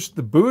brothers.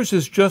 The booze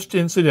is just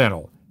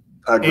incidental.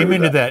 I agree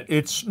Amen with to that.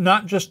 It's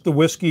not just the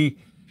whiskey.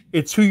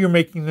 It's who you're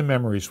making the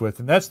memories with.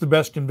 And that's the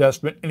best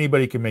investment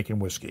anybody can make in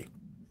whiskey.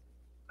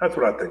 That's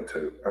what I think,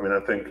 too. I mean, I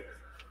think,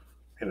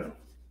 it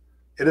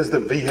is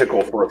the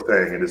vehicle for a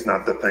thing. It is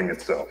not the thing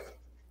itself.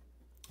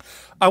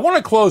 I want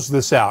to close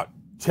this out.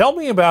 Tell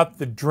me about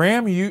the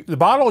the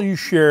bottle you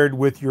shared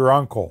with your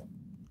uncle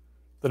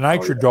the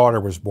night your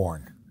daughter was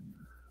born.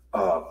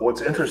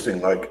 What's interesting,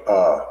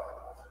 so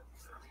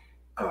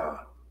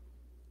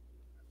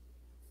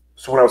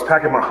when I was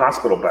packing my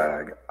hospital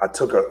bag, I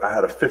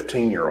had a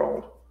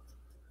 15-year-old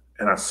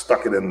and I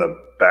stuck it in the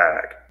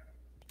bag.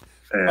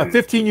 And a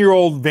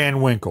 15-year-old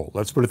Van Winkle,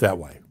 let's put it that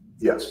way.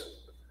 Yes.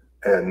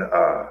 And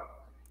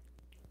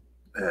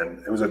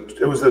it was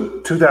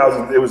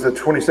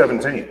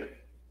 2017.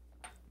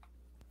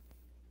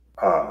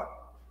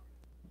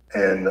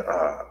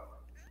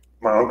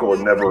 My uncle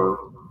had never,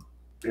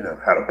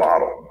 had a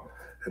bottle.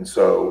 And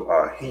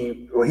so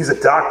he's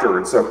a doctor.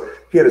 And so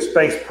he had his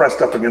face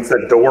pressed up against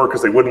that door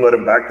because they wouldn't let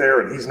him back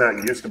there. And he's not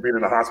used to being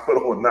in the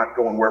hospital and not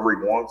going wherever he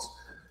wants.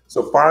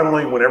 So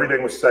finally, when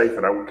everything was safe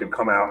and I could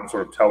come out and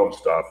sort of tell him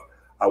stuff,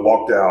 I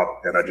walked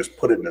out and I just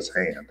put it in his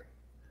hand.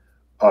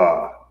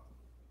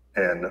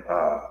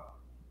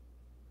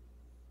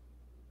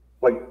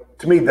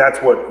 To me, that's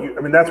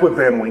what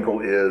Van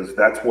Winkle is.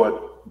 That's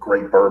what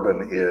great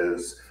bourbon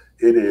is.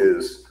 It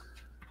is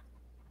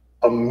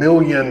a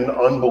million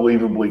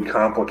unbelievably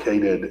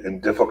complicated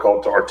and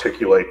difficult to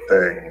articulate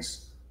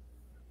things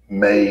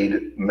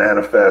made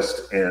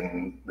manifest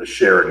in the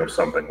sharing of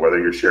something, whether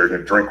you're sharing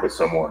a drink with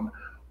someone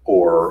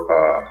or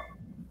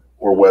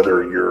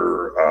whether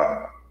you're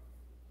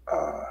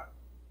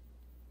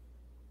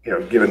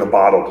giving a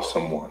bottle to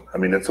someone. I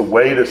mean, it's a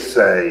way to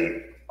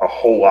say a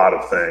whole lot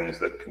of things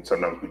that can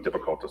sometimes be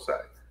difficult to say.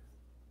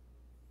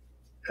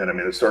 And I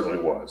mean, it certainly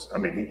was. I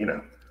mean,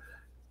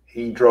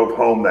 he drove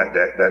home that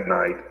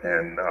night,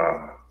 and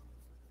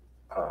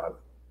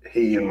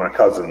he and my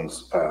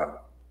cousins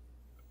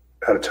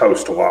had a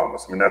toast to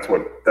Llamas. I mean, that's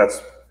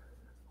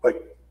like,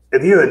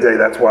 at the end of the day,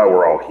 that's why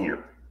we're all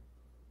here.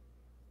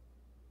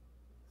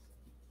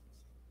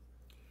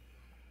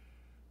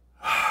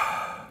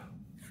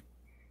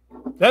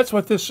 That's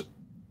what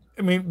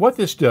what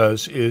this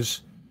does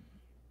is,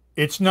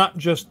 it's not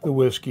just the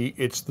whiskey,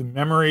 it's the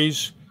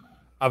memories.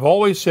 I've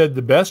always said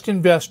the best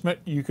investment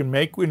you can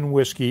make in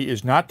whiskey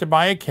is not to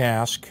buy a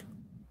cask,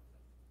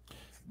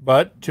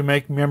 but to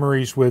make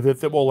memories with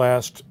it that will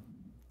last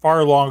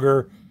far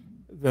longer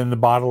than the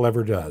bottle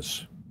ever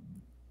does.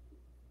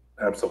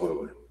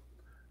 Absolutely.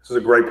 This is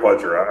a great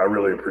pleasure. I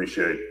really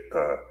appreciate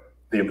the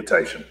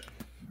invitation.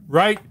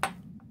 Right.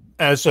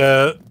 As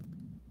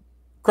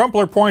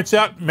Crumpler points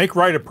out, make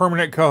Wright a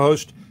permanent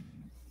co-host.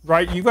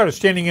 Right, you've got a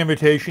standing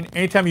invitation.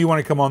 Anytime you want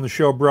to come on the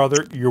show,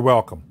 brother, you're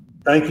welcome.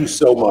 Thank you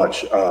so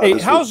much. Hey,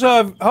 how's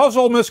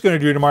Ole Miss going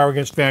to do tomorrow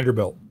against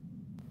Vanderbilt?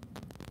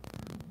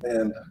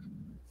 Man,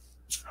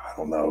 I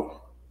don't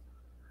know.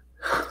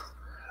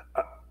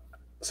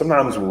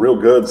 Sometimes we're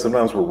real good.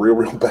 Sometimes we're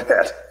real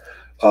bad.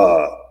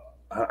 I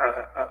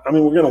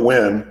mean, we're going to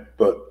win,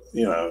 but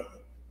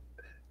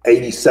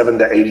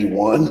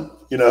 87-81.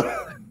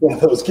 One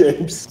of those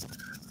games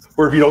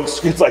where if you don't,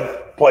 it's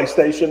like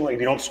PlayStation, like if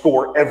you don't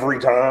score every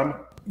time.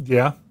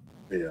 Yeah.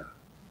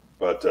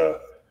 But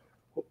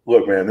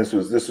look, man, this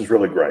was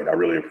really great. I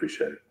really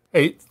appreciate it.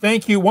 Hey,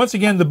 thank you once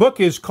again. The book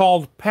is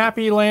called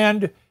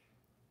Pappyland.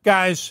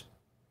 Guys,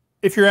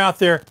 if you're out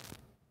there,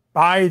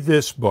 buy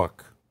this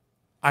book.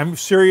 I'm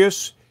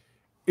serious.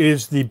 It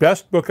is the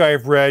best book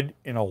I've read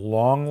in a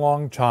long,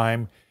 long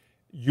time.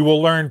 You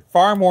will learn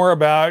far more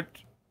about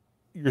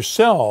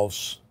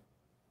yourselves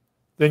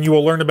than you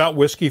will learn about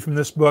whiskey from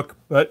this book,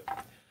 but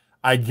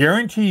I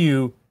guarantee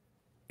you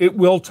it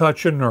will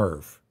touch a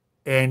nerve.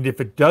 And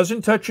if it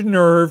doesn't touch a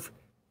nerve,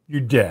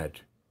 you're dead.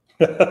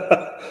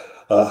 I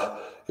have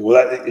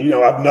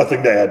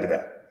nothing to add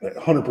to that.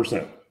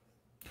 100%.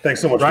 Thanks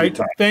so much for your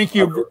time. Thank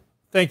you.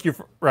 Thank you.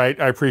 Right.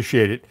 I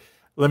appreciate it.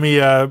 Let me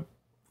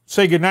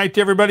say goodnight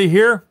to everybody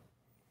here.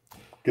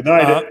 Good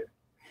night.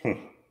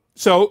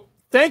 So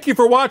thank you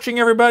for watching,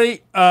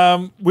 everybody.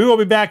 We will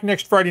be back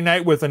next Friday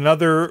night with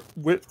another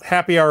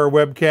Happy Hour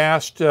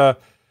webcast.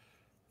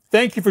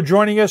 Thank you for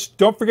joining us.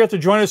 Don't forget to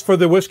join us for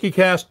the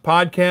WhiskyCast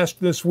podcast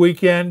this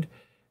weekend,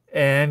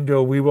 and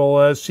we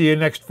will see you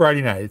next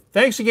Friday night.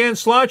 Thanks again,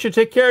 Sláinte.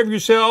 Take care of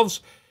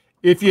yourselves.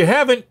 If you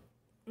haven't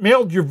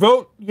mailed your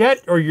vote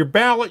yet or your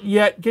ballot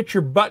yet, get your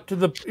butt to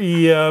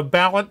the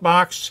ballot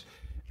box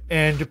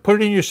and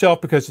put it in yourself,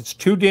 because it's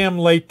too damn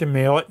late to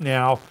mail it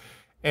now.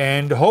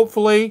 And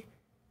hopefully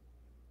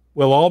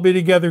we'll all be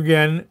together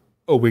again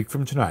a week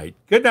from tonight.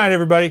 Good night,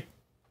 everybody.